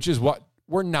 which is what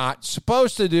we're not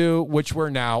supposed to do, which we're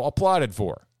now applauded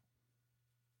for.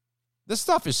 This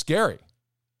stuff is scary.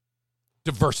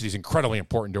 Diversity is incredibly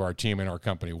important to our team and our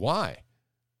company. Why?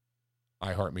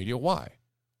 iHeart Media, why?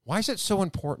 Why is it so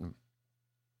important?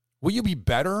 Will you be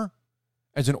better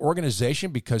as an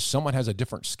organization because someone has a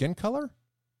different skin color?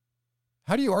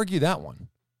 How do you argue that one?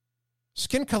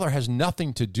 Skin color has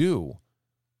nothing to do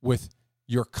with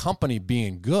your company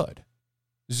being good.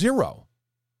 Zero.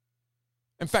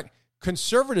 In fact,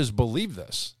 conservatives believe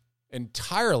this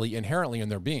entirely, inherently in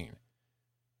their being.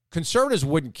 Conservatives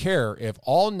wouldn't care if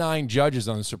all 9 judges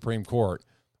on the Supreme Court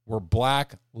were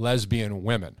black, lesbian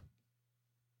women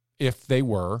if they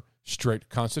were straight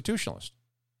constitutionalists,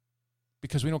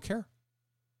 because we don't care.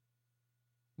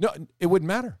 No, it wouldn't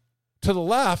matter. To the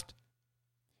left,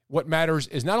 what matters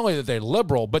is not only that they're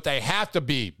liberal, but they have to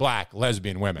be black,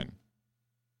 lesbian women.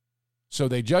 So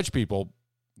they judge people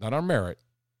not on merit,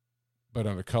 but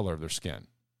on the color of their skin.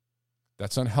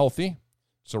 That's unhealthy.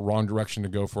 It's a wrong direction to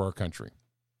go for our country.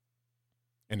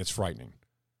 And it's frightening.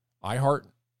 IHeart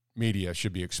Media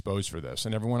should be exposed for this,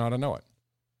 and everyone ought to know it.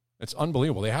 It's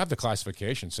unbelievable. They have the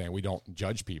classification saying we don't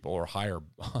judge people or hire,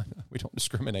 we don't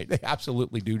discriminate. They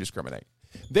absolutely do discriminate.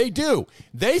 They do.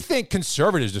 They think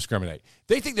conservatives discriminate.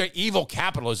 They think that evil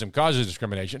capitalism causes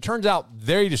discrimination. It turns out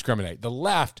they discriminate. The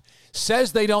left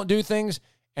says they don't do things,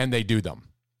 and they do them.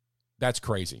 That's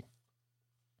crazy.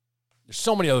 There's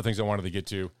so many other things I wanted to get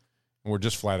to, and we're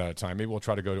just flat out of time. Maybe we'll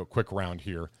try to go to a quick round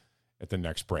here at the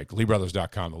next break.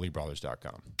 LeeBrothers.com,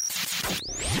 theleebrothers.com.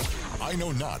 I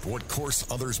know not what course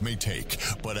others may take,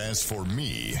 but as for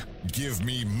me, give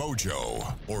me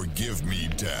mojo or give me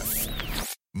death.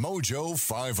 Mojo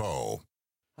 50.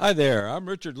 Hi there, I'm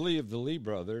Richard Lee of the Lee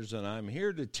Brothers, and I'm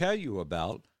here to tell you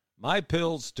about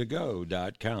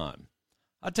mypillstogo.com.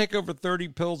 I take over 30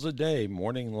 pills a day,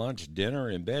 morning, lunch, dinner,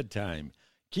 and bedtime.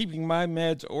 Keeping my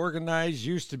meds organized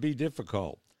used to be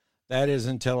difficult. That is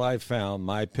until I found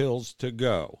My Pills to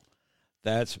Go.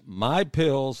 That's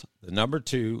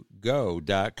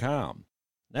mypills2go.com.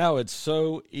 Now it's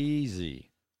so easy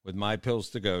with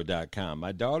mypillstogo.com.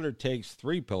 My daughter takes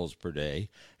 3 pills per day,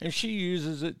 and she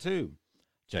uses it too.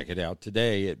 Check it out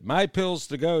today at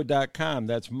mypillstogo.com.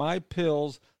 That's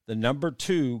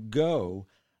mypills2go.com.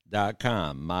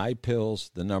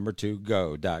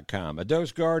 mypills2go.com. A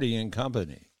Dose Guardian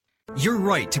company. Your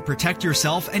right to protect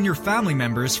yourself and your family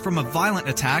members from a violent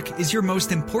attack is your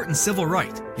most important civil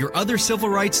right. Your other civil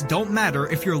rights don't matter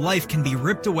if your life can be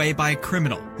ripped away by a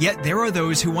criminal. Yet there are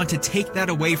those who want to take that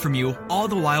away from you, all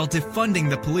the while defunding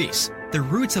the police. The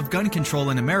roots of gun control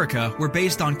in America were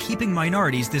based on keeping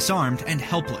minorities disarmed and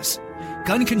helpless.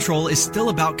 Gun control is still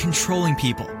about controlling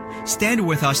people. Stand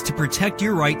with us to protect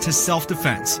your right to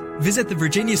self-defense. Visit the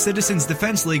Virginia Citizens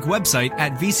Defense League website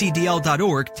at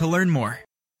vcdl.org to learn more.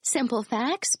 Simple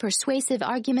facts, persuasive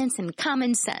arguments, and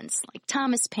common sense, like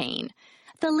Thomas Paine.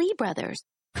 The Lee Brothers.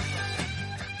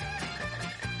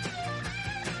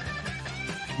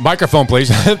 Microphone, please.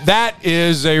 That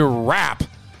is a wrap.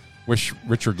 Wish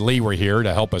Richard Lee were here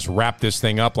to help us wrap this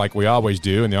thing up like we always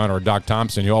do in the honor of Doc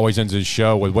Thompson, who always ends his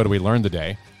show with what did we learn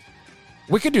today.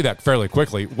 We could do that fairly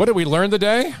quickly. What did we learn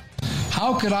today?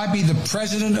 How could I be the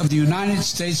president of the United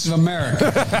States of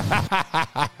America?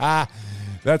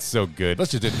 That's so good. Let's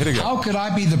just hit it again. How could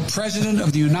I be the president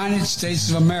of the United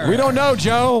States of America? We don't know,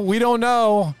 Joe. We don't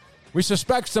know. We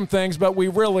suspect some things, but we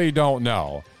really don't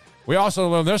know. We also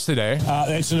learned this today.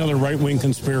 That's another right-wing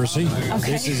conspiracy.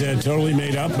 Okay. This is totally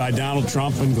made up by Donald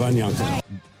Trump and Glenn Youngkin.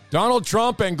 Donald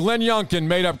Trump and Glenn Youngkin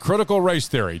made up critical race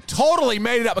theory. Totally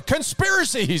made it up. A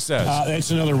conspiracy, he says.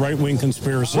 That's another right-wing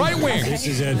conspiracy. Right-wing. This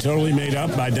is totally made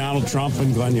up by Donald Trump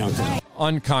and Glenn Youngkin.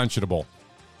 Unconscionable.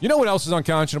 You know what else is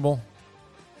unconscionable?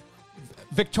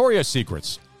 Victoria's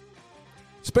Secrets.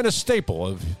 It's been a staple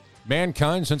of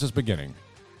mankind since its beginning.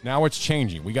 Now it's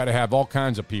changing. We got to have all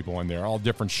kinds of people in there, all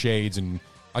different shades, and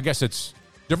I guess it's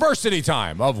diversity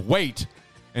time of weight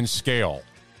and scale.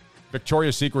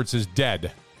 Victoria's Secrets is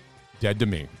dead. Dead to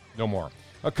me. No more.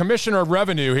 A commissioner of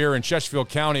revenue here in Chesterfield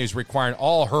County is requiring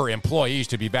all her employees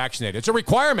to be vaccinated. It's a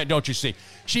requirement, don't you see?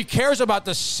 She cares about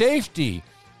the safety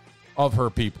of her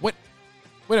people. Wait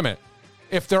a minute.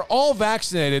 If they're all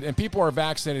vaccinated and people are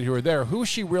vaccinated who are there, who does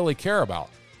she really care about?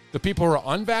 The people who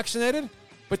are unvaccinated?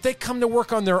 But they come to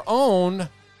work on their own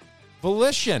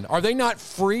volition. Are they not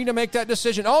free to make that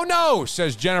decision? Oh, no,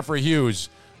 says Jennifer Hughes,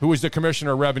 who is the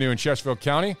Commissioner of Revenue in Chesterfield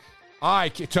County.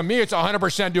 To me, it's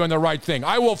 100% doing the right thing.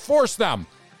 I will force them.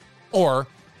 Or,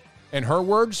 in her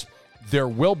words, there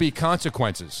will be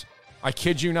consequences. I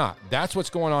kid you not. That's what's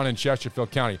going on in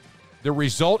Chesterfield County. The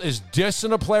result is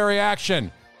disciplinary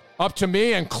action. Up to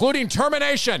me, including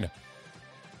termination.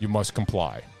 You must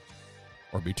comply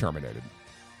or be terminated.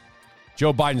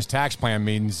 Joe Biden's tax plan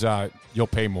means you'll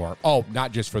pay more. Oh,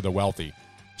 not just for the wealthy.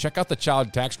 Check out the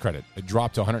child tax credit. It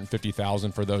dropped to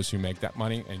 $150,000 for those who make that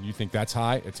money, and you think that's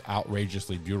high? It's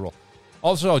outrageously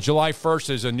Also, July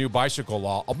 1st is a new bicycle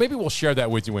law. Maybe we'll share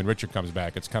that with you when Richard comes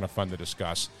back. It's kind of fun to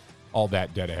discuss all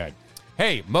that dead ahead.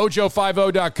 Hey,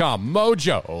 Mojo50.com.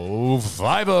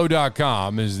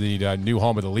 Mojo50.com is the new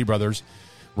home of the Lee Brothers,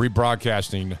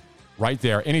 rebroadcasting right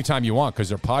there anytime you want because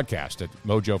they're podcast at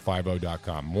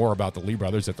Mojo50.com. More about the Lee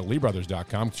Brothers at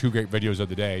theleebrothers.com. 2 great videos of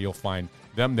the day. You'll find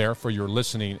them there for your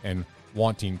listening and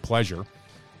wanting pleasure.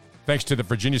 Thanks to the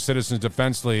Virginia Citizens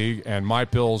Defense League and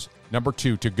MyPills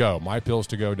 #2 to go,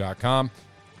 mypillstogo.com.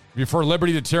 If you prefer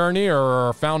liberty to tyranny or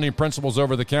our founding principles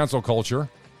over the cancel culture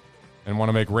and want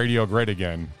to make radio great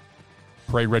again,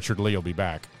 pray Richard Lee will be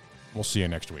back. We'll see you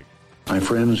next week. My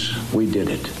friends, we did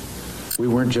it. We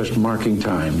weren't just marking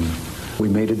time. We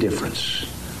made a difference.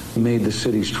 We made the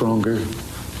city stronger.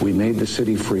 We made the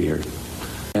city freer.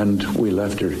 And we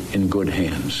left her in good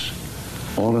hands.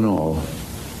 All in all,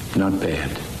 not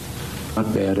bad.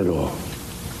 Not bad at all.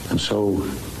 And so,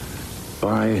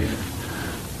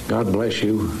 God bless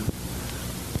you,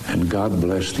 and God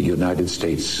bless the United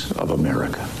States of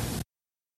America.